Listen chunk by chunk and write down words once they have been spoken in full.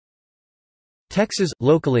Texas,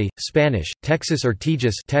 locally, Spanish, Texas or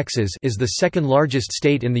Tejas, Texas, is the second largest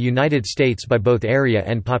state in the United States by both area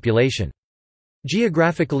and population.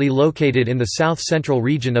 Geographically located in the south-central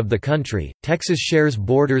region of the country, Texas shares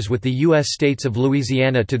borders with the U.S. states of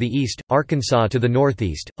Louisiana to the east, Arkansas to the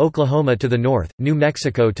northeast, Oklahoma to the north, New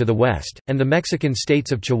Mexico to the west, and the Mexican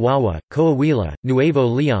states of Chihuahua, Coahuila, Nuevo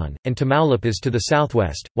León, and Tamaulipas to the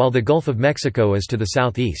southwest, while the Gulf of Mexico is to the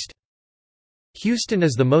southeast. Houston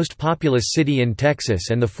is the most populous city in Texas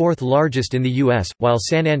and the fourth largest in the U.S., while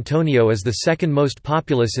San Antonio is the second most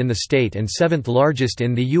populous in the state and seventh largest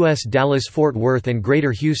in the U.S. Dallas-Fort Worth and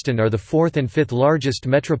Greater Houston are the fourth and fifth largest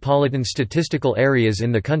metropolitan statistical areas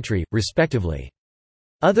in the country, respectively.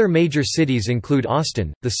 Other major cities include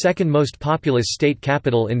Austin, the second most populous state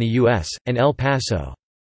capital in the U.S., and El Paso.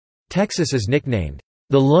 Texas is nicknamed,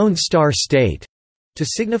 "the Lone Star State," to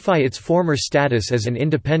signify its former status as an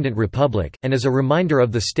independent republic, and as a reminder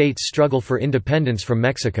of the state's struggle for independence from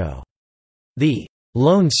Mexico. The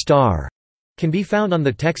 "Lone Star" can be found on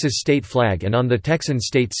the Texas state flag and on the Texan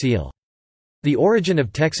state seal. The origin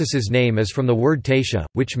of Texas's name is from the word Tasha,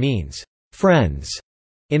 which means, "friends."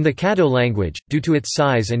 In the Caddo language, due to its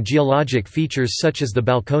size and geologic features such as the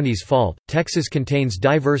Balcones Fault, Texas contains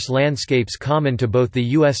diverse landscapes common to both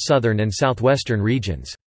the U.S. southern and southwestern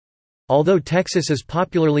regions. Although Texas is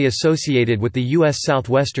popularly associated with the U.S.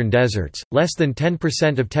 southwestern deserts, less than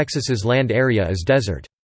 10% of Texas's land area is desert.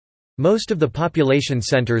 Most of the population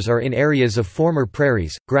centers are in areas of former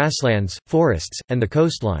prairies, grasslands, forests, and the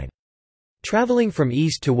coastline. Traveling from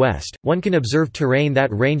east to west, one can observe terrain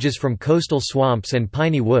that ranges from coastal swamps and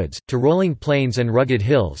piney woods, to rolling plains and rugged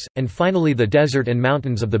hills, and finally the desert and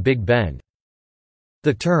mountains of the Big Bend.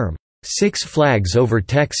 The term, Six Flags over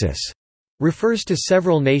Texas, refers to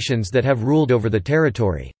several nations that have ruled over the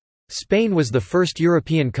territory. Spain was the first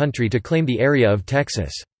European country to claim the area of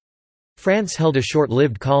Texas. France held a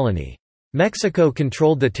short-lived colony. Mexico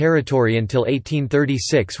controlled the territory until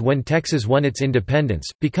 1836 when Texas won its independence,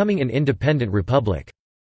 becoming an independent republic.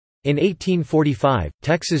 In 1845,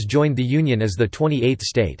 Texas joined the Union as the 28th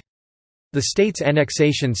state. The state's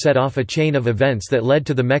annexation set off a chain of events that led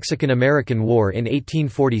to the Mexican-American War in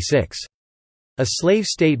 1846. A slave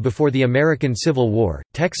state before the American Civil War,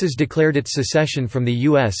 Texas declared its secession from the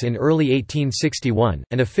U.S. in early 1861,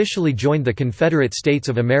 and officially joined the Confederate States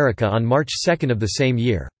of America on March 2 of the same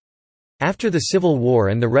year. After the Civil War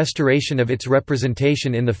and the restoration of its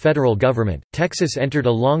representation in the federal government, Texas entered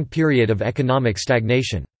a long period of economic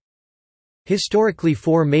stagnation. Historically,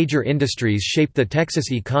 four major industries shaped the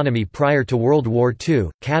Texas economy prior to World War II: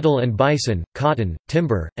 cattle and bison, cotton,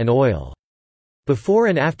 timber, and oil. Before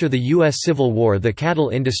and after the U.S. Civil War, the cattle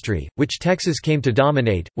industry, which Texas came to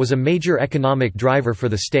dominate, was a major economic driver for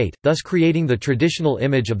the state, thus creating the traditional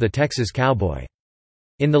image of the Texas cowboy.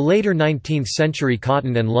 In the later 19th century,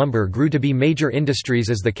 cotton and lumber grew to be major industries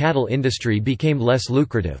as the cattle industry became less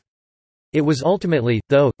lucrative. It was ultimately,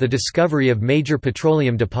 though, the discovery of major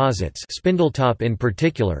petroleum deposits, Spindletop in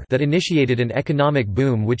particular, that initiated an economic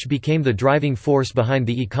boom which became the driving force behind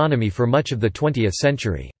the economy for much of the 20th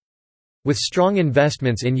century. With strong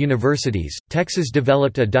investments in universities, Texas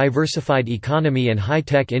developed a diversified economy and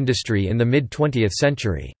high-tech industry in the mid-20th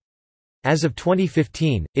century. As of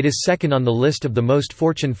 2015, it is second on the list of the most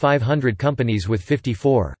Fortune 500 companies with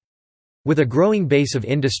 54. With a growing base of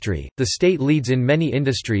industry, the state leads in many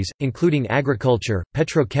industries, including agriculture,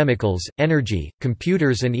 petrochemicals, energy,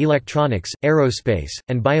 computers and electronics, aerospace,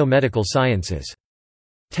 and biomedical sciences.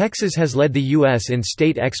 Texas has led the U.S. in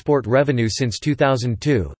state export revenue since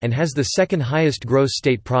 2002, and has the second highest gross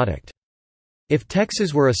state product. If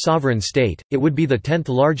Texas were a sovereign state, it would be the 10th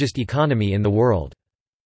largest economy in the world.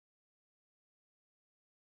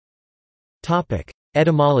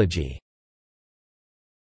 Etymology.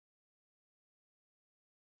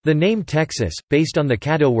 The name Texas, based on the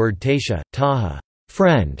Caddo word Tasha, Taha,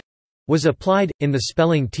 friend, was applied, in the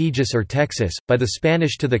spelling Tejas or Texas, by the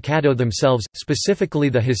Spanish to the Caddo themselves, specifically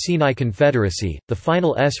the Hasinai Confederacy, the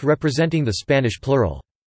final S representing the Spanish plural.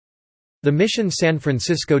 The mission San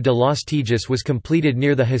Francisco de los Tejas was completed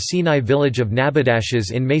near the Hasinai village of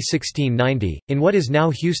Nabadashes in May 1690, in what is now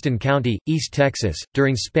Houston County, East Texas.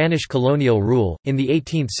 During Spanish colonial rule, in the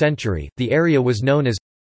 18th century, the area was known as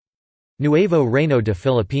Nuevo Reino de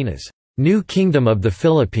Filipinas, New Kingdom of the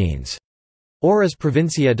Philippines, or as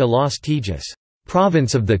Provincia de los Tejas,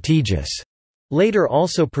 Province of the Tejas, later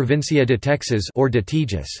also Provincia de Texas or de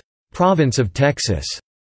Tejas, Province of Texas.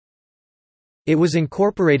 It was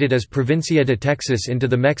incorporated as Provincia de Texas into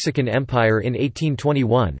the Mexican Empire in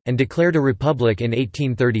 1821, and declared a republic in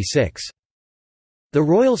 1836. The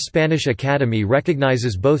Royal Spanish Academy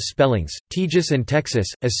recognizes both spellings, Tejas and Texas,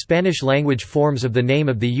 as Spanish-language forms of the name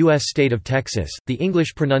of the U.S. state of Texas. The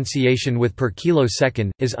English pronunciation with per kilo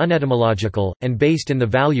second is unetymological, and based in the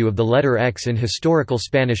value of the letter X in historical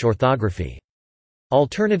Spanish orthography.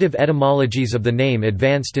 Alternative etymologies of the name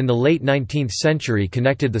advanced in the late 19th century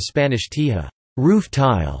connected the Spanish tija, roof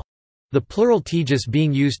tile, the plural Tejas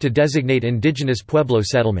being used to designate indigenous pueblo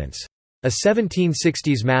settlements. A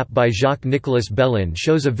 1760s map by Jacques-Nicolas Bellin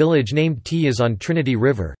shows a village named Tillas on Trinity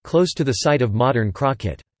River, close to the site of modern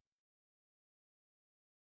Crockett.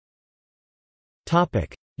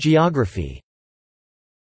 Geography.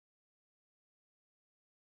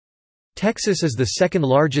 Texas is the second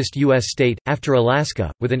largest U.S. state, after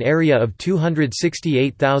Alaska, with an area of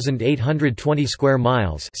 268,820 square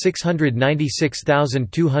miles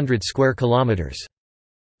 696,200 square kilometers.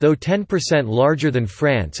 Though 10% larger than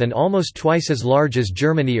France and almost twice as large as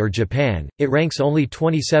Germany or Japan, it ranks only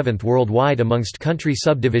 27th worldwide amongst country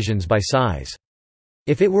subdivisions by size.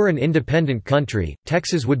 If it were an independent country,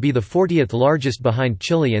 Texas would be the 40th largest behind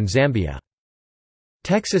Chile and Zambia.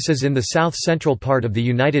 Texas is in the south-central part of the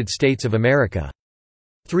United States of America.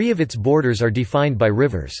 3 of its borders are defined by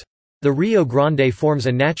rivers. The Rio Grande forms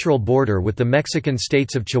a natural border with the Mexican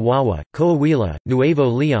states of Chihuahua, Coahuila, Nuevo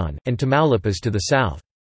León, and Tamaulipas to the south.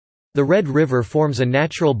 The Red River forms a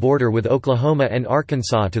natural border with Oklahoma and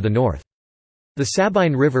Arkansas to the north. The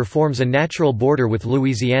Sabine River forms a natural border with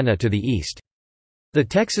Louisiana to the east. The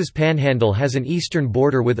Texas Panhandle has an eastern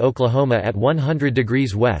border with Oklahoma at 100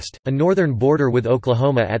 degrees west, a northern border with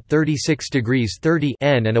Oklahoma at 36 degrees 30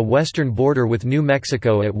 N, and a western border with New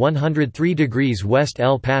Mexico at 103 degrees west.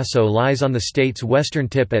 El Paso lies on the state's western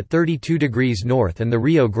tip at 32 degrees north, and the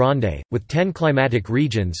Rio Grande, with 10 climatic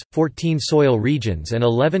regions, 14 soil regions, and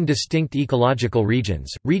 11 distinct ecological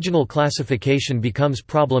regions. Regional classification becomes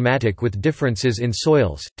problematic with differences in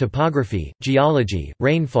soils, topography, geology,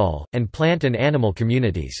 rainfall, and plant and animal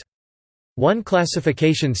communities. One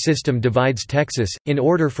classification system divides Texas, in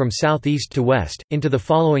order from southeast to west, into the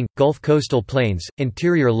following: Gulf Coastal Plains,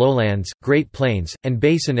 Interior Lowlands, Great Plains, and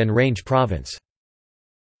Basin and Range Province.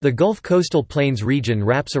 The Gulf Coastal Plains region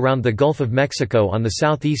wraps around the Gulf of Mexico on the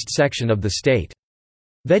southeast section of the state.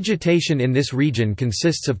 Vegetation in this region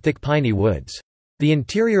consists of thick piney woods. The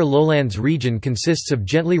Interior Lowlands region consists of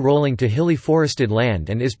gently rolling to hilly forested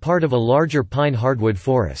land and is part of a larger pine hardwood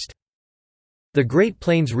forest. The Great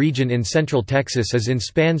Plains region in central Texas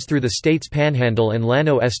spans through the state's Panhandle and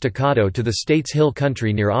Llano Estacado to the state's hill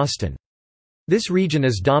country near Austin. This region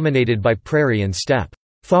is dominated by prairie and steppe.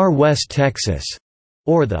 Far West Texas,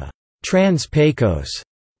 or the Trans-Pecos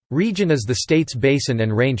region, is the state's basin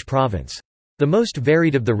and range province. The most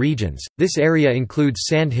varied of the regions, this area includes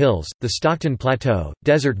sand hills, the Stockton Plateau,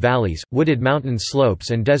 desert valleys, wooded mountain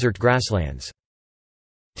slopes, and desert grasslands.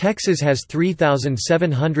 Texas has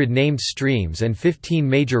 3,700 named streams and 15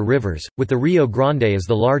 major rivers, with the Rio Grande as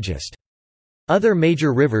the largest. Other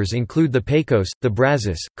major rivers include the Pecos, the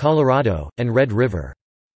Brazos, Colorado, and Red River.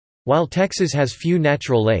 While Texas has few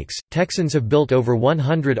natural lakes, Texans have built over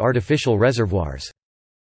 100 artificial reservoirs.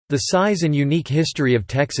 The size and unique history of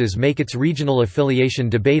Texas make its regional affiliation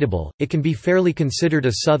debatable. It can be fairly considered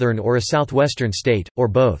a southern or a southwestern state, or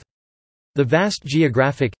both. The vast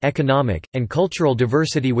geographic, economic, and cultural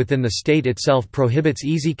diversity within the state itself prohibits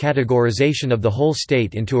easy categorization of the whole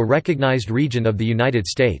state into a recognized region of the United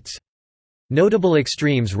States. Notable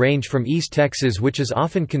extremes range from East Texas, which is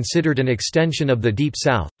often considered an extension of the Deep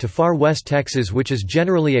South, to far West Texas, which is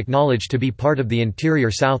generally acknowledged to be part of the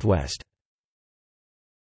interior Southwest.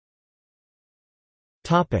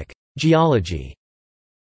 Geology.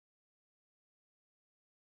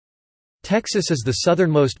 Texas is the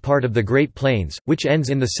southernmost part of the Great Plains, which ends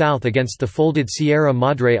in the south against the folded Sierra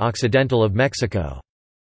Madre Occidental of Mexico.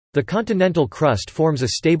 The continental crust forms a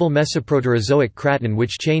stable Mesoproterozoic craton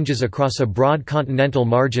which changes across a broad continental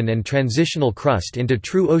margin and transitional crust into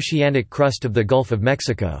true oceanic crust of the Gulf of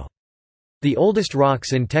Mexico. The oldest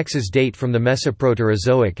rocks in Texas date from the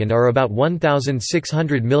Mesoproterozoic and are about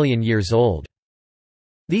 1,600 million years old.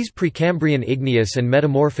 These Precambrian igneous and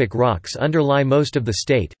metamorphic rocks underlie most of the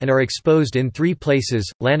state, and are exposed in 3 places: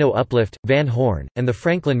 Llano Uplift, Van Horn, and the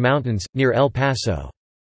Franklin Mountains, near El Paso.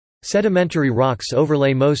 Sedimentary rocks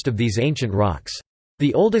overlay most of these ancient rocks.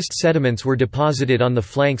 The oldest sediments were deposited on the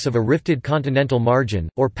flanks of a rifted continental margin,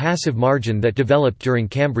 or passive margin that developed during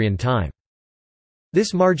Cambrian time.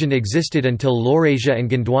 This margin existed until Laurasia and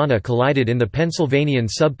Gondwana collided in the Pennsylvanian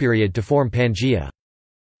subperiod to form Pangaea.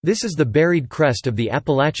 This is the buried crest of the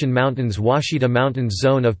Appalachian Mountains' Ouachita Mountains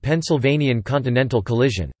zone of Pennsylvanian continental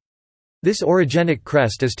collision. This orogenic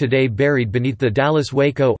crest is today buried beneath the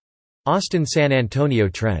Dallas-Waco Austin–San Antonio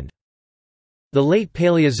trend. The late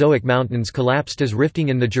Paleozoic mountains collapsed as rifting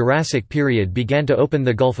in the Jurassic period began to open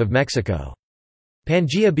the Gulf of Mexico.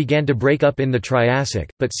 Pangaea began to break up in the Triassic,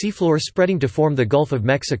 but seafloor spreading to form the Gulf of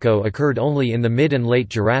Mexico occurred only in the mid and late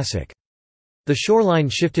Jurassic. The shoreline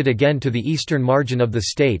shifted again to the eastern margin of the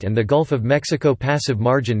state and the Gulf of Mexico passive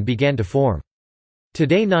margin began to form.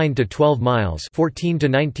 Today 9 to 12 miles 14 to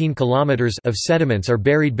 19 kilometers of sediments are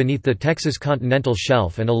buried beneath the Texas continental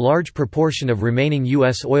shelf and a large proportion of remaining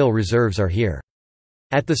U.S. oil reserves are here.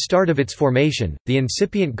 At the start of its formation, the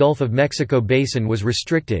incipient Gulf of Mexico basin was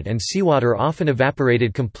restricted and seawater often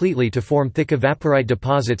evaporated completely to form thick evaporite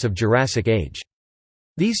deposits of Jurassic age.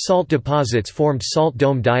 These salt deposits formed salt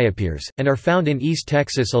dome diapirs, and are found in East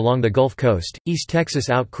Texas along the Gulf Coast. East Texas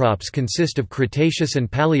outcrops consist of Cretaceous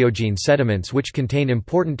and Paleogene sediments which contain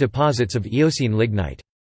important deposits of Eocene lignite.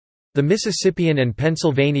 The Mississippian and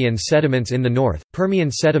Pennsylvanian sediments in the north,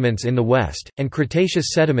 Permian sediments in the west, and Cretaceous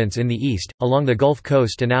sediments in the east, along the Gulf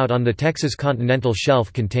Coast and out on the Texas continental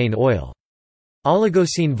shelf contain oil.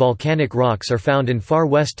 Oligocene volcanic rocks are found in far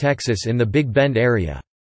west Texas in the Big Bend area.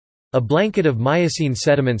 A blanket of Miocene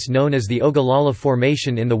sediments known as the Ogallala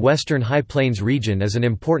Formation in the western High Plains region is an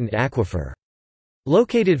important aquifer.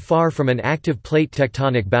 Located far from an active plate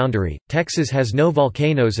tectonic boundary, Texas has no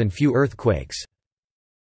volcanoes and few earthquakes.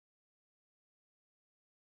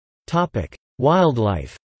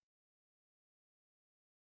 Wildlife.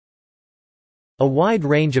 A wide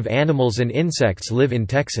range of animals and insects live in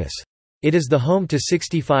Texas. It is the home to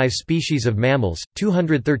 65 species of mammals,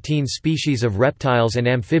 213 species of reptiles and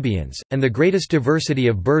amphibians, and the greatest diversity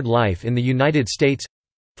of bird life in the United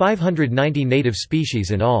States—590 native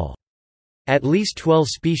species in all. At least 12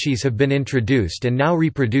 species have been introduced and now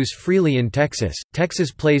reproduce freely in Texas.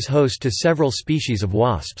 Texas plays host to several species of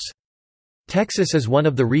wasps. Texas is one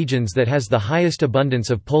of the regions that has the highest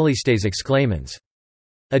abundance of Polystes exclamans.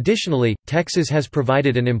 Additionally, Texas has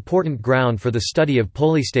provided an important ground for the study of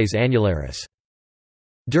Polystes annularis.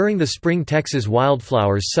 During the spring, Texas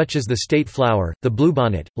wildflowers such as the state flower, the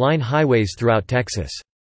bluebonnet, line highways throughout Texas.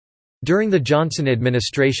 During the Johnson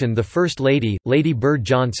administration, the First Lady, Lady Bird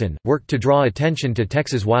Johnson, worked to draw attention to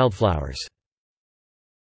Texas wildflowers.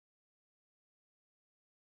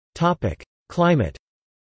 Climate.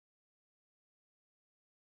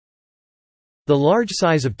 The large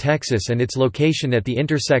size of Texas and its location at the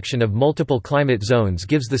intersection of multiple climate zones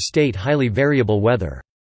gives the state highly variable weather.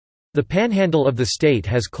 The panhandle of the state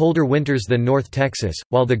has colder winters than North Texas,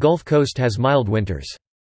 while the Gulf Coast has mild winters.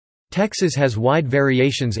 Texas has wide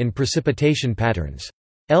variations in precipitation patterns.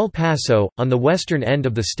 El Paso, on the western end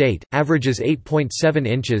of the state, averages 8.7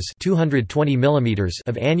 inches (220 millimeters)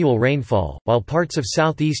 of annual rainfall, while parts of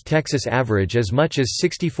southeast Texas average as much as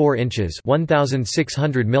 64 inches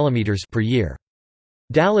 (1,600 millimeters) per year.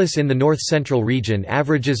 Dallas in the north-central region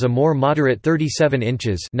averages a more moderate 37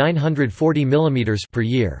 inches (940 millimeters) per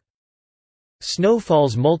year. Snow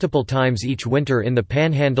falls multiple times each winter in the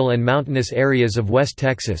panhandle and mountainous areas of West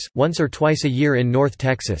Texas, once or twice a year in North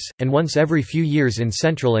Texas, and once every few years in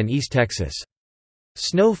Central and East Texas.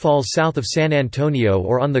 Snow falls south of San Antonio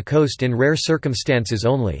or on the coast in rare circumstances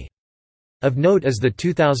only. Of note is the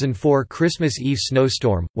 2004 Christmas Eve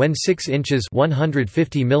snowstorm, when 6 inches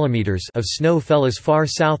 (150 millimeters) of snow fell as far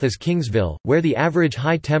south as Kingsville, where the average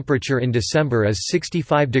high temperature in December is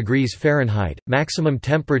 65 degrees Fahrenheit. Maximum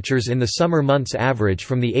temperatures in the summer months average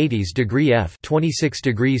from the 80s degree F (26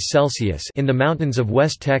 degrees Celsius) in the mountains of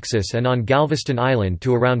West Texas and on Galveston Island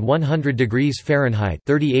to around 100 degrees Fahrenheit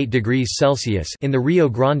 (38 degrees Celsius) in the Rio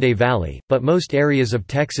Grande Valley, but most areas of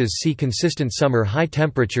Texas see consistent summer high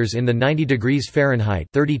temperatures in the 90 degrees Fahrenheit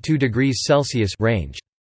 (32 degrees Celsius) range.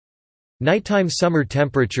 Nighttime summer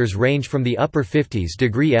temperatures range from the upper 50s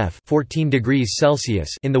degree F (14 degrees Celsius)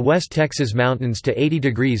 in the West Texas mountains to 80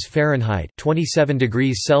 degrees Fahrenheit (27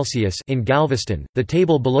 degrees Celsius) in Galveston. The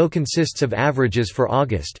table below consists of averages for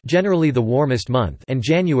August, generally the warmest month, and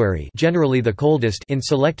January, generally the coldest, in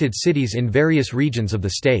selected cities in various regions of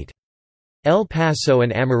the state. El Paso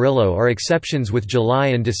and Amarillo are exceptions, with July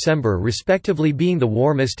and December respectively being the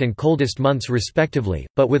warmest and coldest months respectively,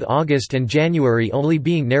 but with August and January only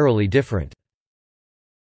being narrowly different.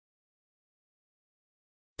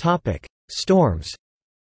 Storms.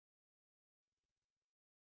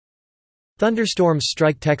 Thunderstorms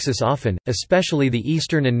strike Texas often, especially the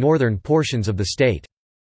eastern and northern portions of the state.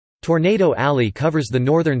 Tornado Alley covers the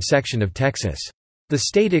northern section of Texas. The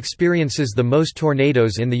state experiences the most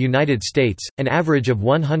tornadoes in the United States, an average of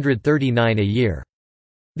 139 a year.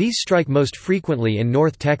 These strike most frequently in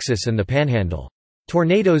North Texas and the Panhandle.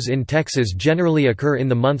 Tornadoes in Texas generally occur in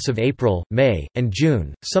the months of April, May, and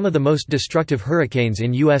June. Some of the most destructive hurricanes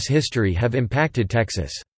in U.S. history have impacted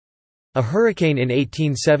Texas. A hurricane in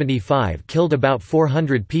 1875 killed about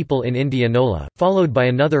 400 people in Indianola, followed by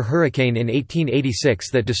another hurricane in 1886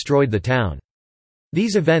 that destroyed the town.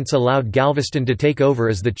 These events allowed Galveston to take over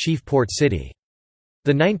as the chief port city.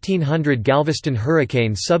 The 1900 Galveston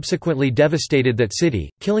hurricane subsequently devastated that city,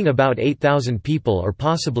 killing about 8,000 people or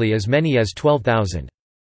possibly as many as 12,000.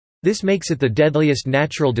 This makes it the deadliest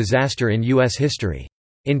natural disaster in U.S. history.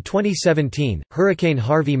 In 2017, Hurricane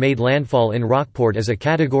Harvey made landfall in Rockport as a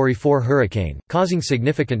Category 4 hurricane, causing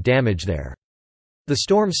significant damage there. The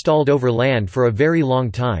storm stalled over land for a very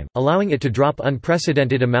long time, allowing it to drop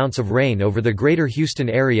unprecedented amounts of rain over the greater Houston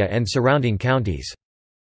area and surrounding counties.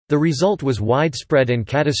 The result was widespread and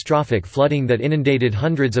catastrophic flooding that inundated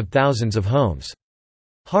hundreds of thousands of homes.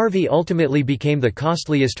 Harvey ultimately became the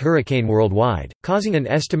costliest hurricane worldwide, causing an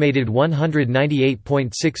estimated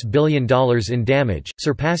 $198.6 billion in damage,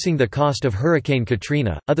 surpassing the cost of Hurricane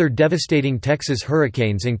Katrina. Other devastating Texas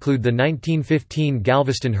hurricanes include the 1915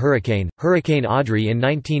 Galveston hurricane, Hurricane Audrey in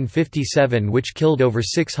 1957, which killed over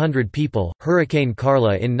 600 people, Hurricane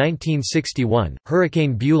Carla in 1961,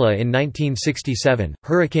 Hurricane Beulah in 1967,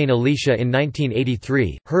 Hurricane Alicia in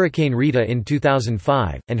 1983, Hurricane Rita in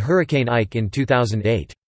 2005, and Hurricane Ike in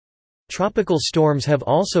 2008. Tropical storms have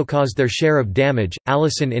also caused their share of damage,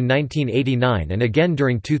 Allison in 1989 and again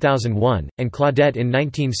during 2001, and Claudette in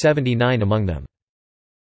 1979 among them.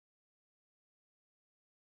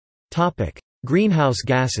 Greenhouse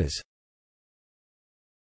gases.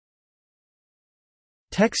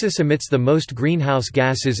 Texas emits the most greenhouse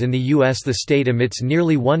gases in the U.S. The state emits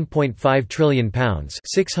nearly 1.5 trillion pounds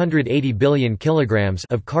 680 billion kilograms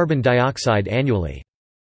of carbon dioxide annually.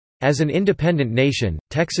 As an independent nation,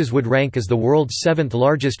 Texas would rank as the world's seventh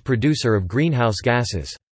largest producer of greenhouse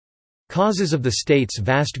gases. Causes of the state's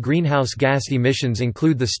vast greenhouse gas emissions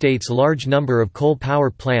include the state's large number of coal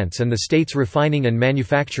power plants and the state's refining and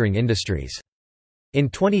manufacturing industries. In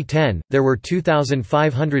 2010, there were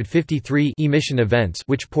 2,553 emission events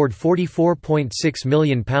which poured 44.6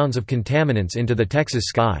 million pounds of contaminants into the Texas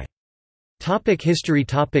sky. History.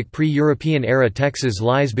 Pre-European era. Texas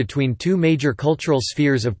lies between two major cultural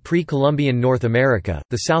spheres of pre-Columbian North America,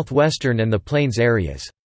 the southwestern and the plains areas.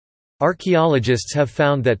 Archaeologists have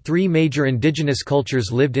found that three major indigenous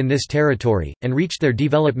cultures lived in this territory, and reached their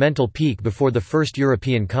developmental peak before the first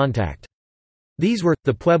European contact. These were,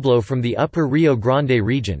 the Pueblo from the upper Rio Grande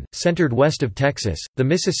region, centered west of Texas, the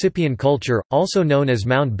Mississippian culture, also known as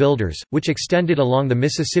Mound Builders, which extended along the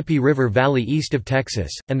Mississippi River Valley east of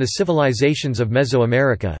Texas, and the civilizations of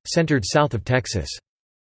Mesoamerica, centered south of Texas.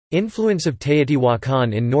 Influence of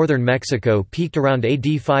Teotihuacan in northern Mexico peaked around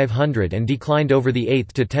AD 500 and declined over the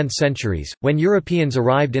 8th to 10th centuries. When Europeans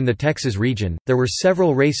arrived in the Texas region, there were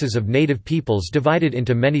several races of native peoples divided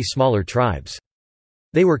into many smaller tribes.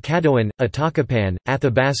 They were Caddoan, Atacapan,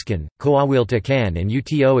 Athabascan, Coahuiltecan and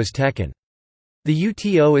Uto Aztecan. The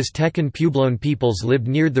Uto Aztecan Puebloan peoples lived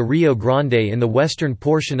near the Rio Grande in the western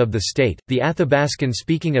portion of the state, the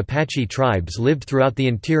Athabascan-speaking Apache tribes lived throughout the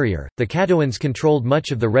interior, the Caddoans controlled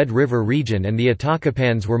much of the Red River region and the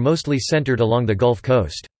Atacapans were mostly centered along the Gulf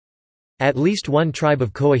Coast. At least one tribe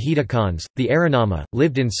of Coahitacans, the Aranama,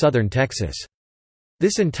 lived in southern Texas.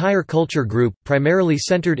 This entire culture group, primarily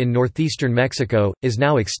centered in northeastern Mexico, is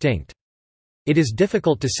now extinct. It is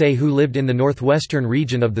difficult to say who lived in the northwestern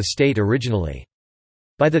region of the state originally.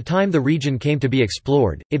 By the time the region came to be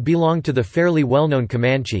explored, it belonged to the fairly well-known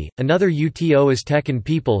Comanche, another Uto Aztecan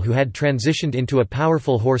people who had transitioned into a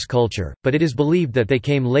powerful horse culture, but it is believed that they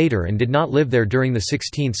came later and did not live there during the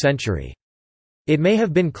 16th century. It may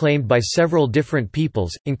have been claimed by several different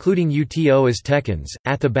peoples, including Uto Aztecans,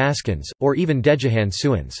 Athabascans, or even Dejahan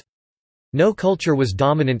Siouans. No culture was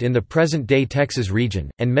dominant in the present-day Texas region,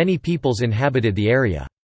 and many peoples inhabited the area.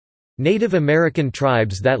 Native American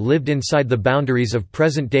tribes that lived inside the boundaries of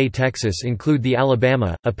present-day Texas include the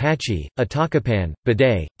Alabama, Apache, Atacapan,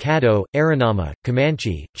 Bede, Caddo, Aranama,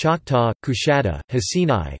 Comanche, Choctaw, Coushatta,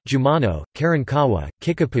 Hasinai, Jumano, Karankawa,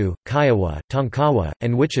 Kickapoo, Kiowa, Tonkawa,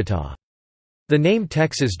 and Wichita. The name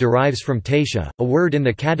Texas derives from Taisha, a word in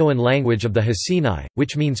the Caddoan language of the Hasinai,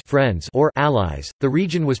 which means friends or allies. The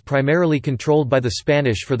region was primarily controlled by the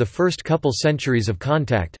Spanish for the first couple centuries of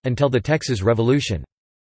contact, until the Texas Revolution.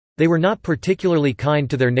 They were not particularly kind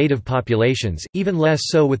to their native populations, even less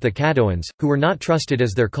so with the Caddoans, who were not trusted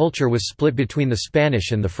as their culture was split between the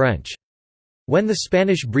Spanish and the French. When the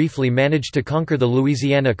Spanish briefly managed to conquer the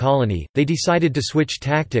Louisiana colony, they decided to switch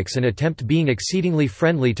tactics and attempt being exceedingly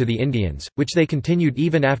friendly to the Indians, which they continued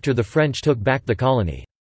even after the French took back the colony.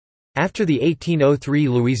 After the 1803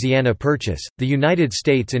 Louisiana Purchase, the United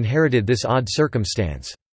States inherited this odd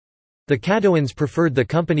circumstance. The Caddoans preferred the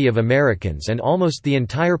company of Americans, and almost the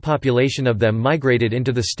entire population of them migrated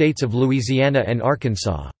into the states of Louisiana and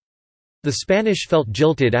Arkansas. The Spanish felt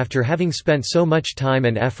jilted after having spent so much time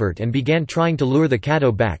and effort and began trying to lure the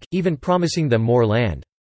Caddo back, even promising them more land.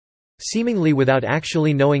 Seemingly without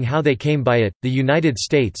actually knowing how they came by it, the United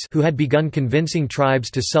States, who had begun convincing tribes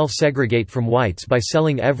to self-segregate from whites by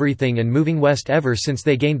selling everything and moving west ever since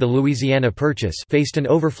they gained the Louisiana Purchase, faced an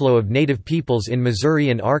overflow of native peoples in Missouri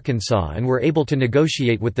and Arkansas and were able to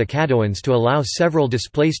negotiate with the Caddoans to allow several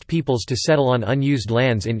displaced peoples to settle on unused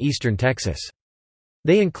lands in eastern Texas.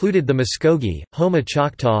 They included the Muskogee, Houma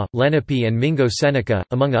Choctaw, Lenape and Mingo Seneca,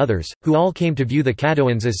 among others, who all came to view the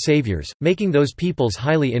Caddoans as saviors, making those peoples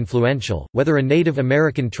highly influential. Whether a Native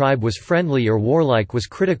American tribe was friendly or warlike was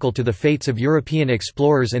critical to the fates of European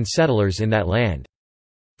explorers and settlers in that land.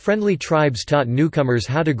 Friendly tribes taught newcomers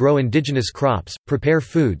how to grow indigenous crops, prepare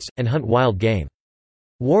foods, and hunt wild game.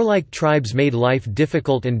 Warlike tribes made life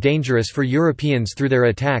difficult and dangerous for Europeans through their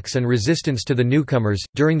attacks and resistance to the newcomers.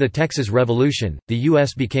 During the Texas Revolution, the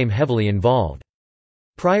U.S. became heavily involved.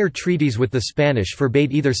 Prior treaties with the Spanish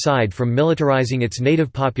forbade either side from militarizing its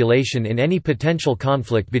native population in any potential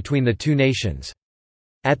conflict between the two nations.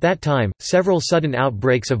 At that time, several sudden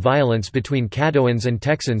outbreaks of violence between Caddoans and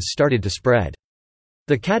Texans started to spread.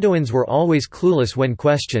 The Caddoans were always clueless when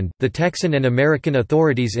questioned. The Texan and American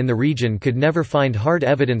authorities in the region could never find hard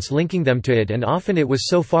evidence linking them to it, and often it was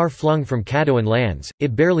so far flung from Caddoan lands,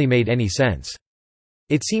 it barely made any sense.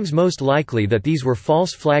 It seems most likely that these were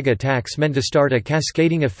false flag attacks meant to start a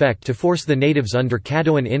cascading effect to force the natives under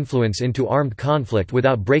Caddoan influence into armed conflict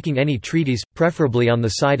without breaking any treaties, preferably on the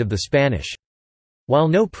side of the Spanish. While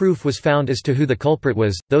no proof was found as to who the culprit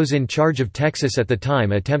was, those in charge of Texas at the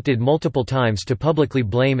time attempted multiple times to publicly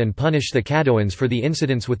blame and punish the Caddoans for the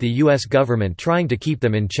incidents, with the U.S. government trying to keep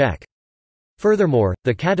them in check. Furthermore,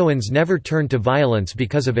 the Caddoans never turned to violence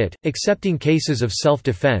because of it, excepting cases of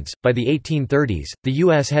self-defense. By the 1830s, the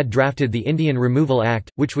U.S. had drafted the Indian Removal Act,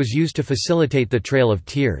 which was used to facilitate the Trail of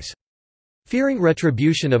Tears. Fearing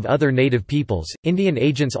retribution of other native peoples, Indian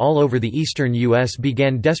agents all over the eastern U.S.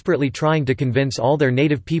 began desperately trying to convince all their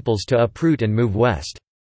native peoples to uproot and move west.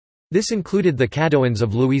 This included the Caddoans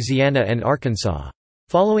of Louisiana and Arkansas.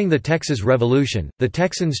 Following the Texas Revolution, the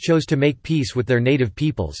Texans chose to make peace with their native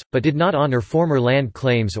peoples, but did not honor former land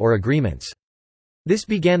claims or agreements. This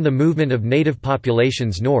began the movement of native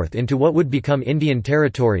populations north into what would become Indian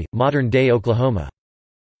Territory, modern-day Oklahoma.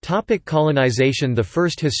 Colonization. The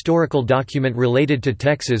first historical document related to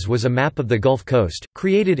Texas was a map of the Gulf Coast,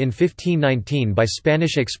 created in 1519 by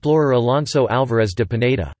Spanish explorer Alonso Álvarez de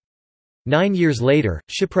Pineda. 9 years later,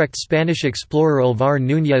 shipwrecked Spanish explorer Alvar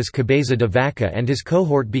Núñez Cabeza de Vaca and his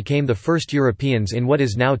cohort became the first Europeans in what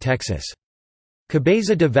is now Texas.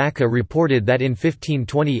 Cabeza de Vaca reported that in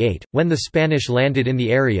 1528, when the Spanish landed in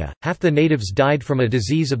the area, half the natives died from a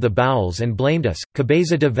disease of the bowels and blamed us.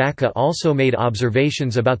 Cabeza de Vaca also made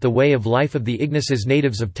observations about the way of life of the Ignaces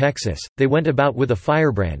natives of Texas. They went about with a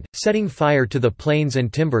firebrand, setting fire to the plains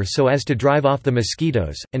and timber so as to drive off the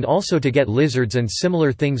mosquitoes, and also to get lizards and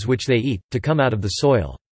similar things which they eat, to come out of the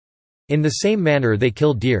soil. In the same manner they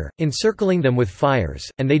kill deer, encircling them with fires,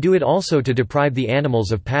 and they do it also to deprive the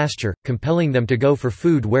animals of pasture, compelling them to go for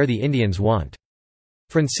food where the Indians want.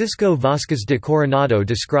 Francisco Vázquez de Coronado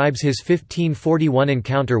describes his 1541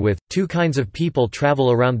 encounter with, two kinds of people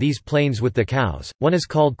travel around these plains with the cows, one is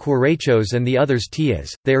called Cuarachos and the others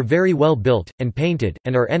Tias. They are very well built, and painted,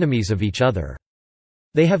 and are enemies of each other.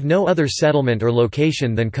 They have no other settlement or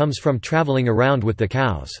location than comes from traveling around with the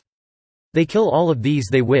cows. They kill all of these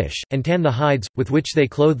they wish, and tan the hides, with which they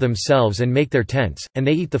clothe themselves and make their tents, and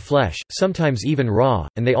they eat the flesh, sometimes even raw,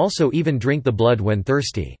 and they also even drink the blood when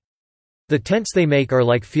thirsty. The tents they make are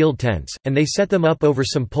like field tents, and they set them up over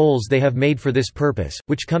some poles they have made for this purpose,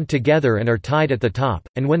 which come together and are tied at the top,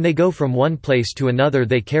 and when they go from one place to another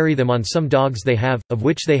they carry them on some dogs they have, of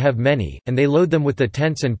which they have many, and they load them with the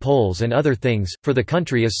tents and poles and other things, for the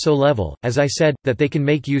country is so level, as I said, that they can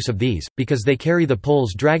make use of these, because they carry the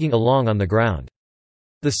poles dragging along on the ground.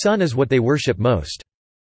 The sun is what they worship most.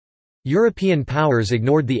 European powers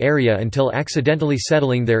ignored the area until accidentally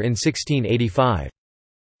settling there in 1685.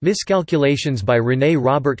 Miscalculations by René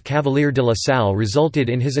Robert Cavalier de La Salle resulted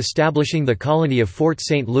in his establishing the colony of Fort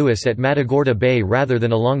St. Louis at Matagorda Bay rather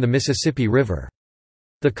than along the Mississippi River.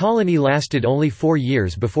 The colony lasted only 4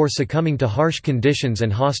 years before succumbing to harsh conditions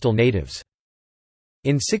and hostile natives.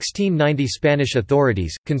 In 1690, Spanish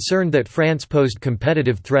authorities, concerned that France posed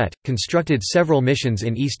competitive threat, constructed several missions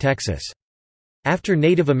in East Texas. After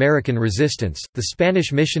Native American resistance, the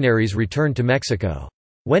Spanish missionaries returned to Mexico.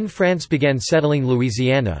 When France began settling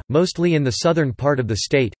Louisiana, mostly in the southern part of the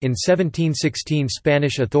state, in 1716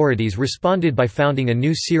 Spanish authorities responded by founding a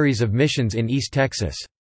new series of missions in East Texas.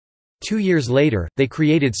 2 years later, they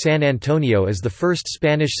created San Antonio as the first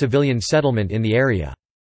Spanish civilian settlement in the area.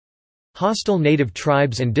 Hostile native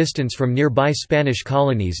tribes and distance from nearby Spanish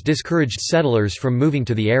colonies discouraged settlers from moving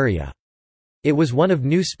to the area. It was one of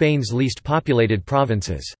New Spain's least populated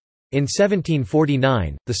provinces. In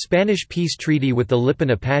 1749, the Spanish peace treaty with the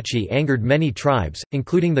Lipan Apache angered many tribes,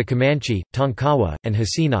 including the Comanche, Tonkawa, and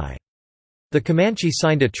Hasinai. The Comanche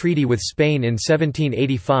signed a treaty with Spain in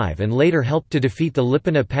 1785 and later helped to defeat the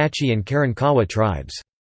Lipan Apache and Karankawa tribes.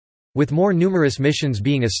 With more numerous missions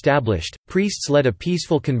being established, priests led a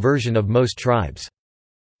peaceful conversion of most tribes.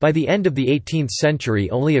 By the end of the 18th century,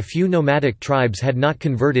 only a few nomadic tribes had not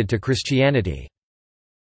converted to Christianity.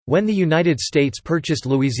 When the United States purchased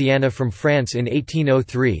Louisiana from France in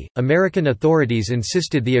 1803, American authorities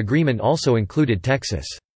insisted the agreement also included Texas.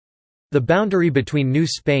 The boundary between New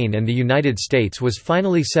Spain and the United States was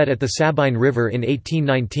finally set at the Sabine River in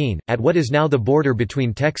 1819, at what is now the border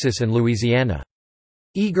between Texas and Louisiana.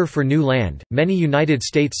 Eager for new land, many United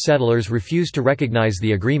States settlers refused to recognize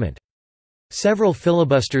the agreement. Several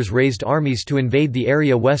filibusters raised armies to invade the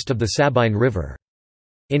area west of the Sabine River.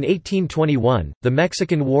 In 1821, the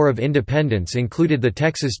Mexican War of Independence included the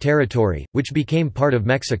Texas Territory, which became part of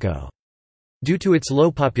Mexico. Due to its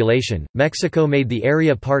low population, Mexico made the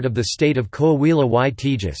area part of the state of Coahuila y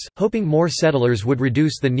Tejas, hoping more settlers would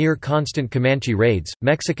reduce the near-constant Comanche raids.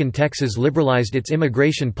 Mexican Texas liberalized its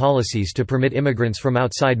immigration policies to permit immigrants from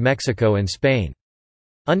outside Mexico and Spain.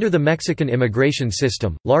 Under the Mexican immigration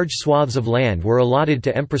system, large swaths of land were allotted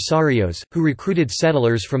to empresarios, who recruited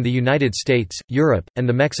settlers from the United States, Europe, and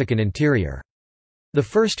the Mexican interior. The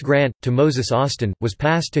first grant, to Moses Austin, was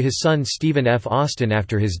passed to his son Stephen F. Austin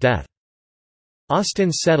after his death.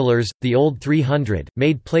 Austin's settlers, the Old 300,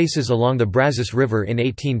 made places along the Brazos River in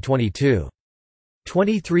 1822.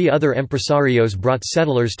 23 other empresarios brought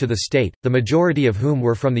settlers to the state, the majority of whom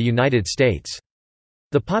were from the United States.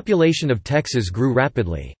 The population of Texas grew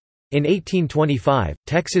rapidly. In 1825,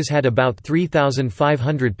 Texas had about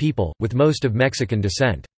 3,500 people, with most of Mexican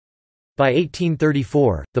descent. By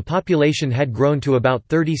 1834, the population had grown to about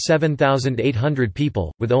 37,800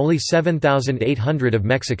 people, with only 7,800 of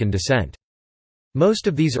Mexican descent. Most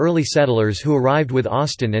of these early settlers who arrived with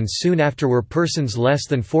Austin and soon after were persons less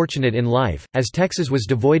than fortunate in life, as Texas was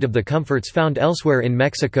devoid of the comforts found elsewhere in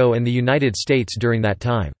Mexico and the United States during that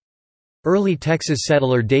time. Early Texas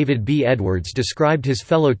settler David B. Edwards described his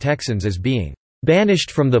fellow Texans as being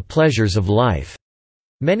banished from the pleasures of life.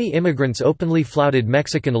 Many immigrants openly flouted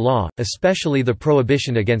Mexican law, especially the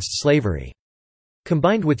prohibition against slavery.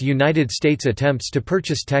 Combined with United States attempts to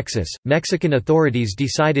purchase Texas, Mexican authorities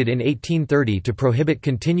decided in 1830 to prohibit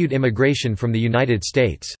continued immigration from the United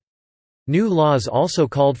States. New laws also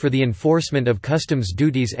called for the enforcement of customs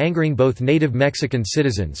duties, angering both native Mexican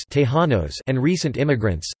citizens Tejanos and recent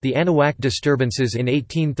immigrants. The Anahuac disturbances in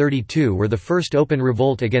 1832 were the first open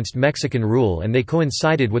revolt against Mexican rule, and they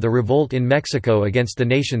coincided with a revolt in Mexico against the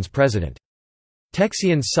nation's president.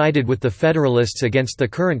 Texians sided with the Federalists against the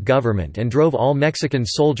current government and drove all Mexican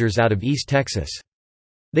soldiers out of East Texas.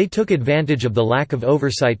 They took advantage of the lack of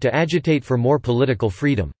oversight to agitate for more political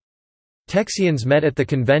freedom. Texians met at the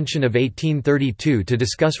Convention of 1832 to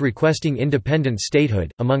discuss requesting independent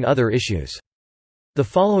statehood, among other issues. The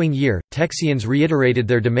following year, Texians reiterated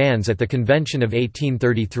their demands at the Convention of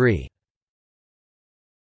 1833.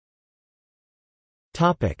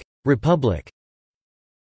 Republic.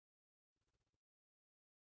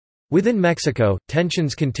 Within Mexico,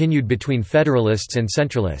 tensions continued between Federalists and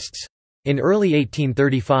Centralists. In early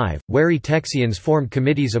 1835, wary Texians formed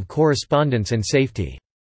committees of correspondence and safety.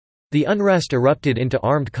 The unrest erupted into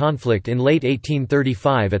armed conflict in late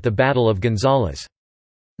 1835 at the Battle of Gonzales.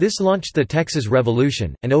 This launched the Texas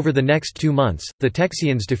Revolution, and over the next 2 months, the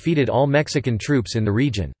Texians defeated all Mexican troops in the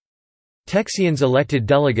region. Texians elected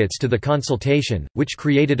delegates to the consultation, which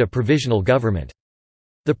created a provisional government.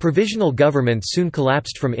 The provisional government soon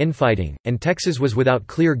collapsed from infighting, and Texas was without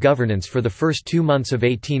clear governance for the first 2 months of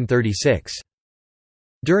 1836.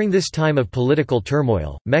 During this time of political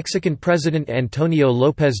turmoil, Mexican President Antonio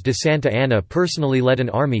López de Santa Anna personally led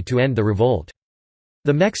an army to end the revolt.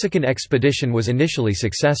 The Mexican expedition was initially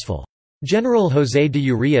successful. General José de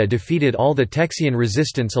Urrea defeated all the Texian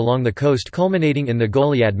resistance along the coast, culminating in the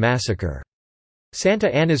Goliad massacre.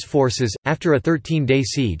 Santa Anna's forces, after a 13-day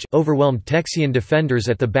siege, overwhelmed Texian defenders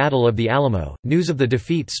at the Battle of the Alamo. News of the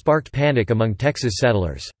defeat sparked panic among Texas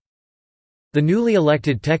settlers. The newly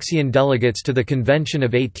elected Texian delegates to the Convention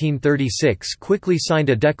of 1836 quickly signed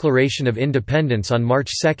a Declaration of Independence on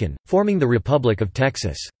March 2, forming the Republic of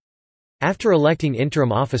Texas. After electing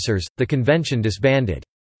interim officers, the convention disbanded.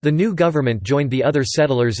 The new government joined the other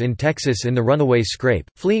settlers in Texas in the runaway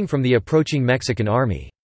scrape, fleeing from the approaching Mexican army.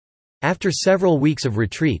 After several weeks of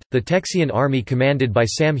retreat, the Texian army commanded by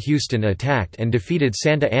Sam Houston attacked and defeated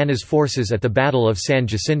Santa Anna's forces at the Battle of San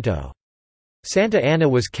Jacinto. Santa Anna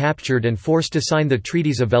was captured and forced to sign the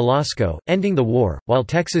treaties of Velasco, ending the war. While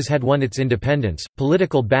Texas had won its independence,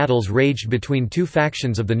 political battles raged between two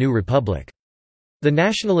factions of the new republic. The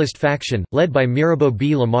nationalist faction, led by Mirabeau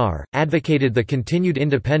B. Lamar, advocated the continued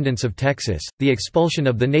independence of Texas, the expulsion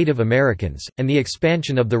of the Native Americans, and the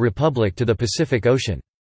expansion of the republic to the Pacific Ocean.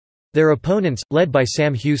 Their opponents, led by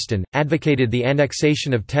Sam Houston, advocated the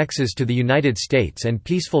annexation of Texas to the United States and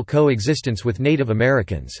peaceful coexistence with Native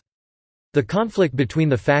Americans. The conflict between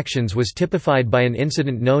the factions was typified by an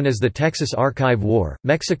incident known as the Texas Archive War.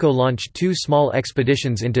 Mexico launched two small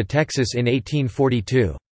expeditions into Texas in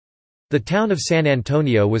 1842. The town of San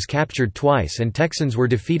Antonio was captured twice and Texans were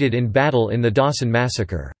defeated in battle in the Dawson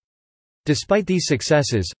Massacre. Despite these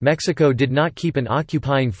successes, Mexico did not keep an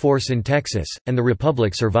occupying force in Texas, and the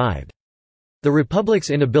Republic survived. The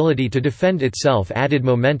Republic's inability to defend itself added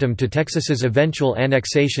momentum to Texas's eventual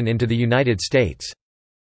annexation into the United States.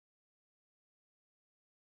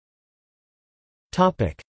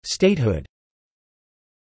 Statehood.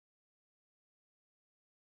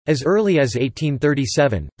 As early as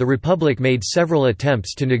 1837, the Republic made several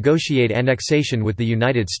attempts to negotiate annexation with the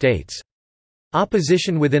United States.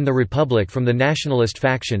 Opposition within the Republic from the nationalist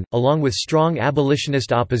faction, along with strong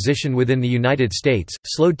abolitionist opposition within the United States,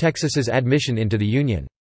 slowed Texas's admission into the Union.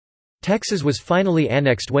 Texas was finally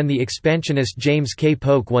annexed when the expansionist James K.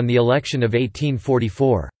 Polk won the election of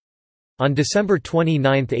 1844. On December 29,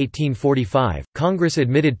 1845, Congress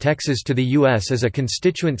admitted Texas to the U.S. as a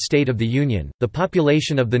constituent state of the Union. The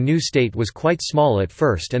population of the new state was quite small at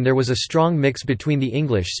first, and there was a strong mix between the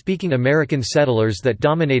English-speaking American settlers that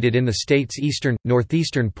dominated in the state's eastern,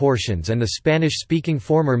 northeastern portions and the Spanish-speaking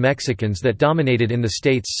former Mexicans that dominated in the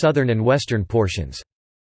state's southern and western portions.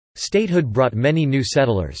 Statehood brought many new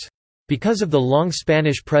settlers. Because of the long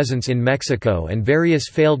Spanish presence in Mexico and various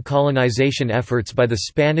failed colonization efforts by the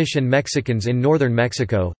Spanish and Mexicans in northern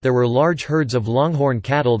Mexico, there were large herds of longhorn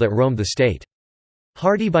cattle that roamed the state.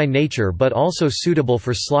 Hardy by nature but also suitable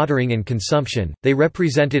for slaughtering and consumption, they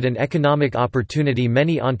represented an economic opportunity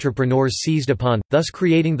many entrepreneurs seized upon, thus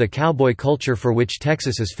creating the cowboy culture for which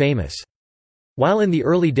Texas is famous. While in the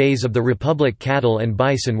early days of the Republic cattle and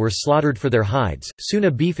bison were slaughtered for their hides, soon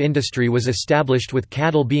a beef industry was established with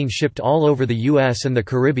cattle being shipped all over the U.S. and the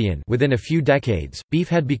Caribbean. Within a few decades, beef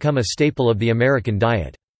had become a staple of the American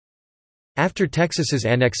diet. After Texas's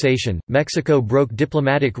annexation, Mexico broke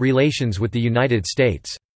diplomatic relations with the United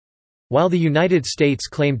States. While the United States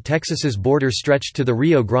claimed Texas's border stretched to the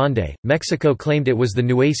Rio Grande, Mexico claimed it was the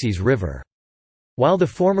Nueces River. While the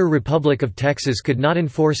former Republic of Texas could not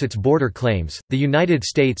enforce its border claims, the United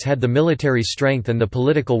States had the military strength and the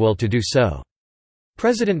political will to do so.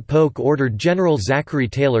 President Polk ordered General Zachary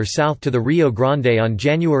Taylor south to the Rio Grande on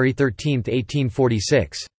January 13,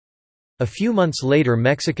 1846. A few months later,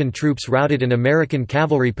 Mexican troops routed an American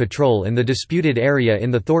cavalry patrol in the disputed area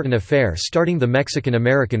in the Thornton Affair, starting the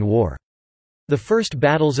Mexican–American War. The first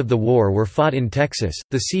battles of the war were fought in Texas,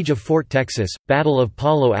 the Siege of Fort Texas, Battle of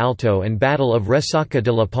Palo Alto and Battle of Resaca de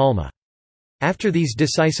la Palma. After these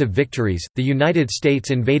decisive victories, the United States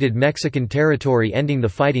invaded Mexican territory, ending the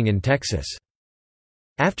fighting in Texas.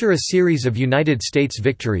 After a series of United States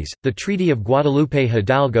victories, the Treaty of Guadalupe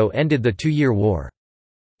Hidalgo ended the two-year war.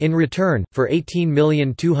 In return, for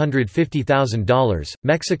 $18,250,000,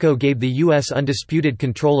 Mexico gave the U.S. undisputed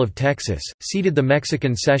control of Texas, ceded the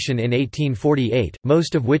Mexican cession in 1848,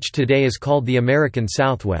 most of which today is called the American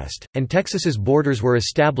Southwest, and Texas's borders were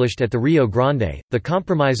established at the Rio Grande. The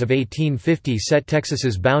Compromise of 1850 set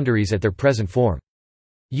Texas's boundaries at their present form.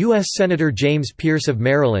 U.S. Senator James Pierce of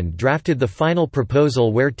Maryland drafted the final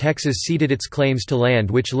proposal where Texas ceded its claims to land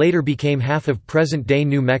which later became half of present-day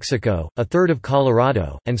New Mexico, a third of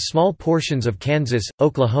Colorado, and small portions of Kansas,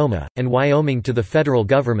 Oklahoma, and Wyoming to the federal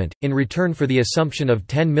government, in return for the assumption of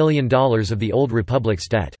 $10 million of the old republic's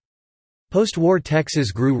debt. Post-war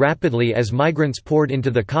Texas grew rapidly as migrants poured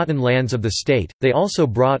into the cotton lands of the state. They also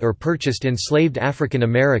brought or purchased enslaved African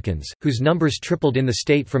Americans, whose numbers tripled in the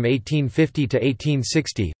state from 1850 to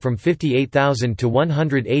 1860, from 58,000 to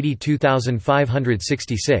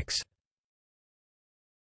 182,566.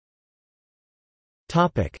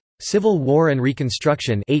 Topic: Civil War and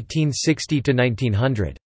Reconstruction 1860 to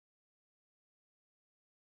 1900.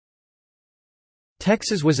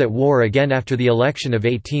 Texas was at war again after the election of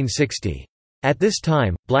 1860. At this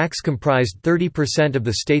time, blacks comprised 30% of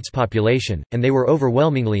the state's population, and they were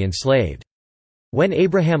overwhelmingly enslaved. When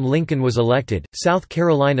Abraham Lincoln was elected, South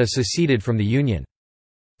Carolina seceded from the Union.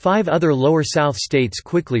 5 other Lower South states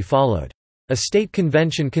quickly followed. A state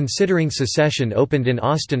convention considering secession opened in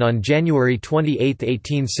Austin on January 28,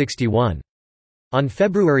 1861. On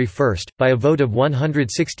February 1, by a vote of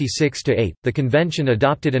 166 to 8, the convention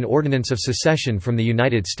adopted an ordinance of secession from the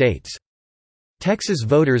United States. Texas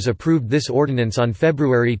voters approved this ordinance on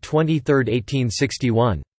February 23,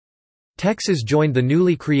 1861. Texas joined the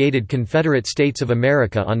newly created Confederate States of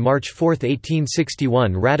America on March 4,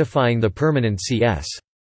 1861, ratifying the permanent C.S.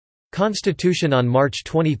 Constitution on March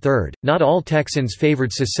 23. Not all Texans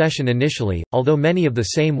favored secession initially, although many of the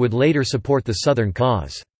same would later support the Southern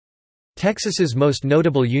cause. Texas's most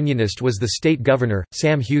notable Unionist was the state governor,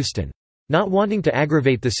 Sam Houston. Not wanting to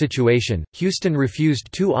aggravate the situation, Houston refused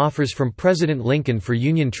 2 offers from President Lincoln for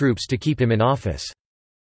Union troops to keep him in office.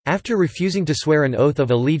 After refusing to swear an oath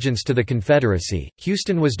of allegiance to the Confederacy,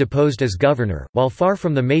 Houston was deposed as governor. While far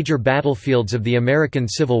from the major battlefields of the American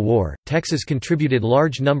Civil War, Texas contributed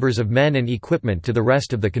large numbers of men and equipment to the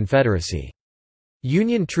rest of the Confederacy.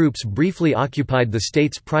 Union troops briefly occupied the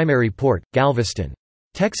state's primary port, Galveston.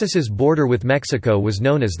 Texas's border with Mexico was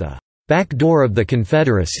known as the back door of the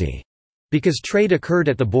Confederacy, because trade occurred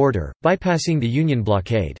at the border, bypassing the Union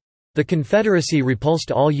blockade. The Confederacy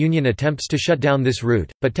repulsed all Union attempts to shut down this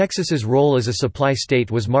route, but Texas's role as a supply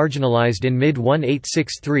state was marginalized in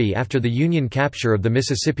mid-1863 after the Union capture of the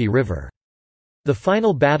Mississippi River. The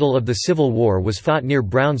final battle of the Civil War was fought near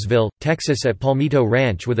Brownsville, Texas at Palmito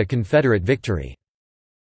Ranch with a Confederate victory.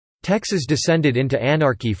 Texas descended into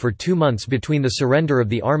anarchy for 2 months between the surrender of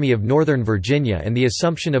the Army of Northern Virginia and the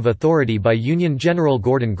assumption of authority by Union General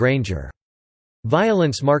Gordon Granger.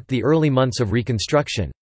 Violence marked the early months of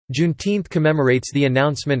Reconstruction. Juneteenth commemorates the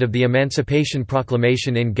announcement of the Emancipation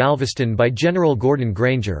Proclamation in Galveston by General Gordon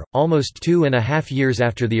Granger, almost 2.5 years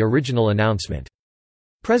after the original announcement.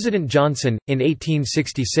 President Johnson, in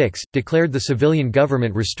 1866, declared the civilian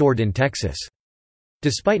government restored in Texas.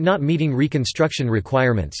 Despite not meeting Reconstruction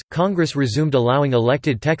requirements, Congress resumed allowing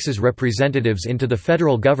elected Texas representatives into the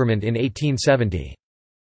federal government in 1870.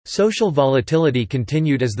 Social volatility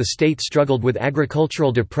continued as the state struggled with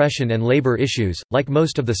agricultural depression and labor issues. Like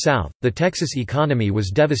most of the South, the Texas economy was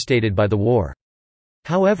devastated by the war.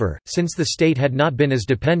 However, since the state had not been as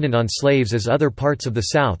dependent on slaves as other parts of the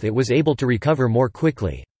South, it was able to recover more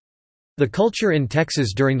quickly. The culture in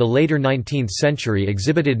Texas during the later 19th century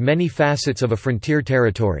exhibited many facets of a frontier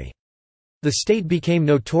territory. The state became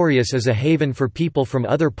notorious as a haven for people from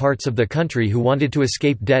other parts of the country who wanted to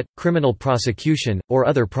escape debt, criminal prosecution, or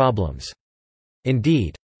other problems.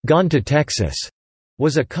 Indeed, "Gone to Texas"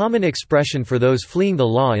 was a common expression for those fleeing the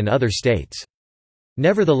law in other states.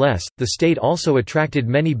 Nevertheless, the state also attracted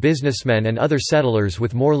many businessmen and other settlers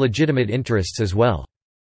with more legitimate interests as well.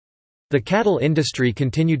 The cattle industry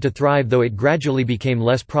continued to thrive, though it gradually became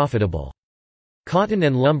less profitable. Cotton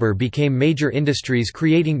and lumber became major industries,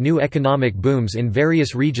 creating new economic booms in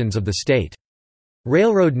various regions of the state.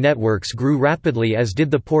 Railroad networks grew rapidly, as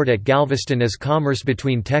did the port at Galveston, as commerce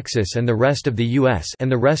between Texas and the rest of the U.S.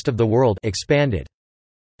 and the rest of the world expanded.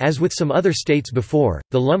 As with some other states before,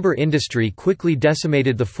 the lumber industry quickly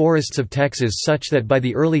decimated the forests of Texas, such that by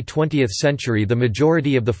the early 20th century the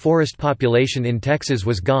majority of the forest population in Texas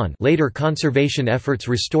was gone. Later conservation efforts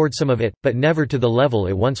restored some of it, but never to the level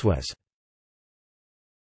it once was.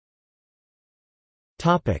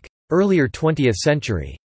 Earlier 20th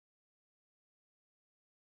century.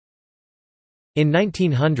 In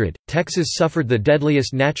 1900, Texas suffered the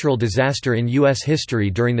deadliest natural disaster in U.S. history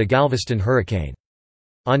during the Galveston hurricane.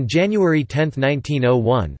 On January 10,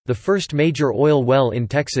 1901, the first major oil well in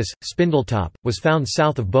Texas, Spindletop, was found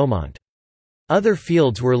south of Beaumont. Other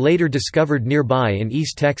fields were later discovered nearby in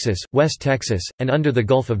East Texas, West Texas, and under the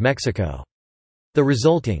Gulf of Mexico. The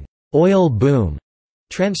resulting oil boom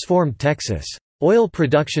transformed Texas. Oil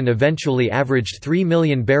production eventually averaged 3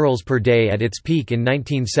 million barrels per day at its peak in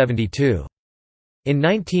 1972. In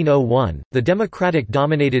 1901, the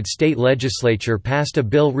Democratic-dominated state legislature passed a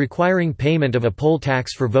bill requiring payment of a poll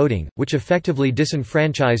tax for voting, which effectively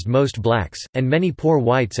disenfranchised most blacks, and many poor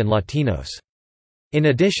whites and Latinos. In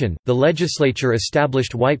addition, the legislature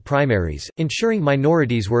established white primaries, ensuring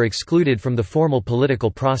minorities were excluded from the formal political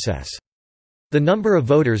process. The number of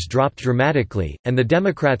voters dropped dramatically, and the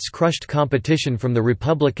Democrats crushed competition from the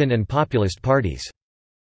Republican and Populist parties.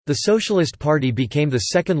 The Socialist Party became the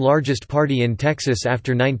second largest party in Texas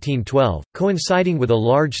after 1912, coinciding with a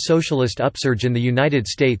large socialist upsurge in the United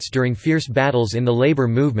States during fierce battles in the labor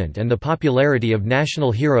movement and the popularity of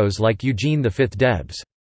national heroes like Eugene V. Debs.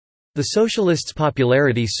 The Socialists'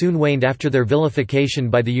 popularity soon waned after their vilification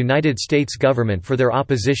by the United States government for their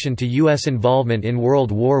opposition to U.S. involvement in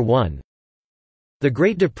World War I. The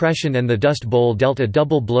Great Depression and the Dust Bowl dealt a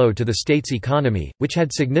double blow to the state's economy, which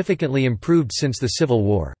had significantly improved since the Civil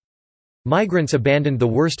War. Migrants abandoned the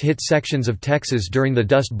worst-hit sections of Texas during the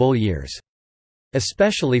Dust Bowl years.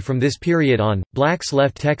 Especially from this period on, blacks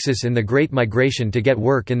left Texas in the Great Migration to get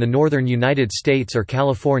work in the northern United States or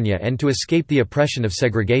California and to escape the oppression of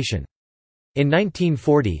segregation. In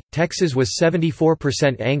 1940, Texas was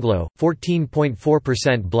 74% Anglo,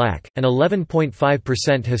 14.4% Black, and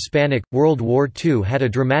 11.5% Hispanic. World War II had a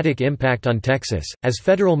dramatic impact on Texas, as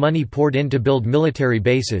federal money poured in to build military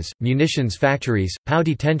bases, munitions factories, POW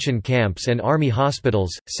detention camps, and Army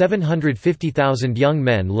hospitals. 750,000 young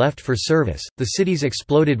men left for service, the cities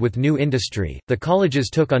exploded with new industry, the colleges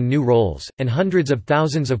took on new roles, and hundreds of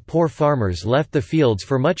thousands of poor farmers left the fields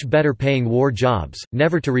for much better paying war jobs,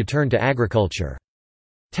 never to return to agriculture.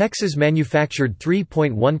 Texas manufactured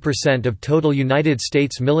 3.1% of total United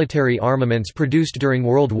States military armaments produced during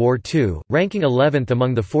World War II, ranking 11th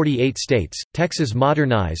among the 48 states. Texas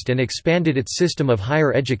modernized and expanded its system of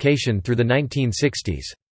higher education through the 1960s.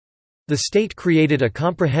 The state created a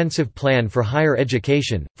comprehensive plan for higher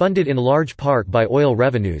education, funded in large part by oil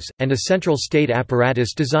revenues, and a central state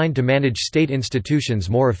apparatus designed to manage state institutions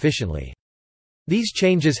more efficiently. These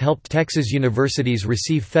changes helped Texas universities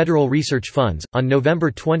receive federal research funds. On November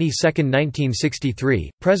 22, 1963,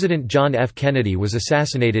 President John F. Kennedy was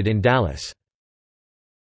assassinated in Dallas.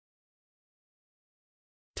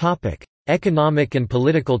 Topic: Economic and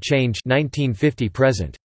political change 1950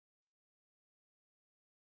 present.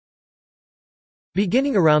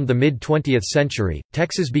 Beginning around the mid-20th century,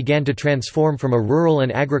 Texas began to transform from a rural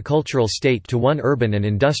and agricultural state to one urban and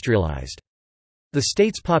industrialized. The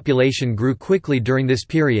state's population grew quickly during this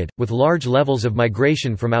period, with large levels of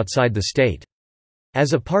migration from outside the state.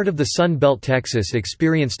 As a part of the Sun Belt, Texas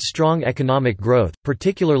experienced strong economic growth,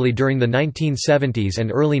 particularly during the 1970s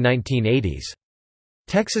and early 1980s.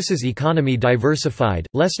 Texas's economy diversified,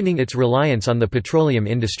 lessening its reliance on the petroleum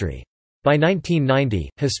industry. By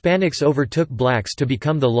 1990, Hispanics overtook blacks to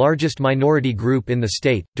become the largest minority group in the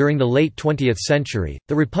state. During the late 20th century,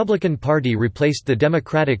 the Republican Party replaced the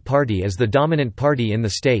Democratic Party as the dominant party in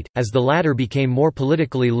the state, as the latter became more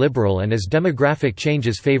politically liberal and as demographic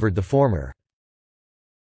changes favored the former.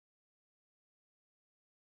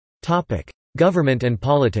 Topic: Government and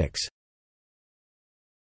politics.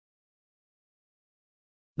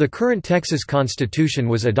 The current Texas Constitution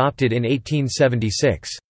was adopted in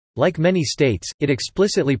 1876. Like many states, it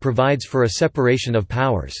explicitly provides for a separation of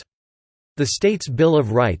powers. The state's Bill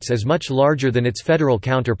of Rights is much larger than its federal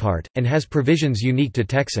counterpart, and has provisions unique to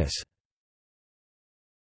Texas.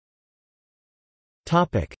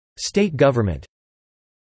 State government.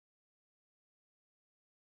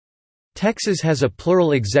 Texas has a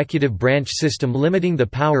plural executive branch system limiting the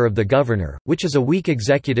power of the governor, which is a weak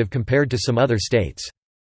executive compared to some other states.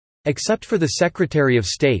 Except for the Secretary of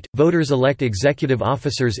State, voters elect executive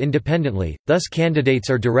officers independently, thus candidates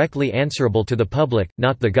are directly answerable to the public,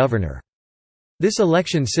 not the governor. This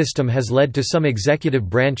election system has led to some executive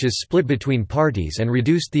branches split between parties and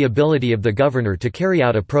reduced the ability of the governor to carry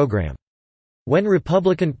out a program. When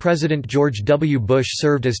Republican President George W. Bush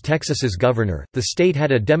served as Texas's governor, the state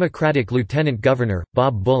had a Democratic lieutenant governor,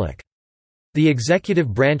 Bob Bullock. The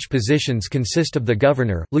executive branch positions consist of the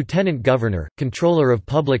governor, lieutenant governor, controller of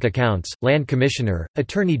public accounts, land commissioner,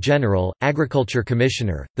 attorney general, agriculture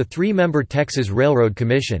commissioner, the three-member Texas Railroad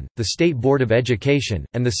Commission, the State Board of Education,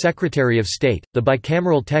 and the Secretary of State. The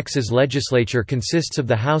bicameral Texas legislature consists of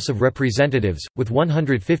the House of Representatives, with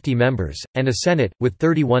 150 members, and a Senate, with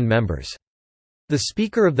 31 members. The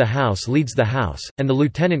Speaker of the House leads the House, and the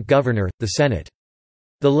Lieutenant Governor, the Senate.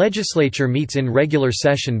 The legislature meets in regular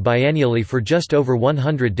session biennially for just over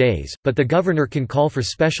 100 days, but the governor can call for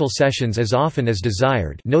special sessions as often as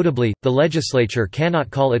desired. Notably, the legislature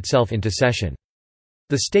cannot call itself into session.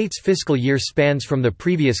 The state's fiscal year spans from the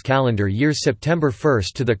previous calendar year's September 1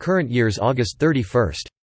 to the current year's August 31.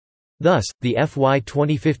 Thus, the FY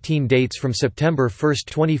 2015 dates from September 1,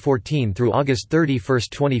 2014 through August 31,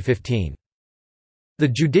 2015. The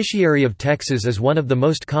judiciary of Texas is one of the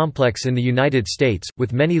most complex in the United States,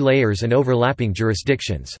 with many layers and overlapping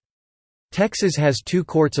jurisdictions. Texas has two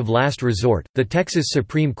courts of last resort, the Texas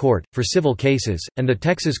Supreme Court, for civil cases, and the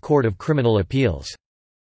Texas Court of Criminal Appeals.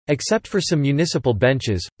 Except for some municipal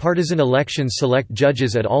benches, partisan elections select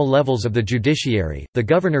judges at all levels of the judiciary. The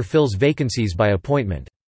governor fills vacancies by appointment.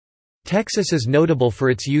 Texas is notable for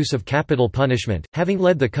its use of capital punishment, having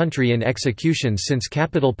led the country in executions since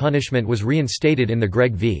capital punishment was reinstated in the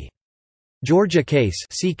Gregg v. Georgia case.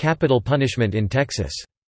 See capital punishment in Texas.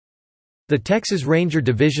 The Texas Ranger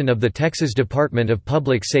Division of the Texas Department of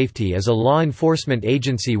Public Safety is a law enforcement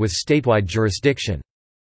agency with statewide jurisdiction.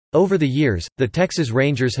 Over the years, the Texas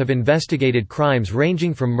Rangers have investigated crimes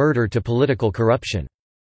ranging from murder to political corruption.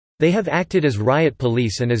 They have acted as riot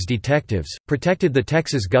police and as detectives, protected the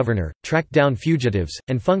Texas governor, tracked down fugitives,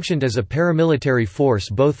 and functioned as a paramilitary force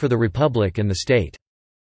both for the republic and the state.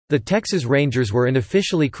 The Texas Rangers were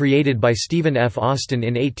unofficially created by Stephen F. Austin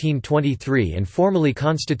in 1823 and formally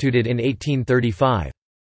constituted in 1835.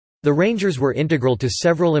 The Rangers were integral to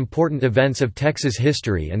several important events of Texas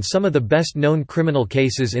history and some of the best-known criminal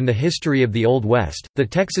cases in the history of the Old West. The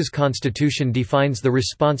Texas Constitution defines the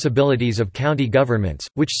responsibilities of county governments,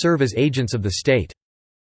 which serve as agents of the state.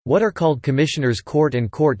 What are called commissioners' court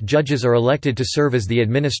and court judges are elected to serve as the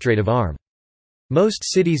administrative arm. Most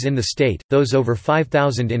cities in the state, those over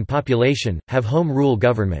 5,000 in population, have home rule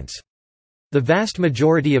governments. The vast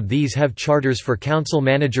majority of these have charters for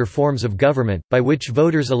council-manager forms of government, by which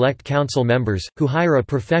voters elect council members, who hire a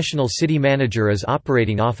professional city manager as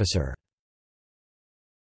operating officer.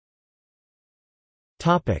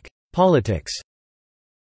 Politics.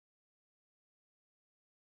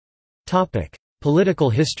 Political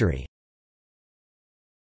history.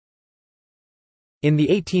 In the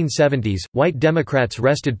 1870s, white Democrats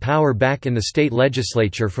wrested power back in the state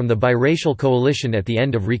legislature from the biracial coalition at the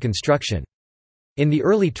end of Reconstruction. In the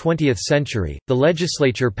early 20th century, the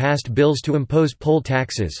legislature passed bills to impose poll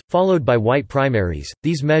taxes, followed by white primaries.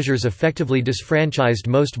 These measures effectively disfranchised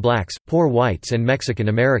most blacks, poor whites, and Mexican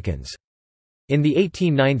Americans. In the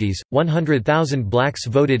 1890s, 100,000 blacks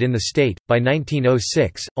voted in the state. By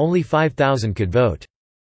 1906, only 5,000 could vote.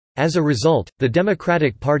 As a result, the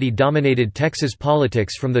Democratic Party dominated Texas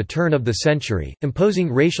politics from the turn of the century,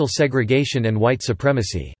 imposing racial segregation and white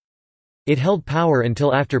supremacy. It held power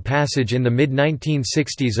until after passage in the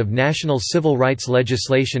mid-1960s of national civil rights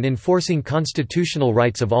legislation enforcing constitutional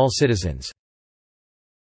rights of all citizens.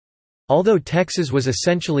 Although Texas was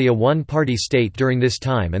essentially a one-party state during this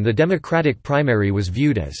time and the Democratic primary was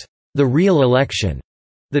viewed as the real election,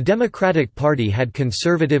 the Democratic Party had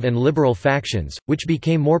conservative and liberal factions, which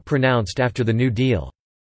became more pronounced after the New Deal.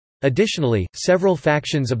 Additionally, several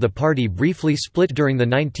factions of the party briefly split during the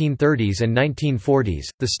 1930s and 1940s.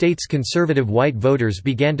 The state's conservative white voters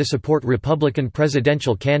began to support Republican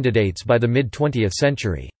presidential candidates by the mid-20th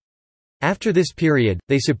century. After this period,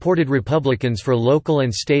 they supported Republicans for local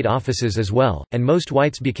and state offices as well, and most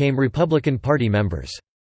whites became Republican Party members.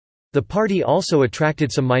 The party also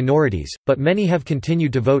attracted some minorities, but many have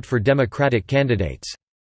continued to vote for Democratic candidates.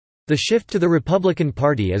 The shift to the Republican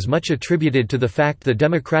Party is much attributed to the fact the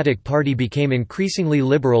Democratic Party became increasingly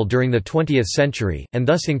liberal during the 20th century, and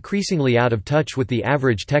thus increasingly out of touch with the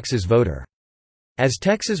average Texas voter. As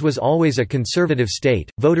Texas was always a conservative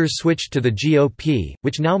state, voters switched to the GOP,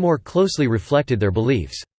 which now more closely reflected their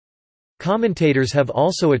beliefs. Commentators have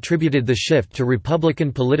also attributed the shift to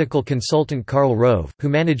Republican political consultant Karl Rove, who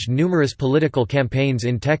managed numerous political campaigns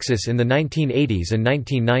in Texas in the 1980s and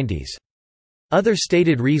 1990s. Other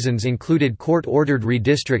stated reasons included court-ordered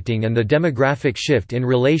redistricting and the demographic shift in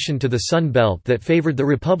relation to the Sun Belt that favored the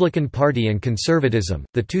Republican Party and conservatism.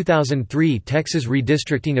 The 2003 Texas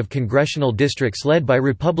redistricting of congressional districts led by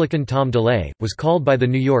Republican Tom DeLay was called by the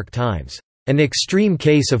New York Times an extreme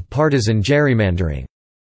case of partisan gerrymandering.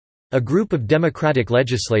 A group of Democratic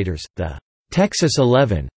legislators, the Texas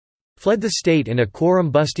 11, fled the state in a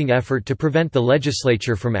quorum-busting effort to prevent the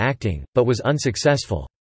legislature from acting, but was unsuccessful.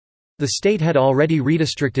 The state had already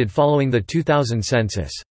redistricted following the 2000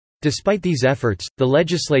 census. Despite these efforts, the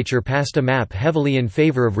legislature passed a map heavily in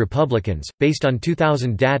favor of Republicans, based on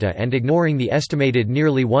 2000 data and ignoring the estimated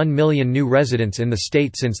nearly 1 million new residents in the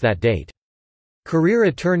state since that date. Career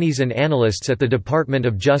attorneys and analysts at the Department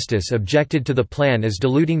of Justice objected to the plan as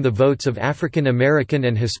diluting the votes of African American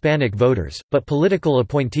and Hispanic voters, but political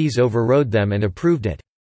appointees overrode them and approved it.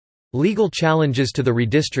 Legal challenges to the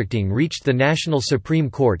redistricting reached the National Supreme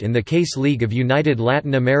Court in the case League of United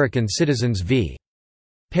Latin American Citizens v.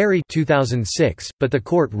 Perry 2006, but the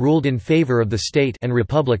court ruled in favor of the state and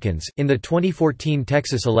Republicans. In the 2014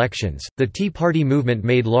 Texas elections, the Tea Party movement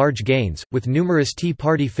made large gains, with numerous Tea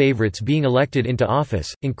Party favorites being elected into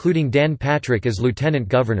office, including Dan Patrick as lieutenant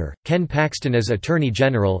governor, Ken Paxton as attorney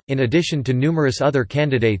general, in addition to numerous other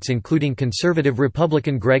candidates including conservative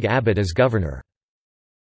Republican Greg Abbott as governor.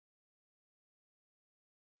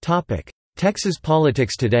 Texas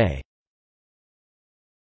politics today.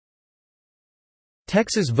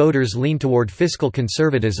 Texas voters lean toward fiscal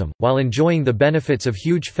conservatism, while enjoying the benefits of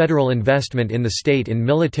huge federal investment in the state in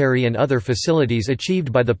military and other facilities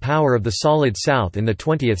achieved by the power of the Solid South in the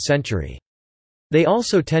 20th century. They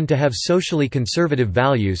also tend to have socially conservative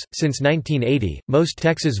values. Since 1980, most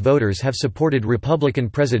Texas voters have supported Republican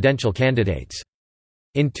presidential candidates.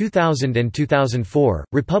 In 2000 and 2004,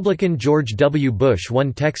 Republican George W. Bush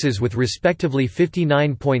won Texas with respectively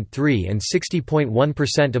 59.3% and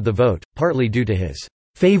 60.1% of the vote, partly due to his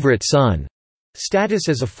 "favorite son" status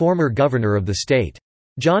as a former governor of the state.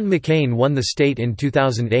 John McCain won the state in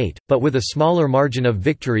 2008, but with a smaller margin of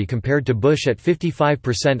victory compared to Bush at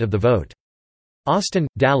 55% of the vote. Austin,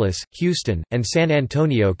 Dallas, Houston, and San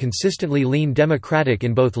Antonio consistently lean Democratic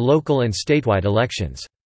in both local and statewide elections.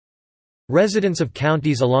 Residents of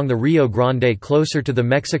counties along the Rio Grande closer to the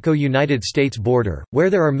Mexico-United States border, where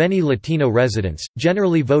there are many Latino residents,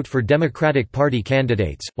 generally vote for Democratic Party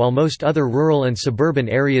candidates, while most other rural and suburban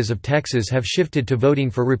areas of Texas have shifted to voting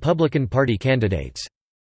for Republican Party candidates.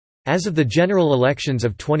 As of the general elections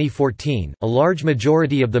of 2014, a large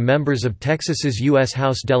majority of the members of Texas's U.S.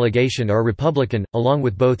 House delegation are Republican, along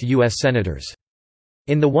with both U.S. senators.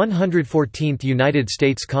 In the 114th United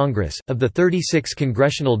States Congress, of the 36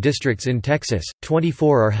 congressional districts in Texas,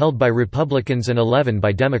 24 are held by Republicans and 11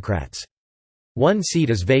 by Democrats. One seat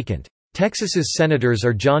is vacant. Texas's senators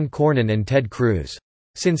are John Cornyn and Ted Cruz.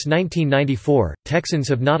 Since 1994, Texans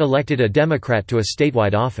have not elected a Democrat to a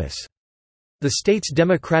statewide office. The state's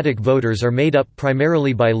Democratic voters are made up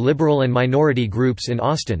primarily by liberal and minority groups in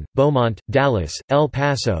Austin, Beaumont, Dallas, El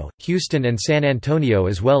Paso, Houston and San Antonio,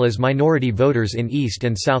 as well as minority voters in East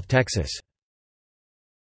and South Texas.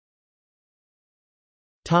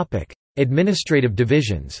 Administrative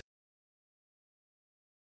divisions.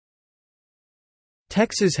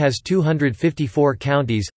 Texas has 254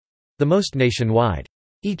 counties—the most nationwide.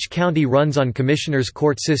 Each county runs on commissioners'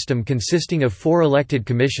 court system consisting of 4 elected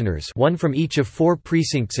commissioners, one from each of 4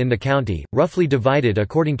 precincts in the county, roughly divided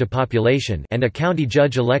according to population, and a county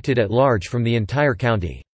judge elected at large from the entire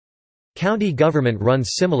county. County government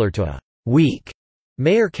runs similar to a weak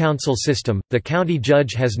mayor-council system. The county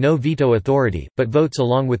judge has no veto authority, but votes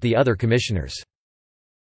along with the other commissioners.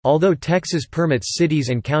 Although Texas permits cities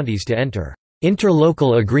and counties to enter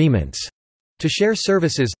interlocal agreements to share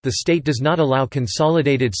services, the state does not allow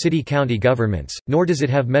consolidated city-county governments, nor does it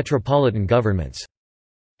have metropolitan governments.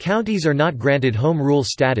 Counties are not granted home rule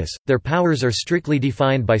status, their powers are strictly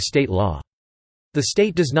defined by state law. The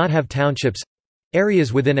state does not have townships.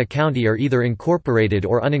 Areas within a county are either incorporated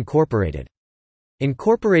or unincorporated.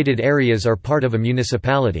 Incorporated areas are part of a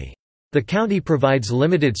municipality. The county provides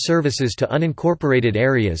limited services to unincorporated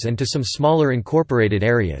areas and to some smaller incorporated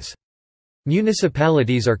areas.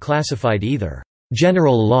 Municipalities are classified either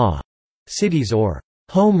general law cities or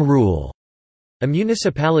home rule. A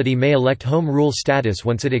municipality may elect home rule status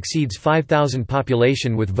once it exceeds 5,000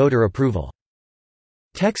 population with voter approval.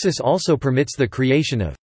 Texas also permits the creation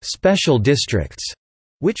of special districts,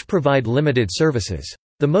 which provide limited services.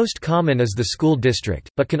 The most common is the school district,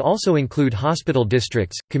 but can also include hospital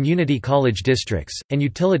districts, community college districts, and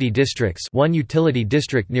utility districts. One utility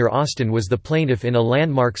district near Austin was the plaintiff in a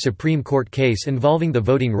landmark Supreme Court case involving the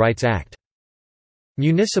Voting Rights Act.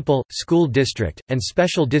 Municipal, school district, and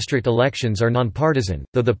special district elections are nonpartisan,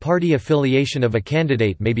 though the party affiliation of a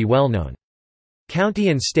candidate may be well known. County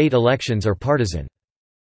and state elections are partisan.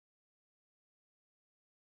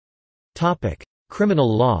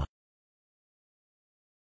 Criminal law.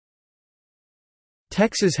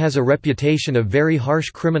 Texas has a reputation of very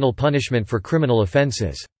harsh criminal punishment for criminal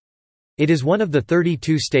offenses. It is one of the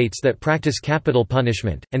 32 states that practice capital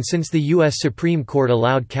punishment, and since the U.S. Supreme Court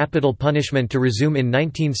allowed capital punishment to resume in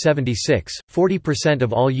 1976, 40%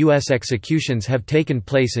 of all U.S. executions have taken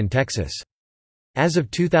place in Texas. As of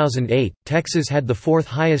 2008, Texas had the 4th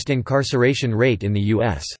highest incarceration rate in the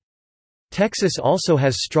U.S. Texas also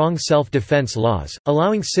has strong self-defense laws,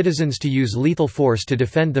 allowing citizens to use lethal force to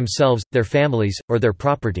defend themselves, their families, or their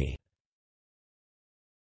property.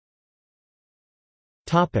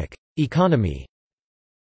 Economy.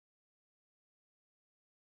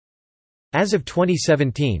 As of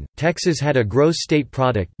 2017, Texas had a gross state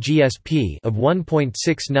product (GSP) of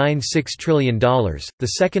 $1.696 trillion,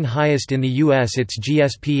 the second highest in the U.S. Its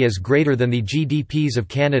GSP is greater than the GDPs of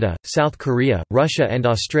Canada, South Korea, Russia and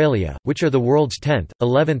Australia, which are the world's 10th,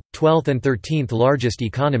 11th, 12th and 13th largest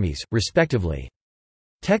economies, respectively.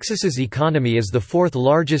 Texas's economy is the 4th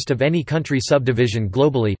largest of any country subdivision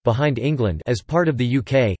globally, behind England as part of the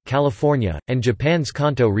UK, California, and Japan's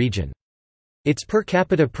Kanto region. Its per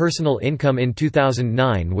capita personal income in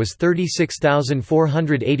 2009 was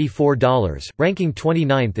 $36,484, ranking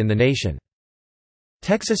 29th in the nation.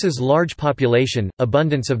 Texas's large population,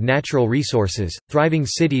 abundance of natural resources, thriving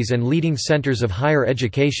cities and leading centers of higher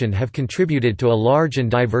education have contributed to a large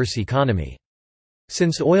and diverse economy.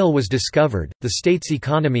 Since oil was discovered, the state's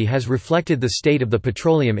economy has reflected the state of the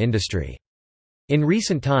petroleum industry. In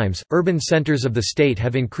recent times, urban centers of the state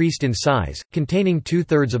have increased in size, containing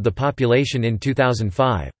two-thirds of the population in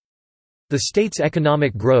 2005. The state's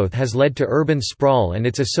economic growth has led to urban sprawl and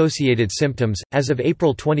its associated symptoms. As of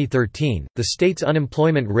April 2013, the state's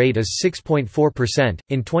unemployment rate is 6.4%.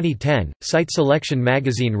 In 2010, Site Selection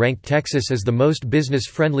magazine ranked Texas as the most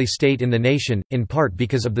business-friendly state in the nation, in part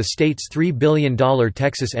because of the state's $3 billion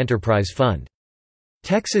Texas Enterprise Fund.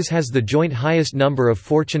 Texas has the joint highest number of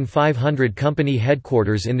Fortune 500 company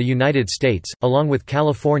headquarters in the United States, along with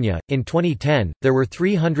California. In 2010, there were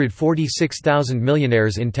 346,000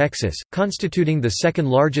 millionaires in Texas, constituting the second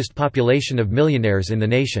largest population of millionaires in the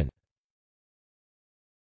nation.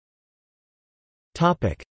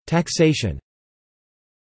 Topic: Taxation.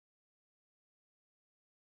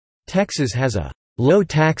 Texas has a low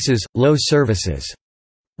taxes, low services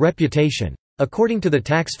reputation. According to the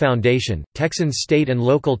Tax Foundation, Texans' state and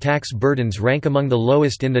local tax burdens rank among the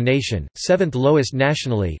lowest in the nation, seventh lowest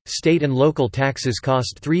nationally. State and local taxes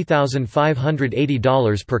cost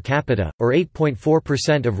 $3,580 per capita, or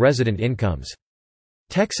 8.4% of resident incomes.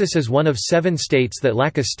 Texas is one of 7 states that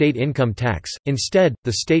lack a state income tax. Instead,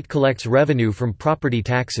 the state collects revenue from property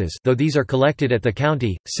taxes, though these are collected at the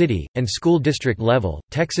county, city, and school district level.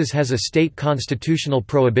 Texas has a state constitutional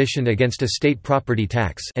prohibition against a state property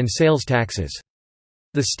tax and sales taxes.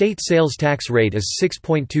 The state sales tax rate is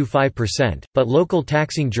 6.25%, but local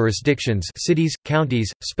taxing jurisdictions, cities,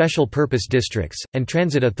 counties, special purpose districts, and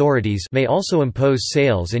transit authorities may also impose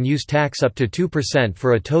sales and use tax up to 2%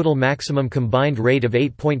 for a total maximum combined rate of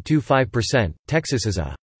 8.25%. Texas is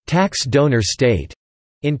a tax donor state.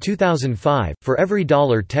 In 2005, for every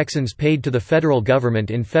dollar Texans paid to the federal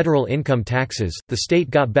government in federal income taxes, the state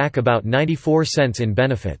got back about 94 cents in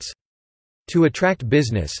benefits. To attract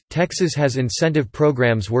business, Texas has incentive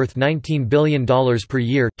programs worth $19 billion per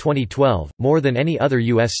year 2012, more than any other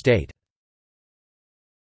U.S. state.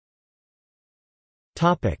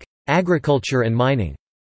 Agriculture and mining.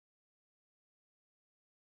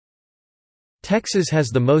 Texas has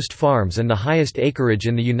the most farms and the highest acreage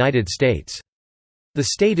in the United States. The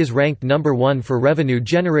state is ranked number 1 for revenue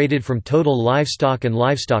generated from total livestock and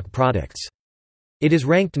livestock products. It is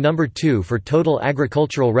ranked number 2 for total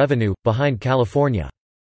agricultural revenue, behind California.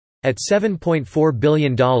 At $7.4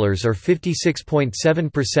 billion or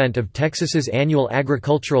 56.7% of Texas's annual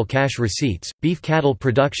agricultural cash receipts, beef cattle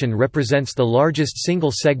production represents the largest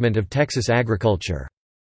single segment of Texas agriculture.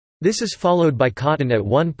 This is followed by cotton at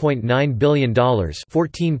 $1.9 billion,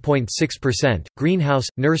 14.6%, greenhouse,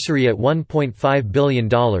 nursery at $1.5 billion,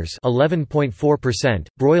 11.4%,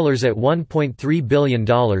 broilers at $1.3 billion,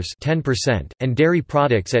 10%, and dairy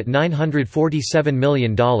products at $947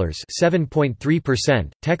 million,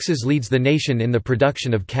 7.3%. Texas leads the nation in the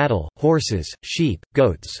production of cattle, horses, sheep,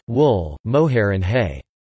 goats, wool, mohair and hay.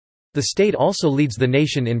 The state also leads the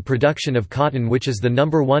nation in production of cotton, which is the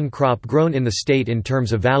number 1 crop grown in the state in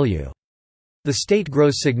terms of value. The state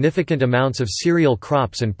grows significant amounts of cereal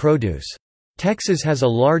crops and produce. Texas has a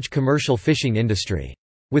large commercial fishing industry.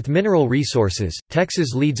 With mineral resources,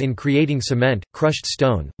 Texas leads in creating cement, crushed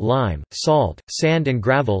stone, lime, salt, sand and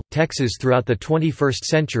gravel. Texas throughout the 21st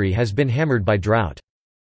century has been hammered by drought.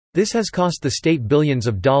 This has cost the state billions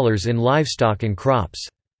of dollars in livestock and crops.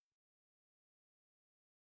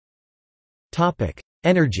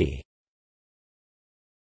 Energy.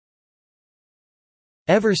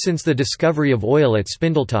 Ever since the discovery of oil at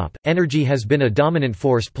Spindletop, energy has been a dominant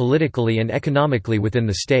force politically and economically within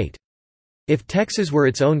the state. If Texas were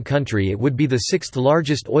its own country, it would be the 6th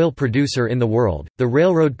largest oil producer in the world. The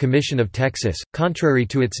Railroad Commission of Texas, contrary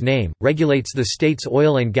to its name, regulates the state's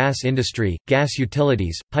oil and gas industry, gas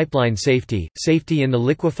utilities, pipeline safety, safety in the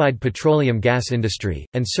liquefied petroleum gas industry,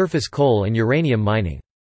 and surface coal and uranium mining.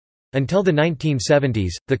 Until the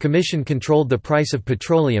 1970s, the commission controlled the price of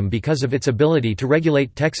petroleum because of its ability to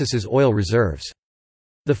regulate Texas's oil reserves.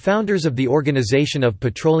 The founders of the Organization of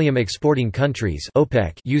Petroleum Exporting Countries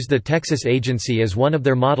 (OPEC) used the Texas Agency as one of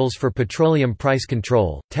their models for petroleum price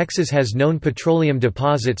control. Texas has known petroleum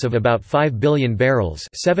deposits of about 5 billion barrels,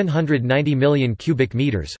 790 million cubic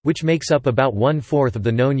meters, which makes up about 1/4 of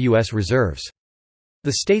the known U.S. reserves.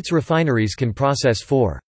 The state's refineries can process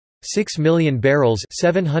 4.6 million barrels,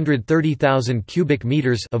 730,000 cubic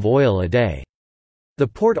meters of oil a day. The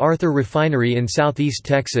Port Arthur refinery in southeast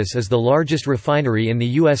Texas is the largest refinery in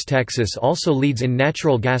the U.S. Texas also leads in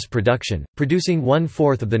natural gas production, producing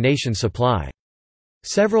 1/4 of the nation's supply.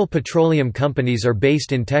 Several petroleum companies are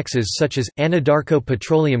based in Texas such as, Anadarko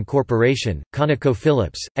Petroleum Corporation,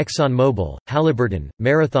 ConocoPhillips, ExxonMobil, Halliburton,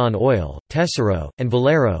 Marathon Oil, Tesoro, and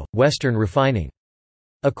Valero, Western Refining.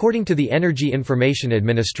 According to the Energy Information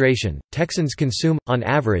Administration, Texans consume, on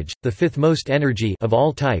average, the fifth most energy of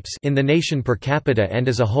all types in the nation per capita and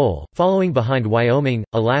as a whole, following behind Wyoming,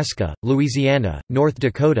 Alaska, Louisiana, North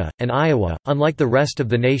Dakota, and Iowa. Unlike the rest of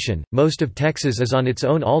the nation, most of Texas is on its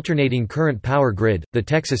own alternating current power grid, the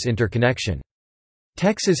Texas Interconnection.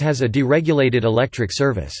 Texas has a deregulated electric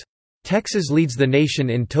service. Texas leads the nation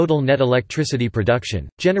in total net electricity production,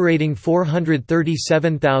 generating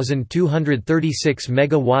 437,236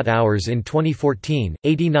 megawatt-hours in 2014,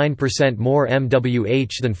 89% more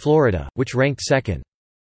MWH than Florida, which ranked second.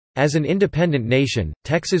 As an independent nation,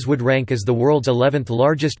 Texas would rank as the world's 11th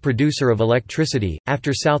largest producer of electricity,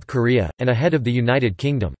 after South Korea, and ahead of the United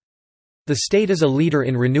Kingdom. The state is a leader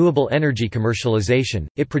in renewable energy commercialization.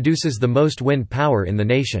 It produces the most wind power in the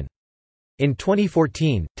nation. In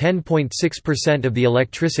 2014, 10.6% of the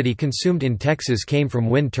electricity consumed in Texas came from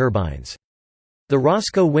wind turbines. The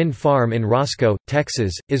Roscoe Wind Farm in Roscoe,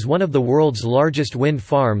 Texas, is one of the world's largest wind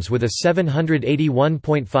farms with a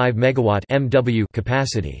 781.5 megawatt (MW)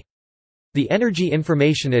 capacity. The Energy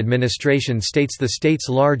Information Administration states the state's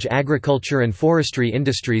large agriculture and forestry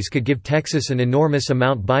industries could give Texas an enormous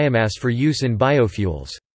amount biomass for use in biofuels.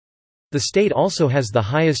 The state also has the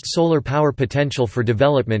highest solar power potential for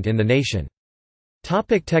development in the nation.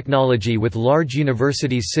 Technology. With large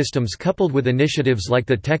universities systems coupled with initiatives like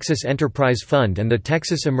the Texas Enterprise Fund and the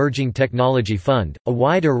Texas Emerging Technology Fund, a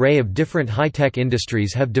wide array of different high-tech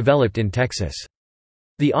industries have developed in Texas.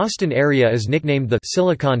 The Austin area is nicknamed the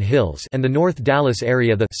Silicon Hills and the North Dallas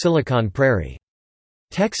area the Silicon Prairie.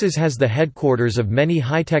 Texas has the headquarters of many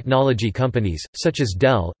high-technology companies, such as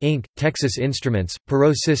Dell, Inc., Texas Instruments,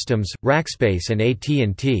 Perot Systems, Rackspace and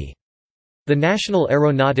AT&T. The National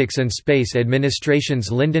Aeronautics and Space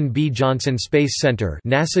Administration's Lyndon B. Johnson Space Center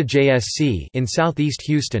 (NASA JSC) in southeast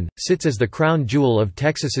Houston, sits as the crown jewel of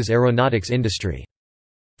Texas's aeronautics industry.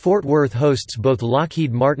 Fort Worth hosts both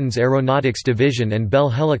Lockheed Martin's Aeronautics Division and Bell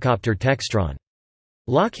Helicopter Textron.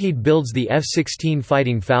 Lockheed builds the F-16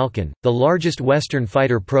 Fighting Falcon, the largest Western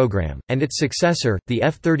fighter program, and its successor, the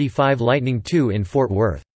F-35 Lightning II in Fort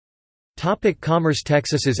Worth. Commerce.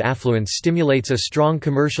 Texas's affluence stimulates a strong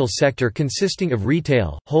commercial sector consisting of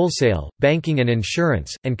retail, wholesale, banking and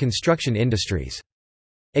insurance, and construction industries.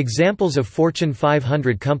 Examples of Fortune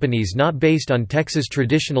 500 companies not based on Texas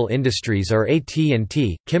traditional industries are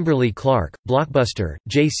AT&T, Kimberly-Clark, Blockbuster,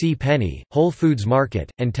 J.C. Penney, Whole Foods Market,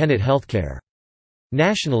 and Tenet Healthcare.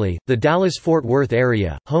 Nationally, the Dallas-Fort Worth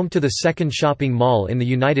area, home to the second shopping mall in the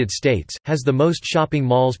United States, has the most shopping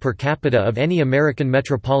malls per capita of any American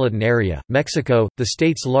metropolitan area. Mexico, the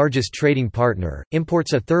state's largest trading partner,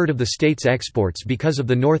 imports a third of the state's exports because of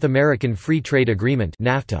the North American Free Trade Agreement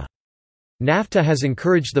 (NAFTA). NAFTA has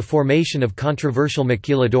encouraged the formation of controversial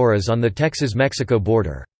maquiladoras on the Texas-Mexico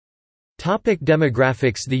border.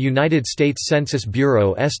 Demographics. The United States Census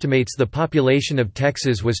Bureau estimates the population of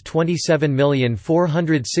Texas was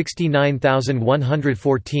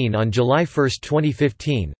 27,469,114 on July 1,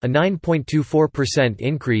 2015, a 9.24%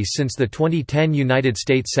 increase since the 2010 United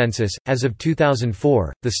States Census. As of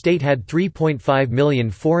 2004, the state had 3.5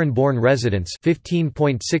 million foreign-born residents,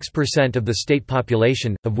 15.6% of the state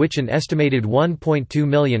population, of which an estimated 1.2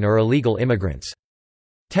 million are illegal immigrants.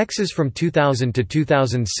 Texas from 2000 to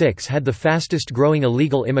 2006 had the fastest-growing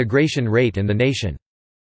illegal immigration rate in the nation.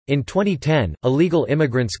 In 2010, illegal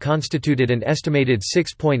immigrants constituted an estimated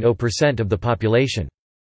 6.0% of the population.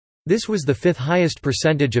 This was the fifth highest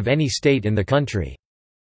percentage of any state in the country.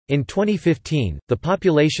 In 2015, the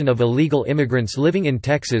population of illegal immigrants living in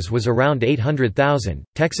Texas was around 800,000.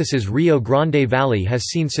 Texas's Rio Grande Valley has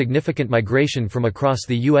seen significant migration from across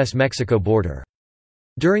the U.S.-Mexico border.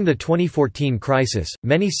 During the 2014 crisis,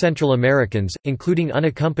 many Central Americans, including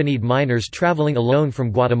unaccompanied minors traveling alone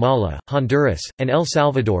from Guatemala, Honduras, and El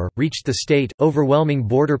Salvador, reached the state, overwhelming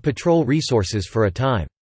Border Patrol resources for a time.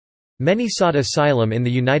 Many sought asylum in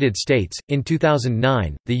the United States. In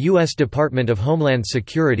 2009, the U.S. Department of Homeland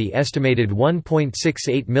Security estimated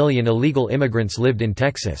 1.68 million illegal immigrants lived in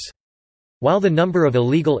Texas. While the number of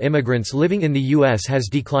illegal immigrants living in the U.S. has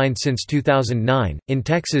declined since 2009, in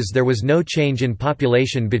Texas there was no change in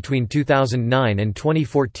population between 2009 and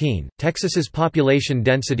 2014. Texas's population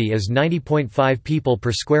density is 90.5 people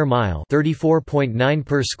per square mile, 34.9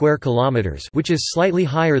 per square kilometers, which is slightly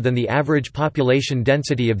higher than the average population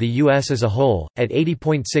density of the U.S. as a whole, at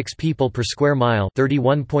 80.6 people per square mile,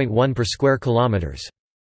 31.1 per square kilometers.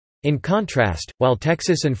 In contrast, while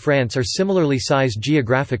Texas and France are similarly sized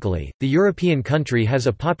geographically, the European country has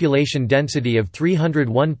a population density of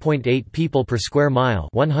 301.8 people per square mile,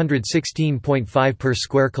 116.5 per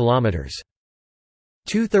square kilometers.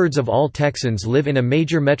 Two-thirds of all Texans live in a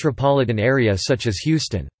major metropolitan area such as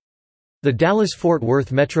Houston. The Dallas-Fort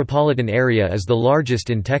Worth metropolitan area is the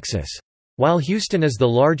largest in Texas. While Houston is the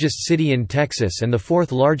largest city in Texas and the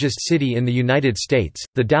fourth largest city in the United States,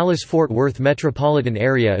 the Dallas-Fort Worth metropolitan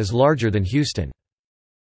area is larger than Houston.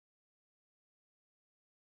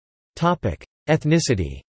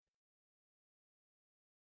 Ethnicity.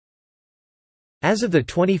 As of the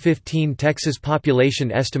 2015 Texas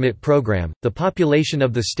Population Estimate Program, the population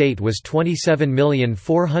of the state was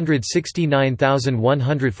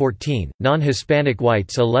 27,469,114, non-Hispanic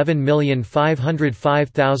whites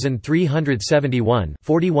 11,505,371,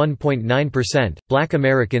 41.9%, Black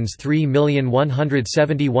Americans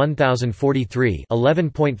 3,171,043,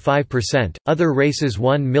 11.5%, other races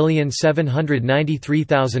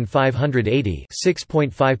 1,793,580,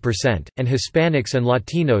 6.5%, and Hispanics and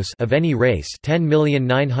Latinos of any race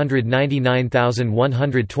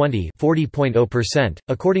 10,999,120, 40.0%.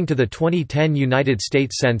 According to the 2010 United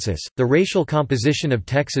States Census, the racial composition of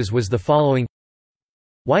Texas was the following: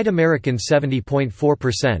 White Americans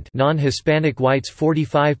 70.4%, non-Hispanic whites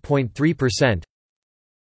 45.3%,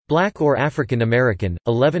 Black or African American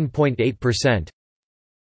 11.8%,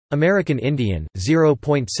 American Indian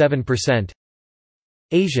 0.7%,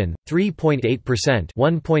 Asian, 3.8%,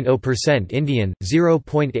 1.0% Indian,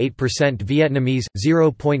 0.8% Vietnamese,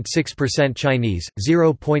 0.6% Chinese,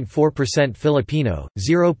 0.4% Filipino,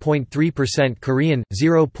 0.3% Korean,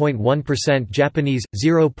 0.1% Japanese,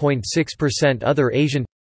 0.6% Other Asian,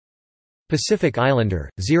 Pacific Islander,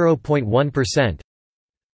 0.1%,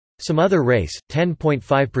 Some other race,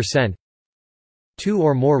 10.5%, Two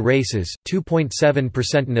or more races,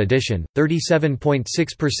 2.7%. In addition,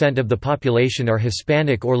 37.6% of the population are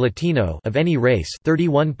Hispanic or Latino of any race,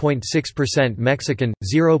 31.6% Mexican,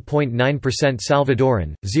 0.9%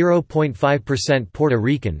 Salvadoran, 0.5% Puerto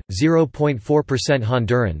Rican, 0.4%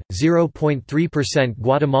 Honduran, 0.3%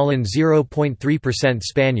 Guatemalan, 0.3%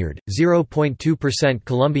 Spaniard, 0.2%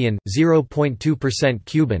 Colombian, 0.2%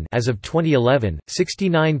 Cuban. As of 2011,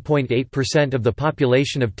 69.8% of the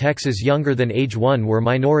population of Texas younger than age 1 were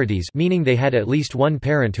minorities, meaning they had at least one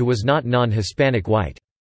parent who was not non-Hispanic white.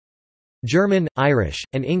 German, Irish,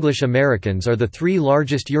 and English Americans are the three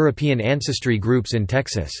largest European ancestry groups in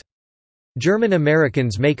Texas. German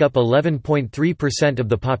Americans make up 11.3% of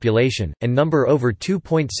the population, and number over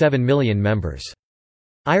 2.7 million members.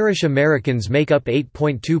 Irish Americans make up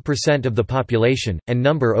 8.2% of the population, and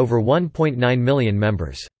number over 1.9 million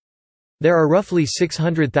members. There are roughly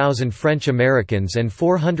 600,000 French Americans and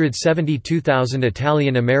 472,000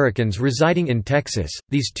 Italian Americans residing in Texas.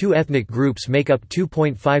 These two ethnic groups make up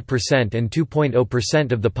 2.5% and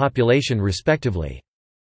 2.0% of the population respectively.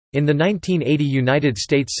 In the 1980 United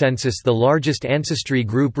States Census, the largest ancestry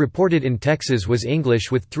group reported in Texas was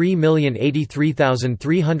English, with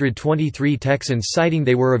 3,083,323 Texans citing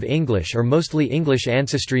they were of English or mostly English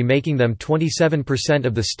ancestry, making them 27%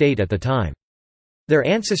 of the state at the time. Their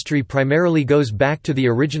ancestry primarily goes back to the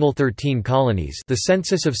original 13 colonies. The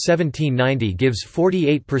census of 1790 gives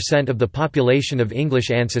 48% of the population of English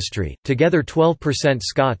ancestry, together 12%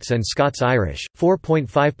 Scots and Scots-Irish,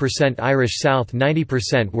 4.5% Irish South,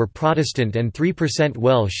 90% were Protestant and 3%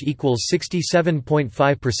 Welsh equals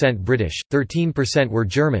 67.5% British, 13% were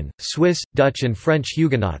German, Swiss, Dutch and French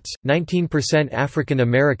Huguenots, 19% African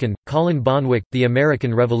American. Colin Bonwick, The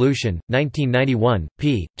American Revolution, 1991,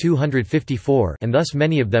 p. 254, and thus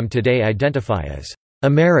many of them today identify as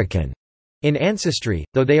American in ancestry,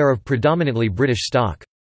 though they are of predominantly British stock.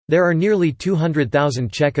 There are nearly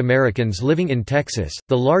 200,000 Czech Americans living in Texas,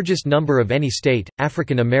 the largest number of any state.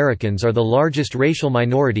 African Americans are the largest racial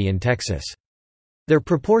minority in Texas. Their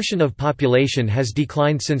proportion of population has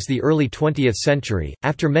declined since the early 20th century,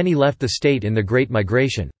 after many left the state in the Great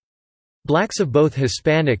Migration. Blacks of both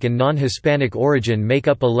Hispanic and non-Hispanic origin make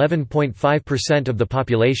up 11.5% of the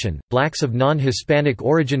population. Blacks of non-Hispanic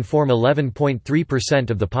origin form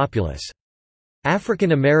 11.3% of the populace.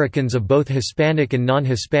 African Americans of both Hispanic and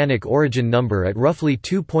non-Hispanic origin number at roughly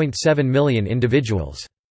 2.7 million individuals.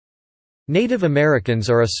 Native Americans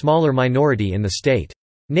are a smaller minority in the state.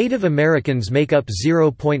 Native Americans make up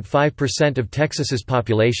 0.5% of Texas's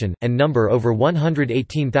population, and number over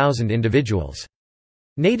 118,000 individuals.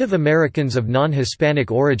 Native Americans of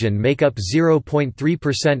non-Hispanic origin make up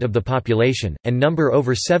 0.3% of the population, and number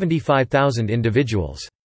over 75,000 individuals.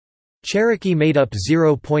 Cherokee made up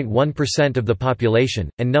 0.1% of the population,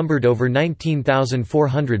 and numbered over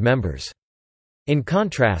 19,400 members. In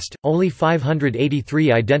contrast, only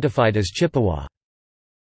 583 identified as Chippewa.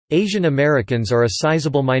 Asian Americans are a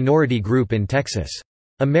sizable minority group in Texas.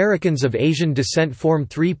 Americans of Asian descent form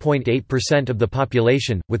 3.8% of the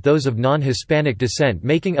population, with those of non-Hispanic descent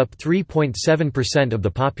making up 3.7% of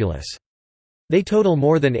the populace. They total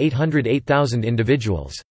more than 808,000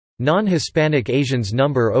 individuals. Non-Hispanic Asians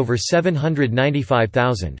number over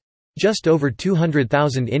 795,000. Just over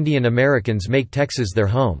 200,000 Indian Americans make Texas their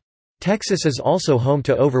home. Texas is also home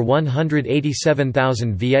to over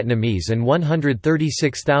 187,000 Vietnamese and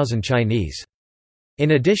 136,000 Chinese.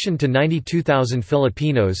 In addition to 92,000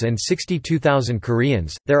 Filipinos and 62,000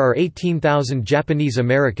 Koreans, there are 18,000 Japanese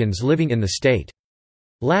Americans living in the state.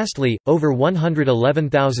 Lastly, over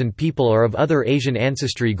 111,000 people are of other Asian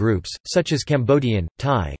ancestry groups, such as Cambodian,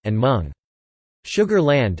 Thai, and Hmong. Sugar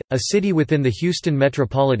Land, a city within the Houston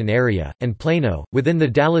metropolitan area, and Plano, within the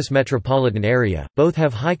Dallas metropolitan area, both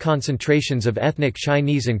have high concentrations of ethnic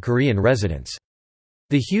Chinese and Korean residents.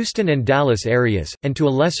 The Houston and Dallas areas, and to a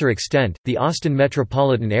lesser extent, the Austin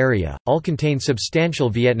metropolitan area, all contain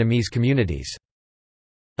substantial Vietnamese communities.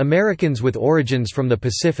 Americans with origins from the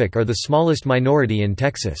Pacific are the smallest minority in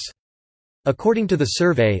Texas. According to the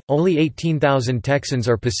survey, only 18,000 Texans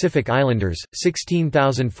are Pacific Islanders,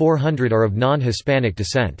 16,400 are of non-Hispanic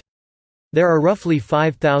descent. There are roughly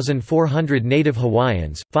 5,400 native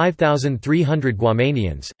Hawaiians, 5,300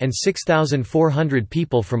 Guamanians, and 6,400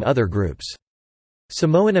 people from other groups.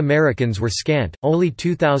 Samoan Americans were scant, only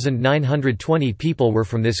 2,920 people were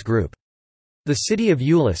from this group. The city of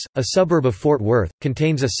Euless, a suburb of Fort Worth,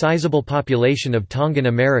 contains a sizable population of Tongan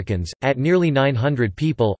Americans, at nearly 900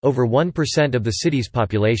 people, over 1% of the city's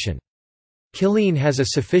population. Killeen has a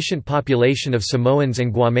sufficient population of Samoans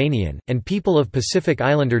and Guamanian, and people of Pacific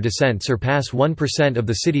Islander descent surpass 1% of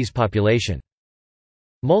the city's population.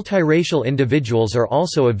 Multiracial individuals are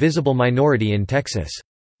also a visible minority in Texas.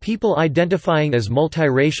 People identifying as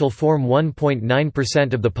multiracial form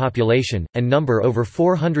 1.9% of the population, and number over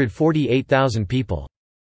 448,000 people.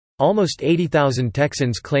 Almost 80,000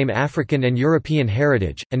 Texans claim African and European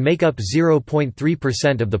heritage, and make up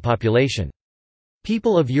 0.3% of the population.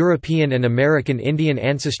 People of European and American Indian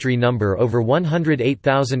ancestry number over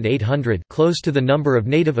 108,800, close to the number of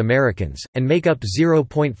Native Americans, and make up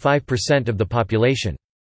 0.5% of the population.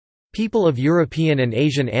 People of European and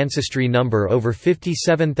Asian ancestry number over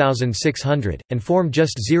 57,600, and form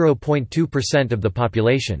just 0.2% of the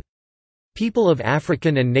population. People of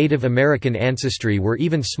African and Native American ancestry were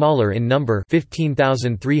even smaller in number,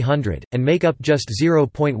 15,300, and make up just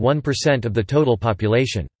 0.1% of the total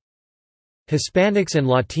population. Hispanics and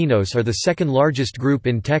Latinos are the second largest group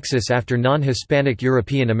in Texas after non-Hispanic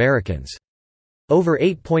European Americans. Over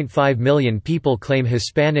 8.5 million people claim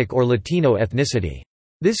Hispanic or Latino ethnicity.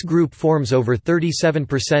 This group forms over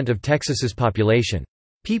 37% of Texas's population.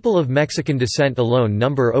 People of Mexican descent alone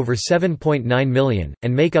number over 7.9 million,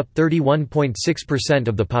 and make up 31.6%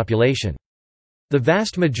 of the population. The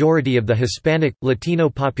vast majority of the Hispanic,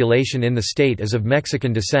 Latino population in the state is of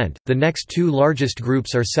Mexican descent. The next two largest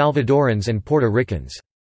groups are Salvadorans and Puerto Ricans.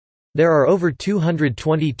 There are over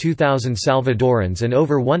 222,000 Salvadorans and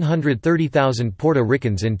over 130,000 Puerto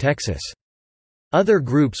Ricans in Texas. Other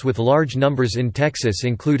groups with large numbers in Texas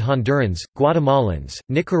include Hondurans, Guatemalans,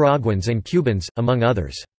 Nicaraguans and Cubans, among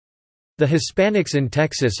others. The Hispanics in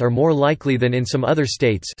Texas are more likely than in some other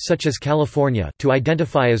states such as California to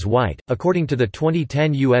identify as white. According to the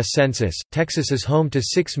 2010 US Census, Texas is home to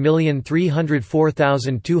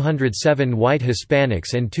 6,304,207 white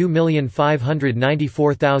Hispanics and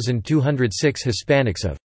 2,594,206 Hispanics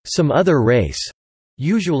of some other race,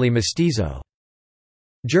 usually mestizo.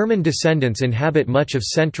 German descendants inhabit much of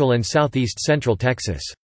central and southeast central Texas.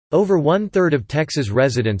 Over one-third of Texas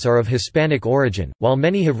residents are of Hispanic origin, while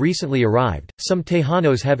many have recently arrived. Some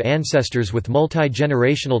Tejanos have ancestors with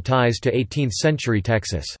multi-generational ties to 18th-century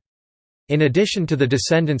Texas. In addition to the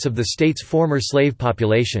descendants of the state's former slave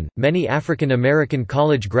population, many African American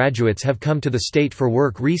college graduates have come to the state for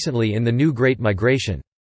work recently in the new Great Migration.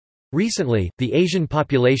 Recently, the Asian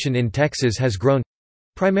population in Texas has grown,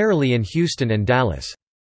 primarily in Houston and Dallas.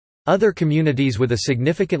 Other communities with a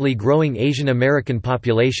significantly growing Asian American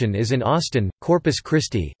population is in Austin, Corpus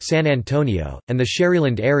Christi, San Antonio, and the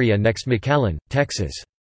Sharyland area next McAllen, Texas.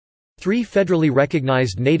 Three federally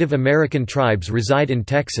recognized Native American tribes reside in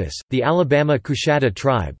Texas, the Alabama Coushatta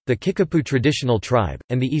tribe, the Kickapoo Traditional Tribe,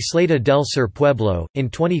 and the Isleta del Sur Pueblo. In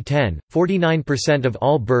 2010, 49% of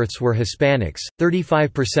all births were Hispanics,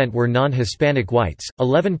 35% were non-Hispanic whites,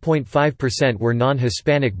 11.5% were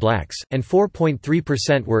non-Hispanic blacks, and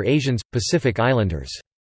 4.3% were Asians, Pacific Islanders.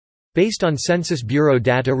 Based on Census Bureau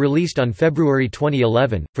data released on February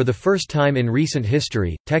 2011, for the first time in recent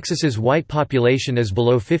history, Texas's white population is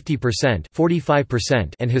below 50%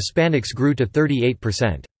 (45%) and Hispanics grew to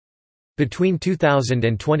 38%. Between 2000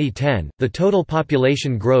 and 2010, the total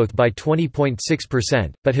population growth by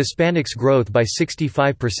 20.6%, but Hispanics growth by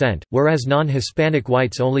 65%, whereas non-Hispanic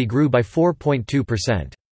whites only grew by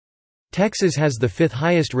 4.2%. Texas has the fifth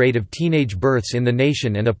highest rate of teenage births in the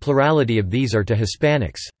nation, and a plurality of these are to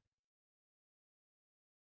Hispanics.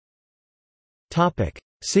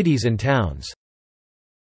 Cities and towns.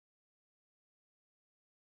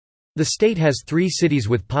 The state has 3 cities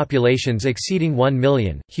with populations exceeding 1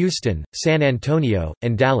 million: Houston, San Antonio,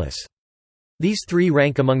 and Dallas. These 3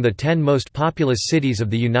 rank among the 10 most populous cities of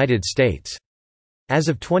the United States. As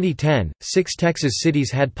of 2010, 6 Texas cities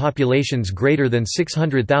had populations greater than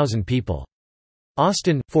 600,000 people.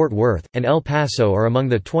 Austin, Fort Worth, and El Paso are among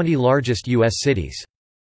the 20 largest U.S. cities.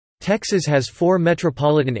 Texas has 4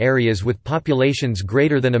 metropolitan areas with populations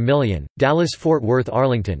greater than 1 million: Dallas-Fort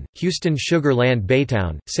Worth-Arlington, Houston-Sugar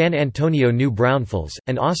Land-Baytown, San Antonio-New Braunfels,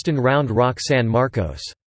 and Austin-Round Rock-San Marcos.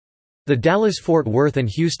 The Dallas-Fort Worth and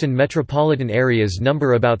Houston metropolitan areas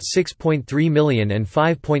number about 6.3 million and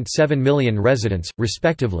 5.7 million residents,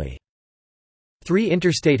 respectively. 3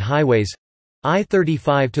 interstate highways: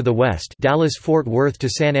 I-35 to the west, Dallas-Fort Worth to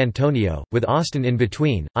San Antonio, with Austin in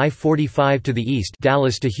between; I-45 to the east,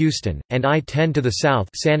 Dallas to Houston, and I-10 to the south,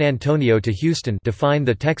 San Antonio to Houston, define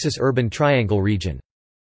the Texas Urban Triangle region.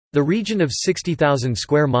 The region of 60,000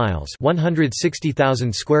 square miles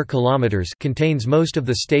 (160,000 square kilometers) contains most of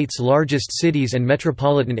the state's largest cities and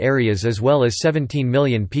metropolitan areas, as well as 17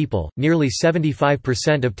 million people, nearly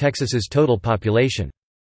 75% of Texas's total population.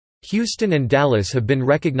 Houston and Dallas have been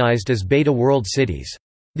recognized as Beta World Cities.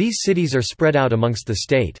 These cities are spread out amongst the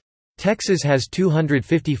state. Texas has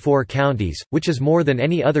 254 counties, which is more than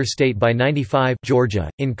any other state by 95.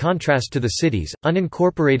 Georgia, in contrast to the cities,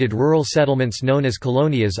 unincorporated rural settlements known as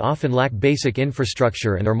colonias often lack basic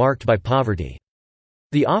infrastructure and are marked by poverty.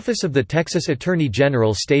 The Office of the Texas Attorney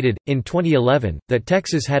General stated, in 2011, that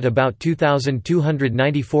Texas had about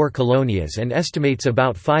 2,294 colonias and estimates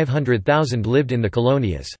about 500,000 lived in the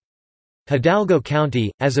colonias. Hidalgo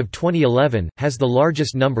County, as of 2011, has the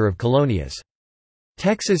largest number of colonias.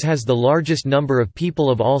 Texas has the largest number of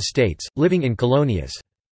people of all states, living in colonias.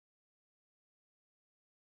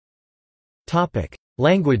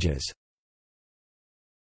 Languages.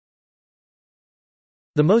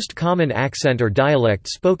 The most common accent or dialect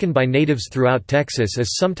spoken by natives throughout Texas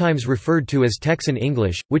is sometimes referred to as Texan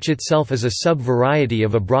English, which itself is a sub-variety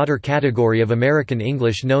of a broader category of American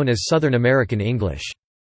English known as Southern American English.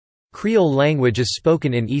 Creole language is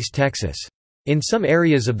spoken in East Texas. In some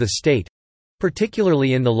areas of the state,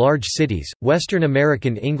 particularly in the large cities, Western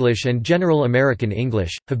American English and General American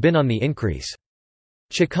English have been on the increase.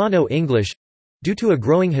 Chicano English, due to a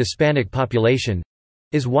growing Hispanic population,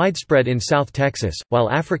 is widespread in South Texas, while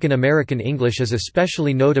African American English is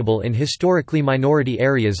especially notable in historically minority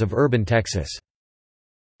areas of urban Texas.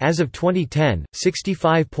 As of 2010,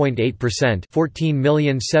 65.8%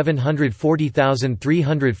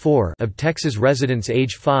 (14,740,304) of Texas residents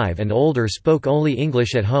age 5 and older spoke only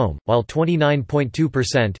English at home, while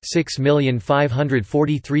 29.2%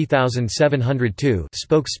 (6,543,702)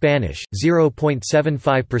 spoke Spanish,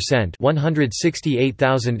 0.75%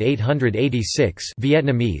 (168,886)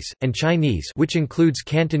 Vietnamese, and Chinese, which includes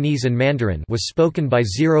Cantonese and Mandarin, was spoken by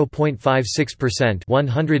 0.56%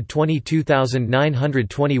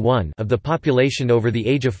 (122,920) of the population over the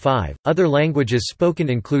age of 5. Other languages spoken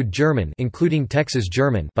include German, including Texas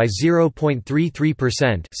German, by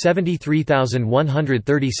 0.33%,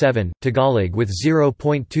 73,137, Tagalog with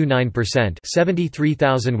 0.29%,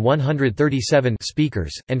 73,137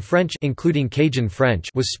 speakers, and French, including Cajun French,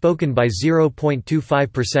 was spoken by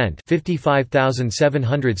 0.25%,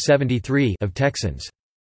 55,773 of Texans.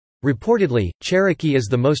 Reportedly, Cherokee is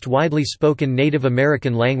the most widely spoken Native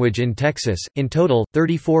American language in Texas. In total,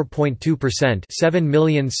 34.2%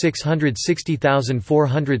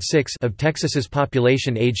 (7,660,406) of Texas's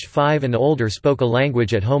population aged 5 and older spoke a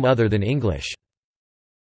language at home other than English.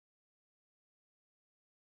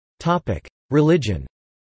 Topic: Religion.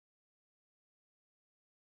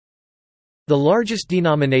 The largest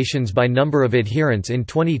denominations by number of adherents in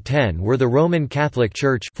 2010 were the Roman Catholic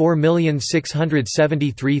Church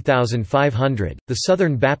 4,673,500, the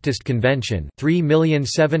Southern Baptist Convention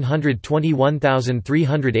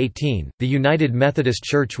 3,721,318, the United Methodist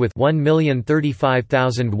Church with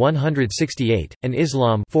 1,035,168, and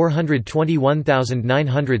Islam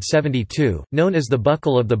 421,972. Known as the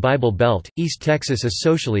Buckle of the Bible Belt, East Texas is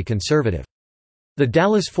socially conservative. The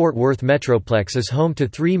Dallas-Fort Worth Metroplex is home to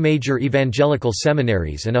 3 major evangelical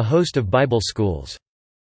seminaries and a host of Bible schools.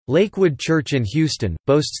 Lakewood Church in Houston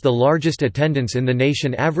boasts the largest attendance in the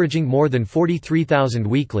nation, averaging more than 43,000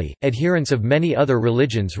 weekly. Adherents of many other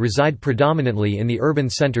religions reside predominantly in the urban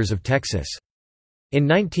centers of Texas. In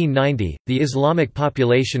 1990, the Islamic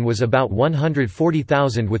population was about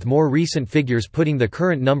 140,000, with more recent figures putting the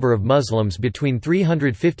current number of Muslims between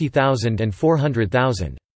 350,000 and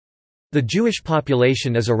 400,000. The Jewish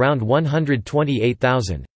population is around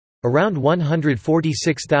 128,000. Around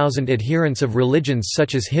 146,000 adherents of religions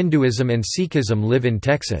such as Hinduism and Sikhism live in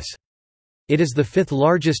Texas. It is the 5th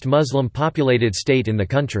largest Muslim-populated state in the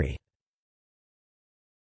country.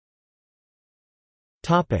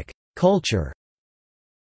 Culture.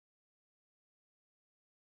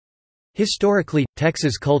 Historically,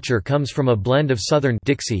 Texas culture comes from a blend of Southern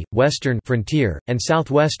Dixie, Western Frontier, and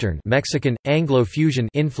Southwestern Mexican, Anglo-fusion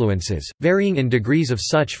influences, varying in degrees of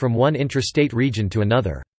such from one intrastate region to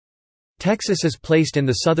another. Texas is placed in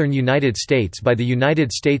the southern United States by the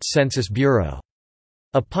United States Census Bureau.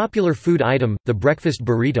 A popular food item, the breakfast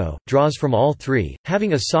burrito, draws from all three,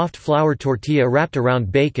 having a soft flour tortilla wrapped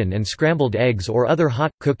around bacon and scrambled eggs or other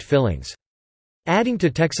hot, cooked fillings. Adding to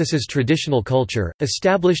Texas's traditional culture,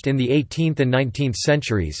 established in the 18th and 19th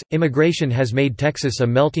centuries, immigration has made Texas a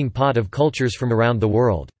melting pot of cultures from around the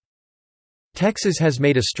world. Texas has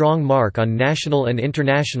made a strong mark on national and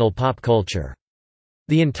international pop culture.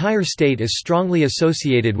 The entire state is strongly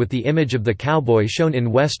associated with the image of the cowboy shown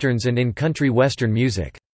in westerns and in country western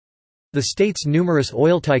music. The state's numerous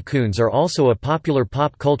oil tycoons are also a popular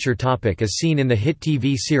pop culture topic, as seen in the hit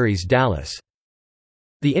TV series Dallas.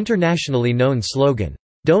 The internationally known slogan,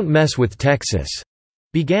 "Don't Mess with Texas,"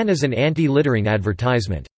 began as an anti-littering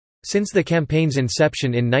advertisement. Since the campaign's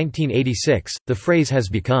inception in 1986, the phrase has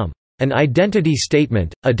become an identity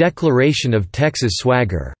statement, a declaration of Texas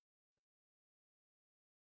swagger.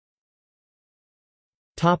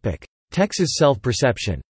 Texas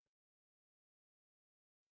self-perception.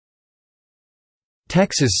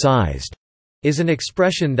 Texas-sized is an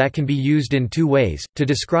expression that can be used in two ways, to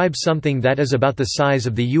describe something that is about the size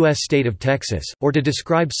of the U.S. state of Texas, or to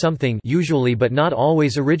describe something usually but not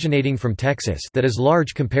always originating from Texas that is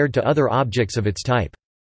large compared to other objects of its type.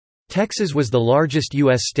 Texas was the largest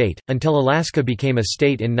U.S. state, until Alaska became a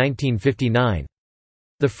state in 1959.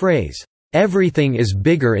 The phrase, "everything is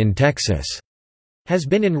bigger in Texas," has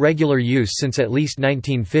been in regular use since at least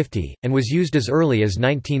 1950, and was used as early as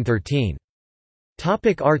 1913.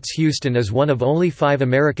 Arts. Houston is one of only 5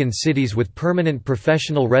 American cities with permanent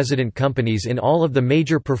professional resident companies in all of the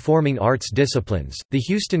major performing arts disciplines, the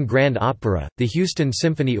Houston Grand Opera, the Houston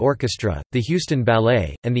Symphony Orchestra, the Houston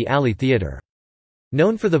Ballet, and the Alley Theater.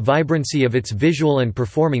 Known for the vibrancy of its visual and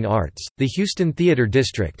performing arts, the Houston Theater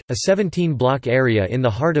District, a 17-block area in the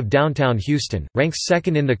heart of downtown Houston, ranks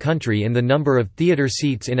second in the country in the number of theater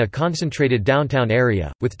seats in a concentrated downtown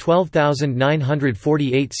area, with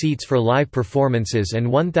 12,948 seats for live performances and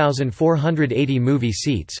 1,480 movie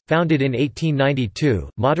seats. Founded in 1892,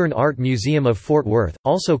 Modern Art Museum of Fort Worth,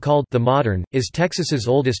 also called The Modern, is Texas's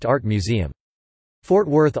oldest art museum. Fort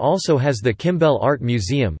Worth also has the Kimbell Art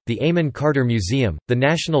Museum, the Amon Carter Museum, the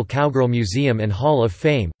National Cowgirl Museum and Hall of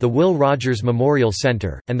Fame, the Will Rogers Memorial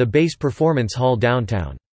Center, and the Bass Performance Hall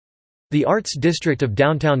downtown. The Arts District of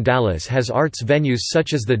downtown Dallas has arts venues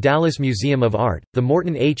such as the Dallas Museum of Art, the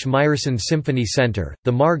Morton H. Meyerson Symphony Center,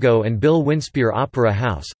 the Margot and Bill Winspear Opera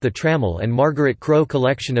House, the Trammell and Margaret Crow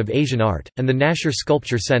Collection of Asian Art, and the Nasher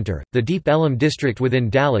Sculpture Center. The Deep Ellum district within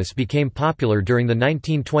Dallas became popular during the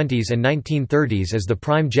 1920s and 1930s as the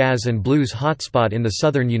prime jazz and blues hotspot in the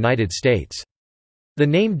southern United States. The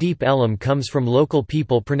name Deep Ellum comes from local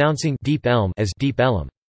people pronouncing Deep Elm as Deep Ellum.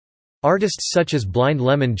 Artists such as Blind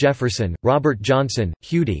Lemon Jefferson, Robert Johnson,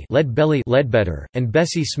 Hudie Leadbelly Ledbetter, and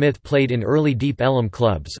Bessie Smith played in early Deep Ellum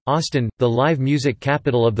clubs. Austin, the live music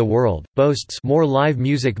capital of the world, boasts more live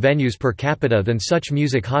music venues per capita than such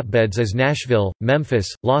music hotbeds as Nashville, Memphis,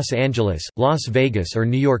 Los Angeles, Las Vegas or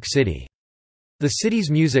New York City. The city's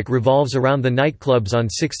music revolves around the nightclubs on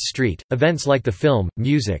 6th Street, events like the Film,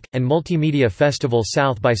 Music, and Multimedia Festival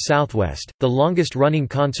South by Southwest, the longest-running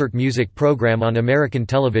concert music program on American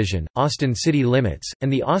television, Austin City Limits,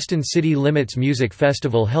 and the Austin City Limits Music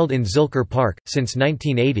Festival held in Zilker Park. Since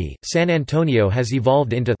 1980, San Antonio has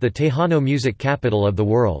evolved into the Tejano music capital of the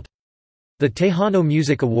world. The Tejano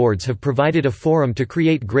Music Awards have provided a forum to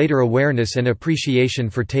create greater awareness and appreciation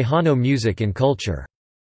for Tejano music and culture.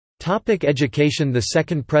 Education. The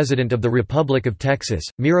second president of the Republic of Texas,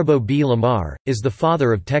 Mirabeau B. Lamar, is the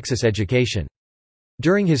father of Texas education.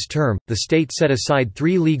 During his term, the state set aside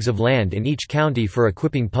 3 leagues of land in each county for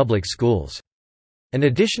equipping public schools. An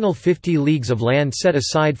additional 50 leagues of land set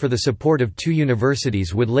aside for the support of 2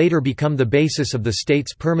 universities would later become the basis of the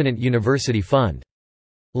state's permanent university fund.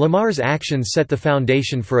 Lamar's actions set the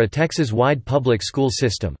foundation for a Texas-wide public school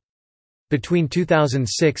system. Between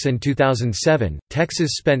 2006 and 2007,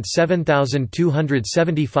 Texas spent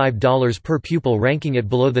 $7,275 per pupil, ranking it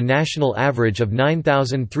below the national average of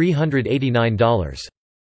 $9,389.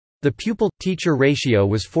 The pupil-teacher ratio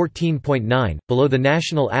was 14.9, below the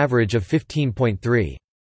national average of 15.3.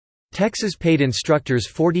 Texas paid instructors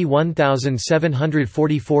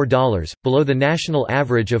 $41,744, below the national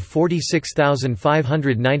average of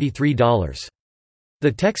 $46,593.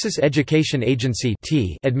 The Texas Education Agency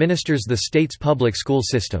administers the state's public school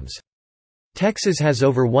systems. Texas has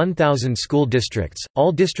over 1,000 school districts.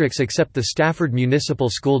 All districts except the Stafford Municipal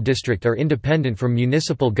School District are independent from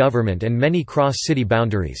municipal government and many cross city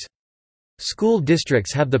boundaries. School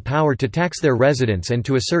districts have the power to tax their residents and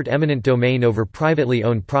to assert eminent domain over privately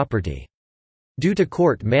owned property. Due to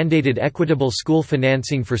court-mandated equitable school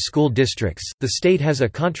financing for school districts, the state has a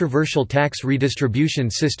controversial tax redistribution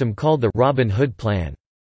system called the Robin Hood Plan.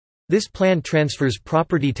 This plan transfers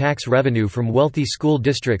property tax revenue from wealthy school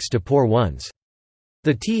districts to poor ones.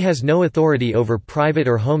 The T has no authority over private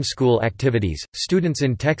or homeschool activities. Students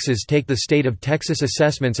in Texas take the State of Texas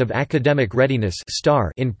Assessments of Academic Readiness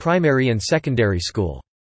 (STAR) in primary and secondary school.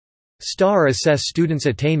 STAR assess students'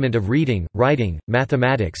 attainment of reading, writing,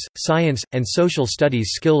 mathematics, science, and social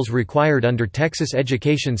studies skills required under Texas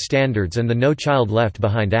education standards and the No Child Left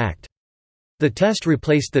Behind Act. The test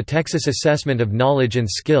replaced the Texas Assessment of Knowledge and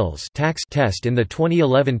Skills (TAKS) test in the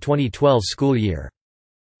 2011-2012 school year.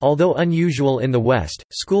 Although unusual in the West,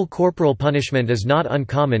 school corporal punishment is not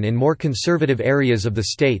uncommon in more conservative areas of the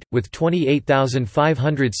state, with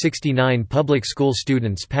 28,569 public school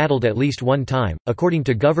students paddled at least one time, according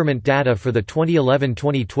to government data for the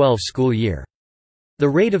 2011-2012 school year. The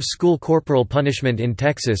rate of school corporal punishment in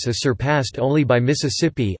Texas is surpassed only by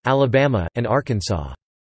Mississippi, Alabama, and Arkansas.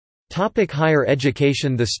 Higher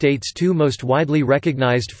education. The state's 2 most widely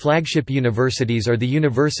recognized flagship universities are the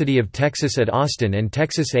University of Texas at Austin and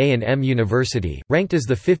Texas A&M University, ranked as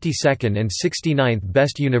the 52nd and 69th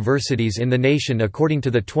best universities in the nation according to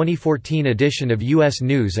the 2014 edition of U.S.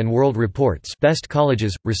 News & World Report's Best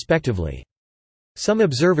Colleges, respectively. Some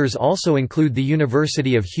observers also include the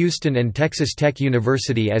University of Houston and Texas Tech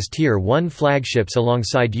University as Tier 1 flagships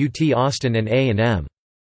alongside UT Austin and A&M.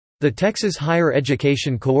 The Texas Higher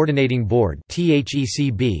Education Coordinating Board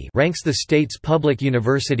ranks the state's public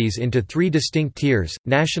universities into 3 distinct tiers: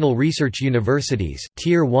 National Research Universities,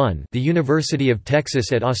 Tier 1, the University of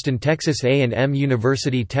Texas at Austin, Texas A&M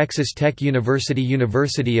University, Texas Tech University,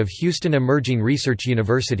 University of Houston, Emerging Research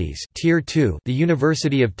Universities, Tier 2, the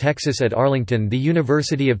University of Texas at Arlington, the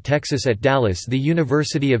University of Texas at Dallas, the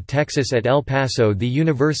University of Texas at El Paso, the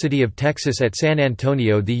University of Texas at San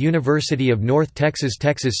Antonio, the University of North Texas,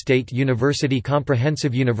 Texas State University.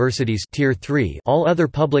 Comprehensive universities Tier 3. All other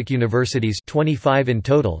public universities, 25 in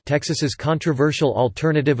total. Texas's controversial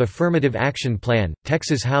Alternative Affirmative Action Plan,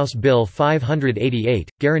 Texas House Bill 588,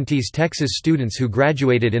 guarantees Texas students who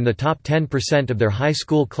graduated in the top 10% of their high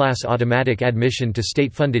school class automatic admission to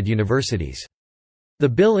state-funded universities. The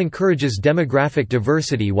bill encourages demographic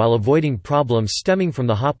diversity while avoiding problems stemming from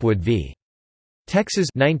the Hopwood v. Texas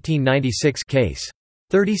 1996 case.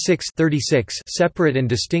 36 separate and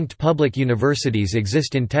distinct public universities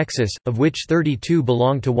exist in Texas, of which 32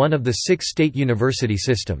 belong to one of the 6 state university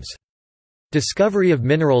systems. Discovery of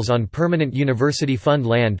minerals on permanent university fund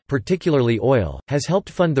land, particularly oil, has helped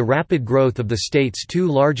fund the rapid growth of the state's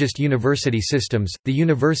 2 largest university systems, the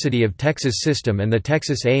University of Texas system and the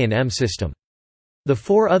Texas A&M system. The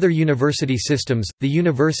 4 other university systems, the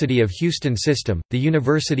University of Houston system, the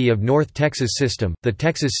University of North Texas system, the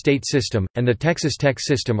Texas State system, and the Texas Tech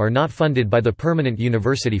system are not funded by the Permanent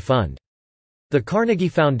University Fund. The Carnegie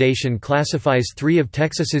Foundation classifies 3 of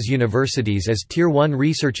Texas's universities as Tier 1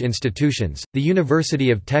 research institutions, the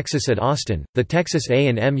University of Texas at Austin, the Texas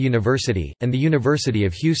A&M University, and the University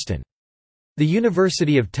of Houston. The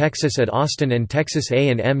University of Texas at Austin and Texas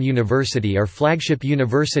A&M University are flagship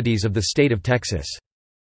universities of the state of Texas.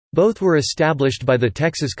 Both were established by the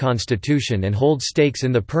Texas Constitution and hold stakes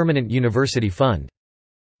in the Permanent University Fund.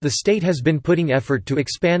 The state has been putting effort to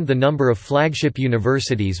expand the number of flagship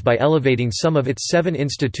universities by elevating some of its 7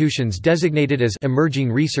 institutions designated as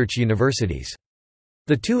emerging research universities.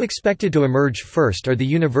 The 2 expected to emerge first are the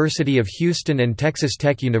University of Houston and Texas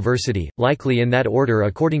Tech University, likely in that order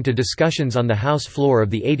according to discussions on the House floor of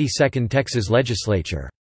the 82nd Texas Legislature.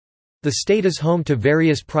 The state is home to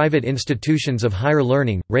various private institutions of higher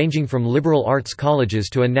learning, ranging from liberal arts colleges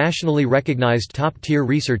to a nationally recognized top-tier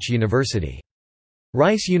research university.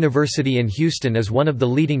 Rice University in Houston is one of the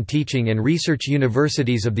leading teaching and research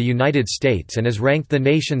universities of the United States and is ranked the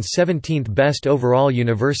nation's 17th best overall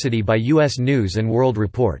university by U.S. News & World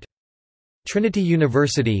Report. Trinity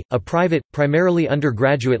University, a private, primarily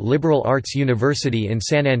undergraduate liberal arts university in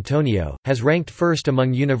San Antonio, has ranked first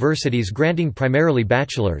among universities granting primarily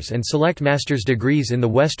bachelor's and select master's degrees in the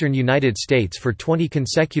western United States for 20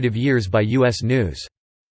 consecutive years by U.S. News.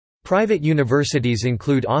 Private universities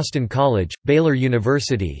include Austin College, Baylor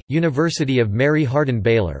University, University of Mary Hardin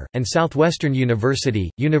Baylor, and Southwestern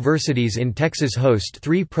University. Universities in Texas host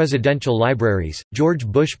 3 presidential libraries: George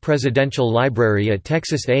Bush Presidential Library at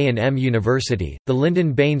Texas A&M University, the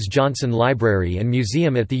Lyndon Baines Johnson Library and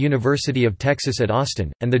Museum at the University of Texas at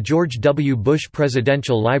Austin, and the George W. Bush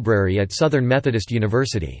Presidential Library at Southern Methodist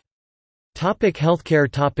University. Healthcare.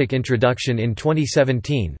 Introduction. In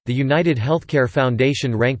 2017, the United Healthcare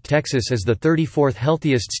Foundation ranked Texas as the 34th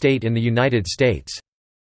healthiest state in the United States.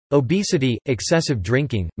 Obesity, excessive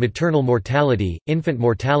drinking, maternal mortality, infant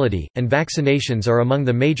mortality, and vaccinations are among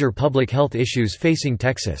the major public health issues facing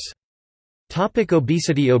Texas.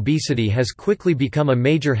 Obesity. Obesity has quickly become a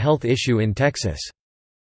major health issue in Texas.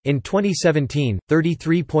 In 2017,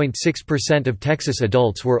 33.6% of Texas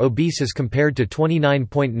adults were obese as compared to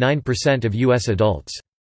 29.9% of U.S. adults.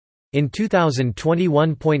 In 2000,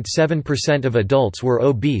 21.7% of adults were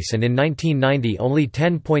obese, and in 1990 only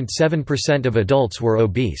 10.7% of adults were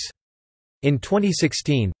obese. In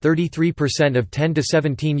 2016, 33% of 10 to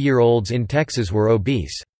 17-year-olds in Texas were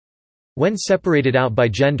obese. When separated out by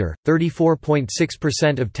gender,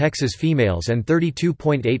 34.6% of Texas females and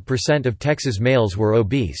 32.8% of Texas males were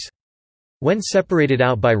obese. When separated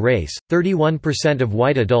out by race, 31% of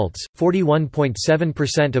white adults,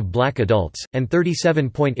 41.7% of black adults, and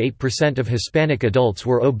 37.8% of Hispanic adults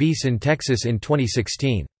were obese in Texas in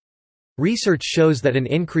 2016. Research shows that an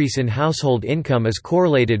increase in household income is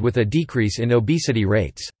correlated with a decrease in obesity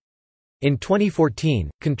rates. In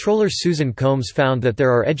 2014, Comptroller Susan Combs found that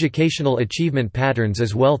there are educational achievement patterns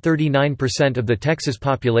as well. 39% of the Texas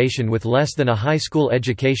population with less than a high school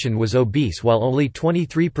education was obese, while only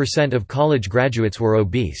 23% of college graduates were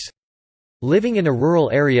obese. Living in a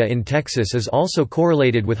rural area in Texas is also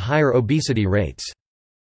correlated with higher obesity rates.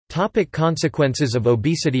 Consequences of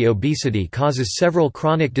obesity. Obesity causes several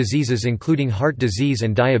chronic diseases including heart disease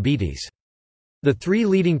and diabetes. The 3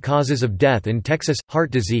 leading causes of death in Texas, heart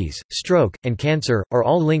disease, stroke, and cancer, are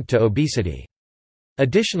all linked to obesity.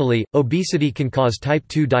 Additionally, obesity can cause type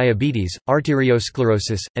 2 diabetes,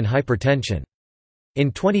 arteriosclerosis, and hypertension.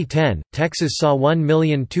 In 2010, Texas saw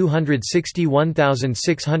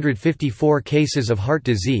 1,261,654 cases of heart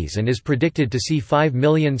disease and is predicted to see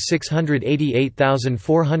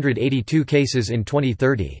 5,688,482 cases in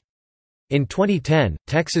 2030. In 2010,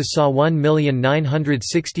 Texas saw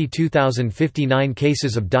 1,962,059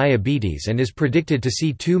 cases of diabetes and is predicted to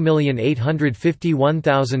see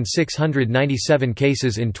 2,851,697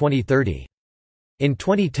 cases in 2030. In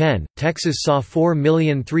 2010, Texas saw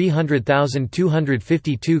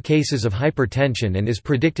 4,300,252 cases of hypertension and is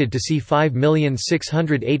predicted to see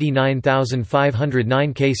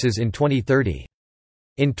 5,689,509 cases in 2030.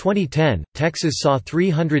 In 2010, Texas saw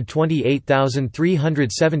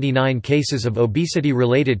 328,379 cases of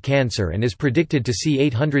obesity-related cancer and is predicted to see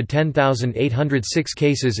 810,806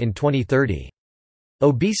 cases in 2030.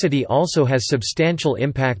 Obesity also has substantial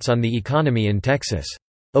impacts on the economy in Texas.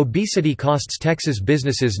 Obesity costs Texas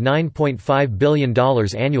businesses $9.5 billion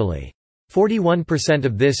annually. 41%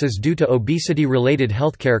 of this is due to obesity-related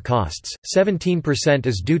healthcare costs, 17%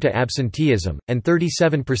 is due to absenteeism, and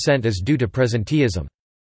 37% is due to presenteeism.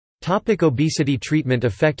 Obesity treatment.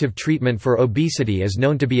 Effective treatment for obesity is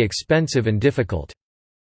known to be expensive and difficult.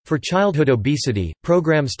 For childhood obesity,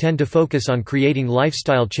 programs tend to focus on creating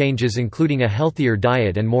lifestyle changes including a healthier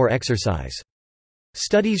diet and more exercise.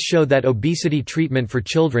 Studies show that obesity treatment for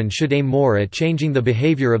children should aim more at changing the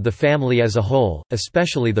behavior of the family as a whole,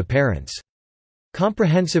 especially the parents.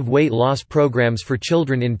 Comprehensive weight loss programs for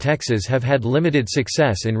children in Texas have had limited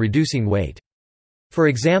success in reducing weight. For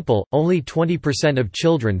example, only 20% of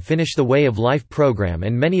children finish the Way of Life program,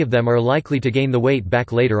 and many of them are likely to gain the weight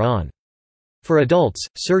back later on. For adults,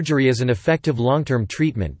 surgery is an effective long-term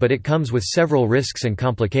treatment, but it comes with several risks and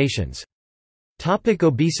complications.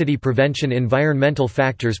 Obesity prevention. Environmental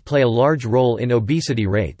factors play a large role in obesity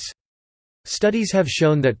rates. Studies have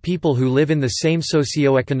shown that people who live in the same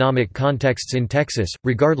socioeconomic contexts in Texas,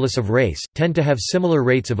 regardless of race, tend to have similar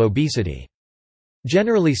rates of obesity.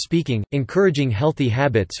 Generally speaking, encouraging healthy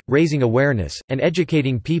habits, raising awareness, and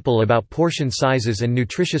educating people about portion sizes and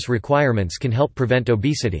nutritious requirements can help prevent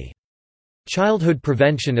obesity. Childhood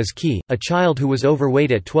prevention is key. A child who was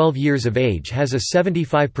overweight at 12 years of age has a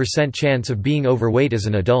 75% chance of being overweight as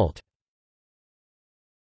an adult.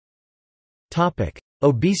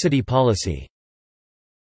 Obesity policy.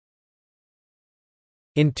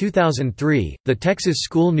 In 2003, the Texas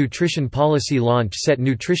School Nutrition Policy launch set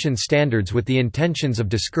nutrition standards with the intentions of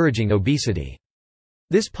discouraging obesity.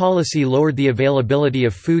 This policy lowered the availability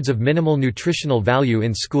of foods of minimal nutritional value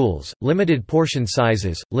in schools, limited portion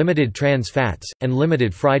sizes, limited trans fats, and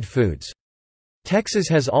limited fried foods. Texas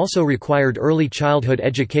has also required early childhood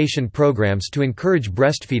education programs to encourage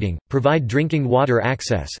breastfeeding, provide drinking water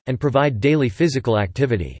access, and provide daily physical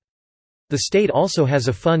activity. The state also has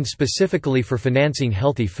a fund specifically for financing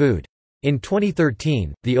healthy food. In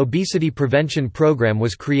 2013, the Obesity Prevention Program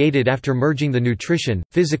was created after merging the Nutrition,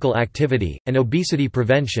 Physical Activity, and Obesity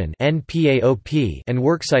Prevention and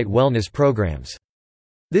Worksite Wellness programs.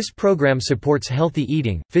 This program supports healthy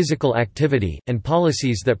eating, physical activity, and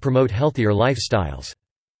policies that promote healthier lifestyles.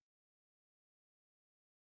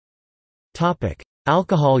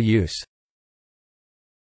 Alcohol use.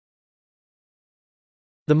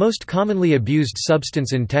 The most commonly abused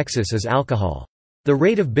substance in Texas is alcohol. The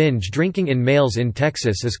rate of binge drinking in males in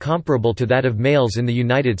Texas is comparable to that of males in the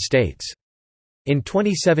United States. In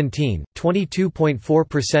 2017,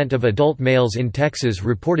 22.4% of adult males in Texas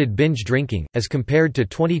reported binge drinking, as compared to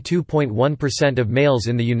 22.1% of males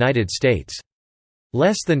in the United States.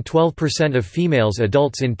 Less than 12% of females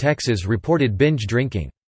adults in Texas reported binge drinking.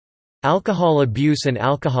 Alcohol abuse and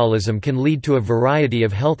alcoholism can lead to a variety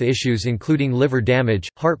of health issues including liver damage,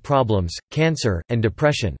 heart problems, cancer, and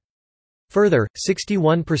depression. Further,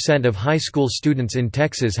 61% of high school students in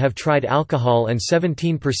Texas have tried alcohol and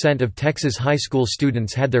 17% of Texas high school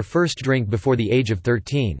students had their first drink before the age of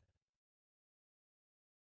 13.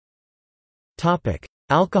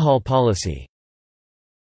 Alcohol policy.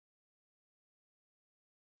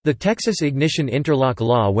 The Texas Ignition Interlock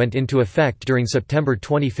Law went into effect during September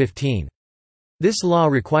 2015. This law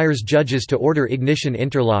requires judges to order ignition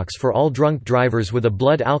interlocks for all drunk drivers with a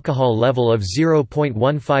blood alcohol level of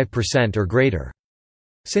 0.15% or greater.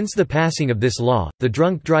 Since the passing of this law, the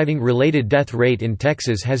drunk driving-related death rate in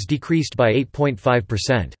Texas has decreased by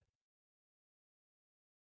 8.5%.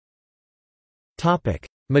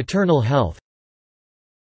 Maternal health.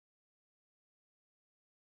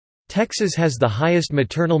 Texas has the highest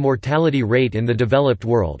maternal mortality rate in the developed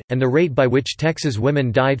world, and the rate by which Texas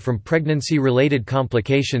women died from pregnancy-related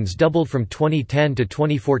complications doubled from 2010 to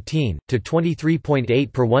 2014, to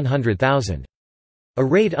 23.8 per 100,000. A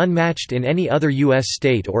rate unmatched in any other U.S.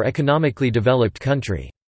 state or economically developed country.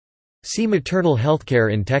 See maternal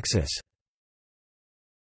healthcare in Texas.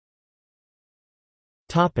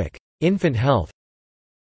 Infant health.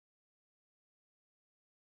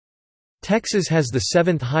 Texas has the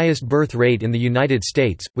seventh highest birth rate in the United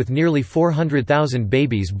States, with nearly 400,000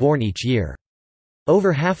 babies born each year.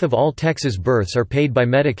 Over half of all Texas births are paid by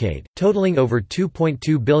Medicaid, totaling over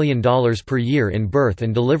 $2.2 billion per year in birth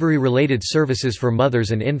and delivery-related services for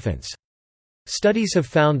mothers and infants. Studies have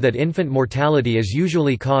found that infant mortality is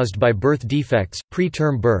usually caused by birth defects,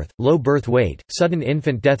 preterm birth, low birth weight, sudden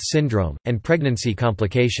infant death syndrome, and pregnancy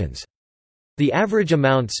complications. The average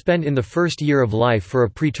amount spent in the first year of life for a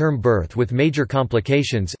preterm birth with major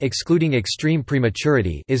complications excluding extreme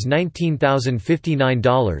prematurity is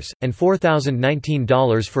 $19,059, and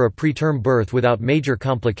 $4,019 for a preterm birth without major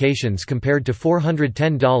complications compared to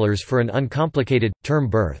 $410 for an uncomplicated, term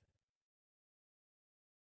birth.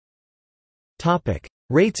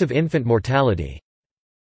 Rates of infant mortality.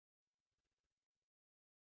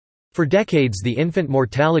 For decades the infant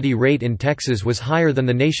mortality rate in Texas was higher than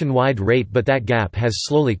the nationwide rate, but that gap has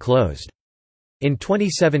slowly closed. In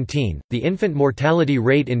 2017, the infant mortality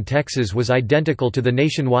rate in Texas was identical to the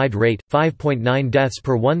nationwide rate, 5.9 deaths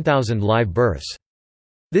per 1,000 live births.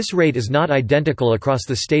 This rate is not identical across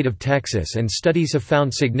the state of Texas, and studies have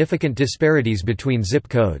found significant disparities between zip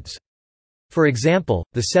codes. For example,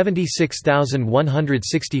 the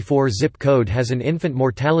 76,164 zip code has an infant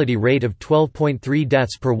mortality rate of 12.3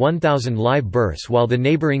 deaths per 1,000 live births, while the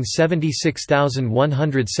neighboring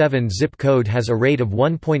 76,107 zip code has a rate of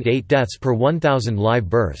 1.8 deaths per 1,000 live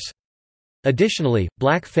births. Additionally,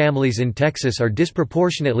 black families in Texas are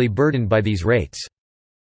disproportionately burdened by these rates.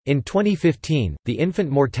 In 2015, the infant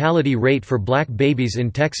mortality rate for black babies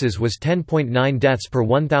in Texas was 10.9 deaths per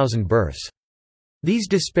 1,000 births. These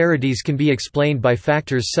disparities can be explained by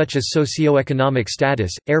factors such as socioeconomic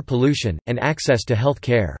status, air pollution, and access to health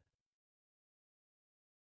care.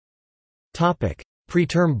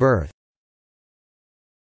 Preterm birth.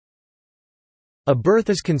 A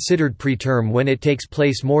birth is considered preterm when it takes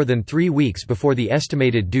place more than 3 weeks before the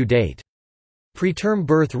estimated due date. Preterm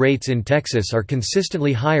birth rates in Texas are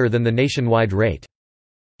consistently higher than the nationwide rate.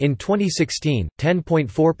 In 2016,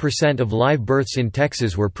 10.4% of live births in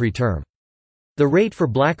Texas were preterm. The rate for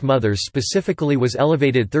black mothers specifically was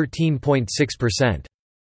elevated 13.6%.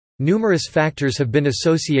 Numerous factors have been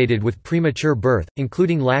associated with premature birth,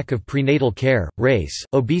 including lack of prenatal care, race,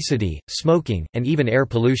 obesity, smoking, and even air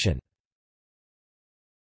pollution.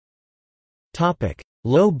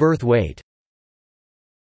 Low birth weight.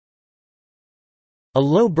 A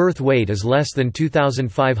low birth weight is less than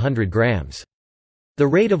 2,500 grams. The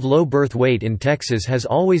rate of low birth weight in Texas has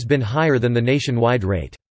always been higher than the nationwide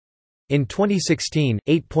rate. In 2016,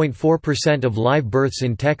 8.4% of live births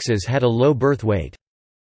in Texas had a low birth weight.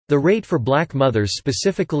 The rate for black mothers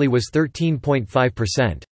specifically was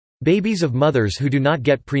 13.5%. Babies of mothers who do not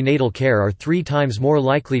get prenatal care are 3 times more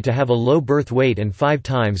likely to have a low birth weight and 5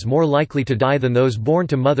 times more likely to die than those born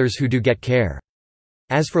to mothers who do get care.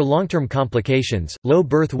 As for long-term complications, low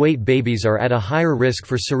birth weight babies are at a higher risk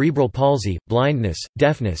for cerebral palsy, blindness,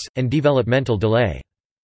 deafness, and developmental delay.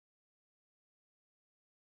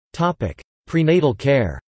 Prenatal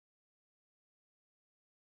care.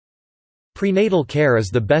 Prenatal care is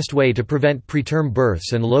the best way to prevent preterm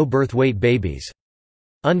births and low birth weight babies.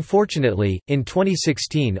 Unfortunately, in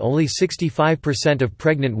 2016 only 65% of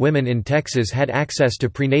pregnant women in Texas had access to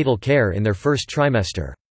prenatal care in their first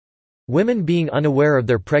trimester. Women being unaware of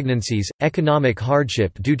their pregnancies, economic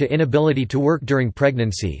hardship due to inability to work during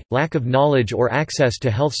pregnancy, lack of knowledge or access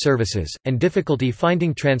to health services, and difficulty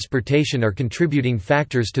finding transportation are contributing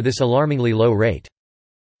factors to this alarmingly low rate.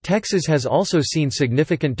 Texas has also seen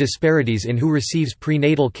significant disparities in who receives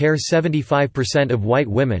prenatal care. 75% of white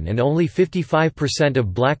women and only 55%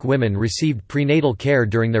 of black women received prenatal care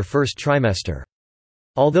during their first trimester.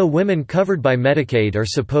 Although women covered by Medicaid are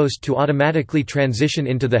supposed to automatically transition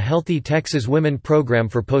into the Healthy Texas Women program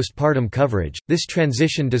for postpartum coverage, this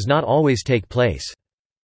transition does not always take place.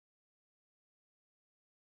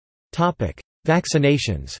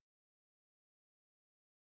 Vaccinations.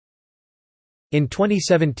 In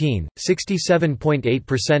 2017,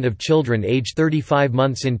 67.8% of children aged 35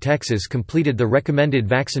 months in Texas completed the recommended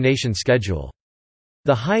vaccination schedule.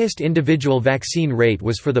 The highest individual vaccine rate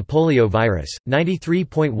was for the polio virus.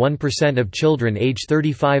 93.1% of children aged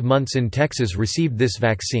 35 months in Texas received this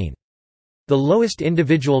vaccine. The lowest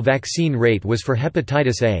individual vaccine rate was for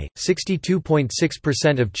hepatitis A.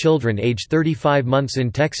 62.6% of children aged 35 months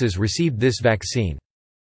in Texas received this vaccine.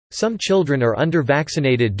 Some children are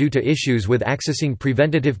under-vaccinated due to issues with accessing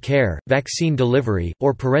preventative care, vaccine delivery,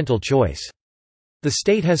 or parental choice. The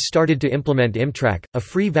state has started to implement IMTRAC, a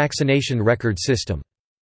free vaccination record system.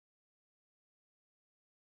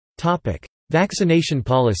 Vaccination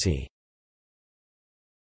policy.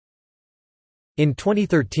 In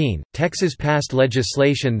 2013, Texas passed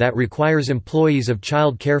legislation that requires employees of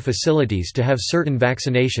child care facilities to have certain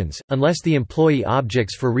vaccinations, unless the employee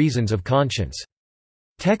objects for reasons of conscience.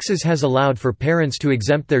 Texas has allowed for parents to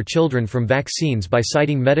exempt their children from vaccines by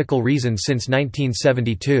citing medical reasons since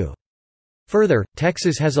 1972. Further,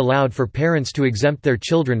 Texas has allowed for parents to exempt their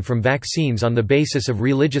children from vaccines on the basis of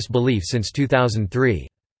religious belief since 2003.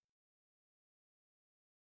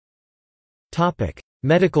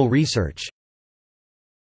 Medical research.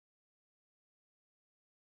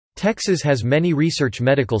 Texas has many research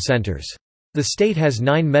medical centers. The state has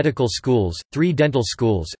 9 medical schools, 3 dental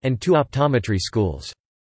schools, and 2 optometry schools.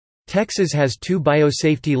 Texas has 2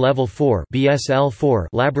 Biosafety Level 4 (BSL-4)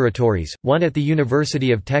 laboratories, one at the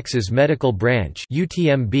University of Texas Medical Branch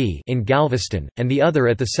 (UTMB) in Galveston, and the other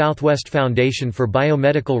at the Southwest Foundation for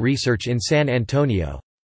Biomedical Research in San Antonio.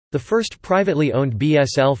 The first privately owned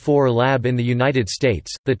BSL-4 lab in the United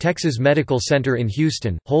States, the Texas Medical Center in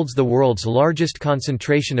Houston, holds the world's largest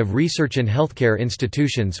concentration of research and healthcare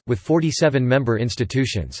institutions, with 47 member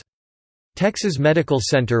institutions. Texas Medical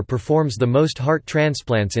Center performs the most heart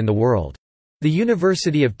transplants in the world. The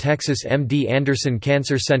University of Texas MD Anderson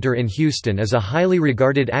Cancer Center in Houston is a highly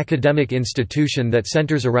regarded academic institution that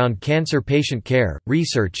centers around cancer patient care,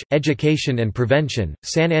 research, education, and prevention.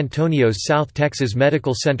 San Antonio's South Texas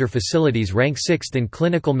Medical Center facilities rank 6th in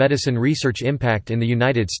clinical medicine research impact in the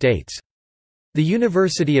United States. The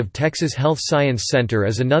University of Texas Health Science Center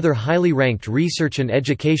is another highly ranked research and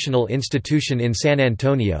educational institution in San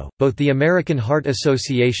Antonio. Both the American Heart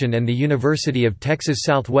Association and the University of Texas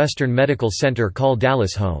Southwestern Medical Center call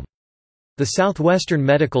Dallas home. The Southwestern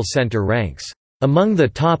Medical Center ranks among the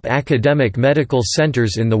top academic medical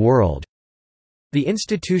centers in the world. The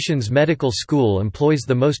institution's medical school employs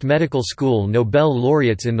the most medical school Nobel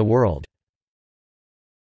laureates in the world.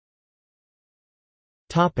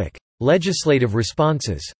 Topic: Legislative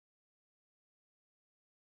responses.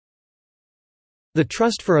 The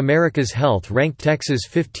Trust for America's Health ranked Texas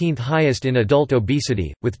 15th highest in adult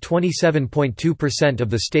obesity, with 27.2% of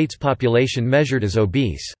the state's population measured as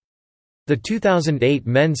obese. The 2008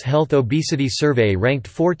 Men's Health Obesity Survey ranked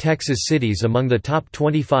 4 Texas cities among the top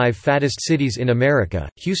 25 fattest cities in America: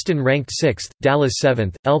 Houston ranked 6th, Dallas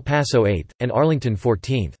 7th, El Paso 8th, and Arlington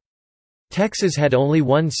 14th. Texas had only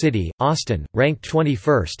one city, Austin, ranked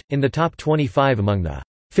 21st, in the top 25 among the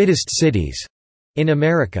fittest cities in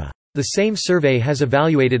America. The same survey has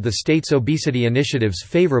evaluated the state's obesity initiatives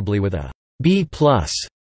favorably with a B+.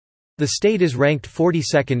 The state is ranked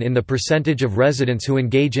 42nd in the percentage of residents who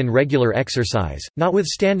engage in regular exercise.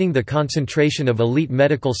 Notwithstanding the concentration of elite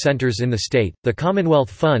medical centers in the state, the Commonwealth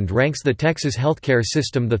Fund ranks the Texas healthcare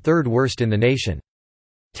system the third worst in the nation.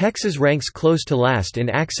 Texas ranks close to last in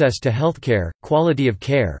access to healthcare, quality of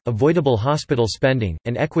care, avoidable hospital spending,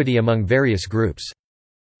 and equity among various groups.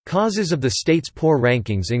 Causes of the state's poor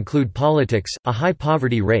rankings include politics, a high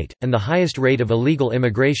poverty rate, and the highest rate of illegal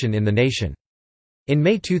immigration in the nation. In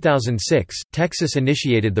May 2006, Texas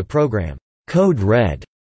initiated the program, Code Red.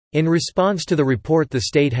 In response to the report, the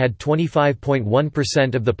state had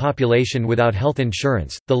 25.1% of the population without health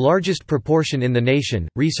insurance, the largest proportion in the nation.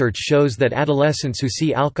 Research shows that adolescents who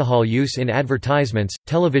see alcohol use in advertisements,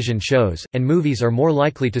 television shows, and movies are more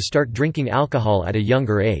likely to start drinking alcohol at a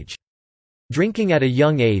younger age. Drinking at a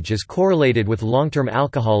young age is correlated with long-term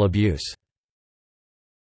alcohol abuse.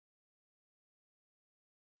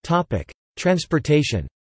 Topic: Transportation.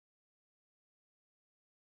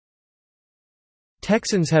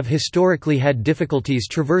 Texans have historically had difficulties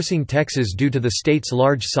traversing Texas due to the state's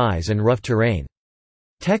large size and rough terrain.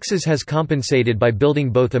 Texas has compensated by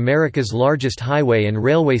building both America's largest highway and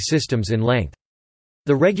railway systems in length.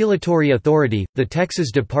 The regulatory authority, the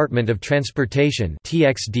Texas Department of Transportation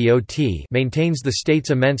 (TxDOT), maintains the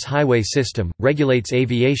state's immense highway system, regulates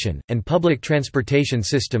aviation, and public transportation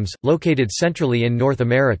systems. Located centrally in North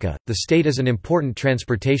America, the state is an important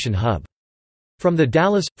transportation hub. From the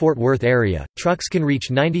Dallas-Fort Worth area, trucks can reach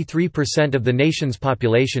 93% of the nation's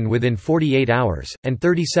population within 48 hours, and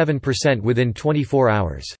 37% within 24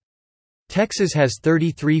 hours. Texas has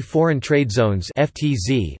 33 Foreign Trade Zones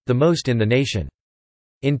 (FTZ), the most in the nation.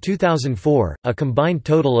 In 2004, a combined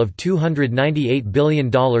total of $298 billion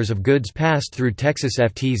of goods passed through Texas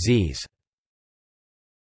FTZs.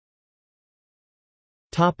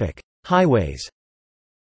 Highways.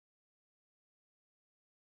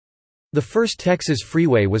 The first Texas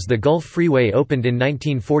freeway was the Gulf Freeway, opened in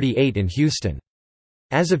 1948 in Houston.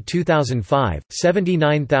 As of 2005,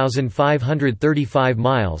 79,535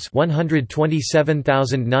 miles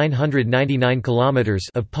 (127,999 kilometers)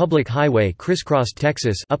 of public highway crisscrossed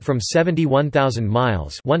Texas, up from 71,000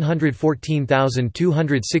 miles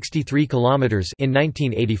 (114,263 kilometers) in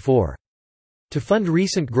 1984. To fund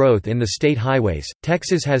recent growth in the state highways,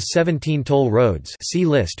 Texas has 17 toll roads, see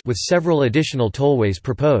list, with several additional tollways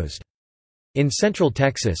proposed. In Central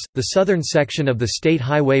Texas, the southern section of the State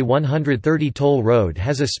Highway 130 toll road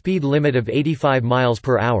has a speed limit of 85 miles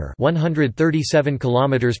per hour, 137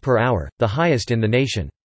 kilometers per hour, the highest in the nation.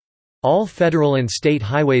 All federal and state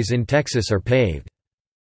highways in Texas are paved.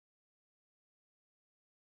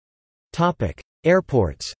 Topic: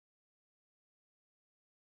 Airports.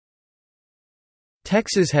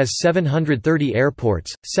 Texas has 730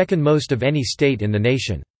 airports, second most of any state in the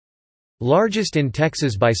nation. Largest in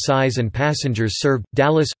Texas by size and passengers served,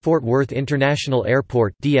 Dallas-Fort Worth International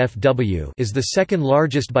Airport (DFW) is the second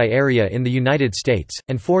largest by area in the United States,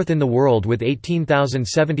 and fourth in the world with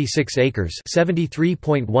 18,076 acres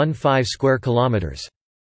 (73.15 square kilometers).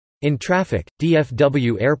 In traffic,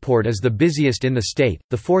 DFW Airport is the busiest in the state,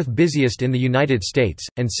 the fourth busiest in the United States,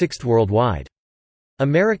 and sixth worldwide.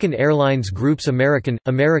 American Airlines Group's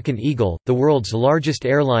American Eagle, the world's largest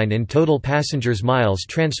airline in total passengers miles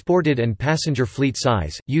transported and passenger fleet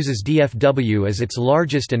size, uses DFW as its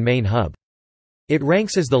largest and main hub. It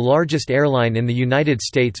ranks as the largest airline in the United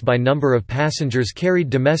States by number of passengers carried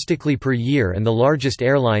domestically per year and the largest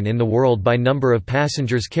airline in the world by number of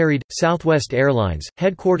passengers carried. Southwest Airlines,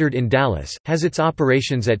 headquartered in Dallas, has its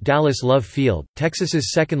operations at Dallas Love Field.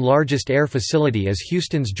 Texas's second largest air facility is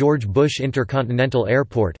Houston's George Bush Intercontinental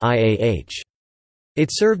Airport (IAH). It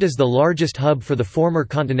served as the largest hub for the former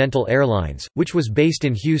Continental Airlines, which was based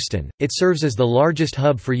in Houston. It serves as the largest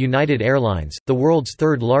hub for United Airlines, the world's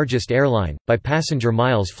third largest airline, by passenger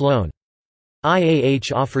miles flown.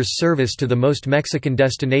 IAH offers service to the most Mexican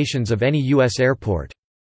destinations of any U.S. airport.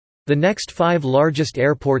 The next 5 largest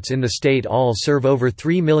airports in the state all serve over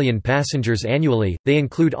 3 million passengers annually. They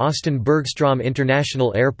include Austin Bergstrom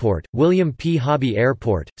International Airport, William P. Hobby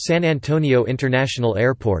Airport, San Antonio International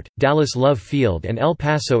Airport, Dallas Love Field, and El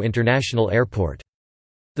Paso International Airport.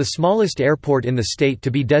 The smallest airport in the state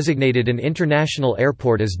to be designated an international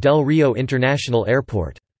airport is Del Rio International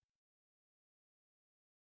Airport.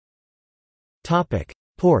 Topic: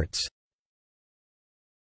 Ports.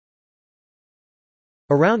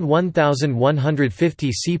 Around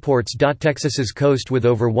 1,150 seaports dot Texas's coast with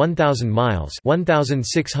over 1,000 miles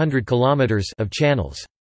 (1,600 kilometers) of channels.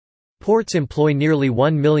 Ports employ nearly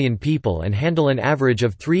 1 million people and handle an average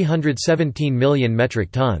of 317 million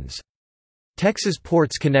metric tons. Texas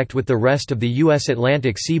ports connect with the rest of the U.S.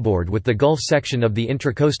 Atlantic seaboard with the Gulf section of the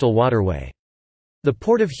Intracoastal Waterway. The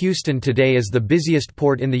Port of Houston today is the busiest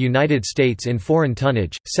port in the United States in foreign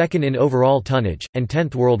tonnage, second in overall tonnage, and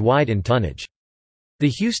 10th worldwide in tonnage.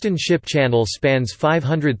 The Houston Ship Channel spans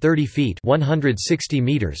 530 feet (160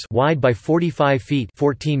 meters) wide by 45 feet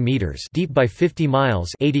 (14 meters) deep by 50 miles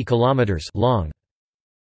 (80 kilometers) long.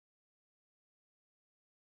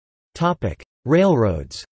 Topic: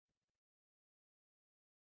 Railroads.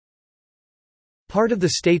 Part of the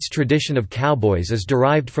state's tradition of cowboys is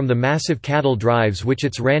derived from the massive cattle drives which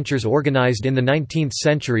its ranchers organized in the 19th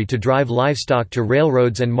century to drive livestock to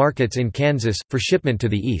railroads and markets in Kansas, for shipment to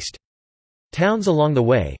the east. Towns along the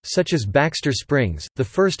way, such as Baxter Springs, the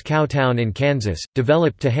first cow town in Kansas,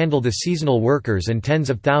 developed to handle the seasonal workers and tens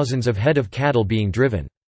of thousands of head of cattle being driven.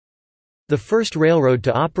 The first railroad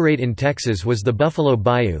to operate in Texas was the Buffalo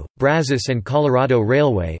Bayou, Brazos and Colorado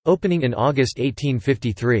Railway, opening in August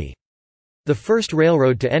 1853. The first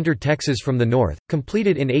railroad to enter Texas from the north,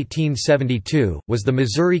 completed in 1872, was the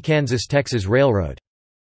Missouri-Kansas-Texas Railroad.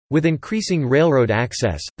 With increasing railroad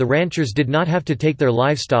access, the ranchers did not have to take their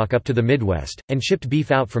livestock up to the Midwest, and shipped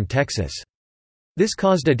beef out from Texas. This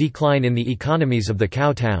caused a decline in the economies of the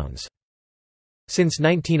cow towns. Since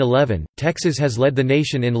 1911, Texas has led the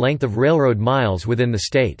nation in length of railroad miles within the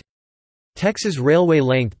state. Texas railway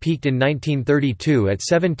length peaked in 1932 at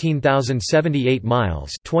 17,078 miles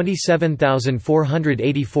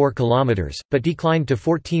 (27,484 kilometers), but declined to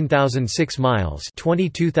 14,006 miles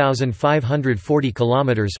 (22,540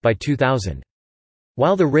 kilometers) by 2000.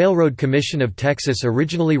 While the Railroad Commission of Texas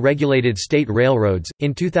originally regulated state railroads,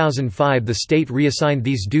 in 2005 the state reassigned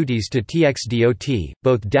these duties to TxDOT.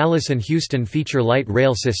 Both Dallas and Houston feature light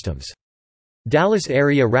rail systems. Dallas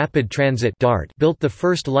Area Rapid Transit (DART) built the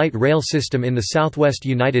first light rail system in the southwest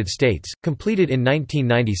United States, completed in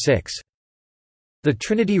 1996. The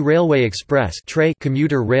Trinity Railway Express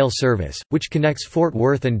commuter rail service, which connects Fort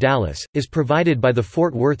Worth and Dallas, is provided by the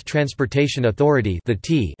Fort Worth Transportation Authority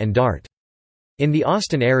and DART. In the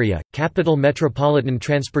Austin area, Capital Metropolitan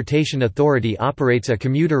Transportation Authority operates a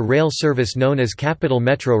commuter rail service known as Capital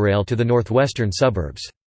Metrorail to the northwestern suburbs.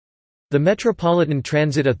 The Metropolitan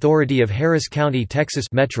Transit Authority of Harris County, Texas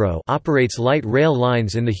Metro operates light rail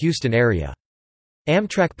lines in the Houston area.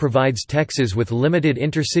 Amtrak provides Texas with limited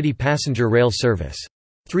intercity passenger rail service.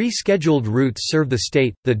 3 scheduled routes serve the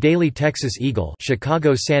state: the daily Texas Eagle,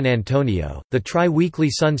 Chicago-San Antonio; the tri-weekly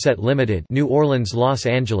Sunset Limited, New Orleans-Los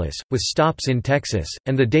Angeles, with stops in Texas;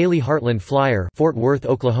 and the daily Heartland Flyer, Fort Worth,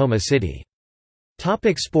 Oklahoma City.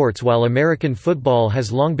 Sports. While American football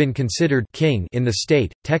has long been considered king in the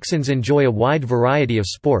state, Texans enjoy a wide variety of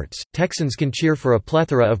sports. Texans can cheer for a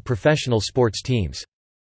plethora of professional sports teams.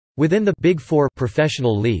 Within the Big Four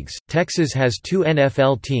professional leagues, Texas has 2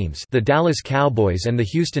 NFL teams, the Dallas Cowboys and the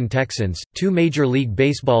Houston Texans, 2 Major League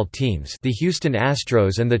Baseball teams, the Houston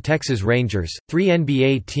Astros and the Texas Rangers, 3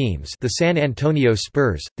 NBA teams, the San Antonio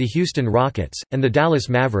Spurs, the Houston Rockets, and the Dallas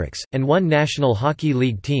Mavericks, and 1 National Hockey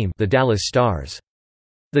League team, the Dallas Stars.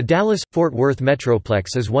 The Dallas-Fort Worth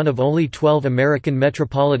Metroplex is one of only 12 American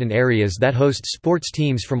metropolitan areas that host sports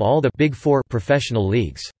teams from all the Big Four professional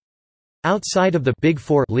leagues. Outside of the Big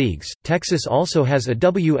Four leagues, Texas also has a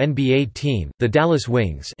WNBA team, the Dallas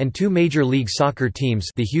Wings, and 2 Major League Soccer teams,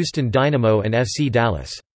 the Houston Dynamo and FC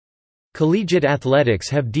Dallas. Collegiate athletics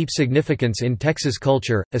have deep significance in Texas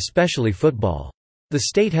culture, especially football. The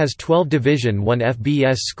state has 12 Division I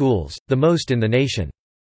FBS schools, the most in the nation.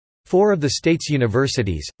 4 of the state's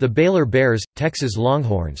universities, the Baylor Bears, Texas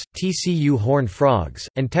Longhorns, TCU Horned Frogs,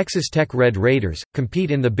 and Texas Tech Red Raiders, compete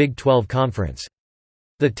in the Big 12 Conference.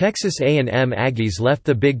 The Texas A&M Aggies left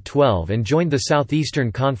the Big 12 and joined the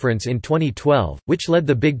Southeastern Conference in 2012, which led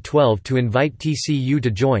the Big 12 to invite TCU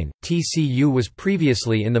to join. TCU was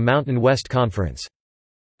previously in the Mountain West Conference.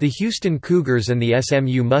 The Houston Cougars and the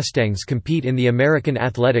SMU Mustangs compete in the American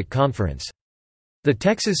Athletic Conference. The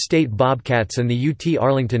Texas State Bobcats and the UT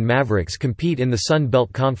Arlington Mavericks compete in the Sun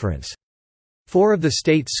Belt Conference. 4 of the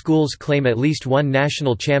state's schools claim at least one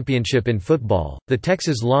national championship in football: the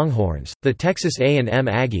Texas Longhorns, the Texas A&M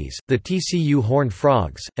Aggies, the TCU Horned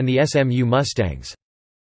Frogs, and the SMU Mustangs.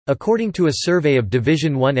 According to a survey of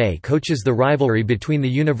Division I-A coaches, the rivalry between the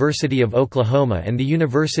University of Oklahoma and the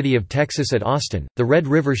University of Texas at Austin, the Red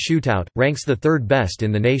River Shootout, ranks the 3rd best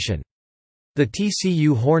in the nation. The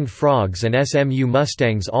TCU Horned Frogs and SMU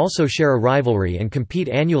Mustangs also share a rivalry and compete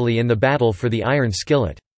annually in the Battle for the Iron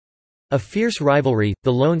Skillet. A fierce rivalry,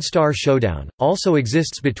 the Lone Star Showdown, also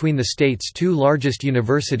exists between the state's 2 largest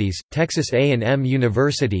universities, Texas A&M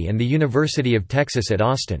University and the University of Texas at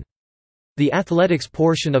Austin. The athletics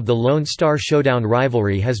portion of the Lone Star Showdown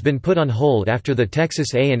rivalry has been put on hold after the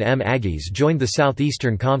Texas A&M Aggies joined the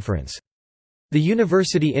Southeastern Conference. The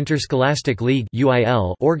University Interscholastic League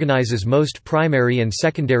 (UIL) organizes most primary and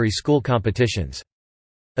secondary school competitions.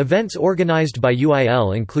 Events organized by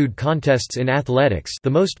UIL include contests in athletics, the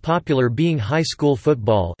most popular being high school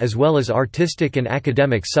football, as well as artistic and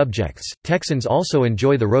academic subjects. Texans also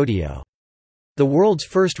enjoy the rodeo. The world's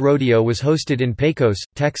first rodeo was hosted in Pecos,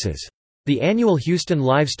 Texas. The annual Houston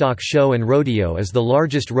Livestock Show and Rodeo is the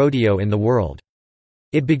largest rodeo in the world.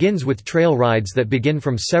 It begins with trail rides that begin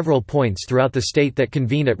from several points throughout the state that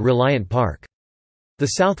convene at Reliant Park. The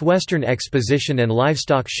Southwestern Exposition and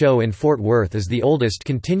Livestock Show in Fort Worth is the oldest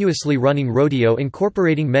continuously running rodeo,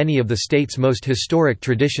 incorporating many of the state's most historic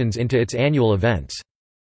traditions into its annual events.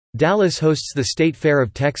 Dallas hosts the State Fair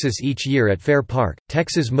of Texas each year at Fair Park.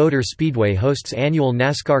 Texas Motor Speedway hosts annual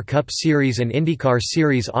NASCAR Cup Series and IndyCar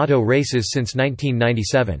Series auto races since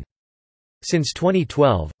 1997. Since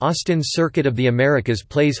 2012, Austin's Circuit of the Americas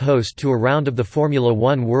plays host to a round of the Formula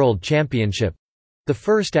One World Championship—the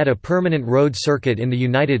first at a permanent road circuit in the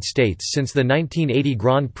United States since the 1980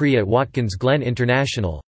 Grand Prix at Watkins Glen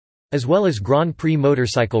International—as well as Grand Prix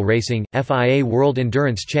Motorcycle Racing, FIA World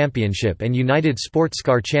Endurance Championship and United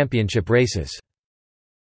Sportscar Championship races.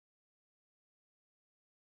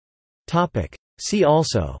 See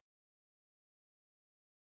also: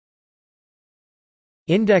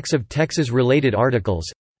 Index of Texas-related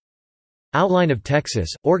articles, Outline of Texas,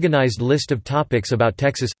 organized list of topics about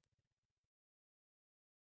Texas.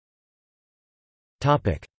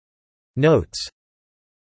 Notes.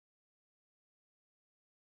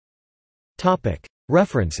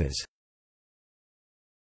 References.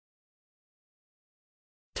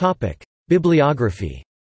 Bibliography.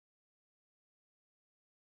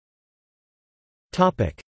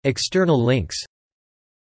 External links.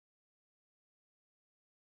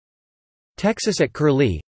 Texas at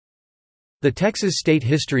Curlie, the Texas State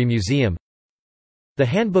History Museum, The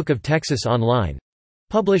Handbook of Texas Online,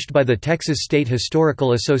 published by the Texas State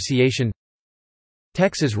Historical Association,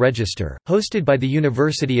 Texas Register, hosted by the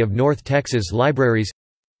University of North Texas Libraries,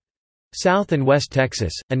 South and West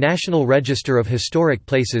Texas, a National Register of Historic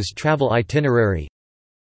Places travel itinerary,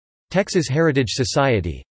 Texas Heritage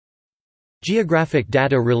Society, geographic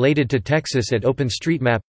data related to Texas at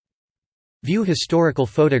OpenStreetMap, view historical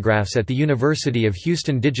photographs at the University of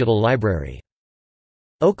Houston Digital Library.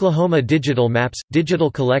 Oklahoma Digital Maps – digital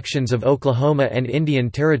collections of Oklahoma and Indian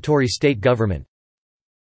Territory state government.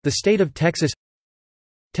 The State of Texas.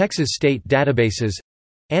 Texas State Databases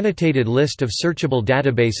 – annotated list of searchable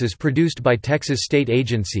databases produced by Texas state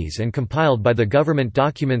agencies and compiled by the Government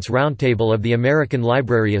Documents Roundtable of the American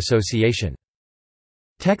Library Association.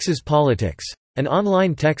 Texas Politics. An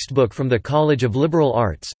online textbook from the College of Liberal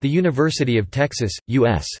Arts, the University of Texas,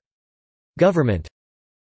 U.S. Government.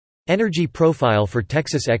 Energy profile for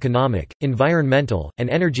Texas economic, environmental, and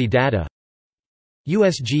energy data.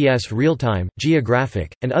 USGS real-time,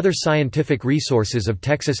 geographic, and other scientific resources of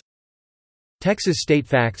Texas. Texas state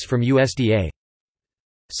facts from USDA.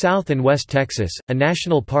 South and West Texas, a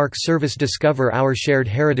National Park Service Discover Our Shared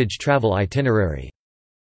Heritage travel itinerary.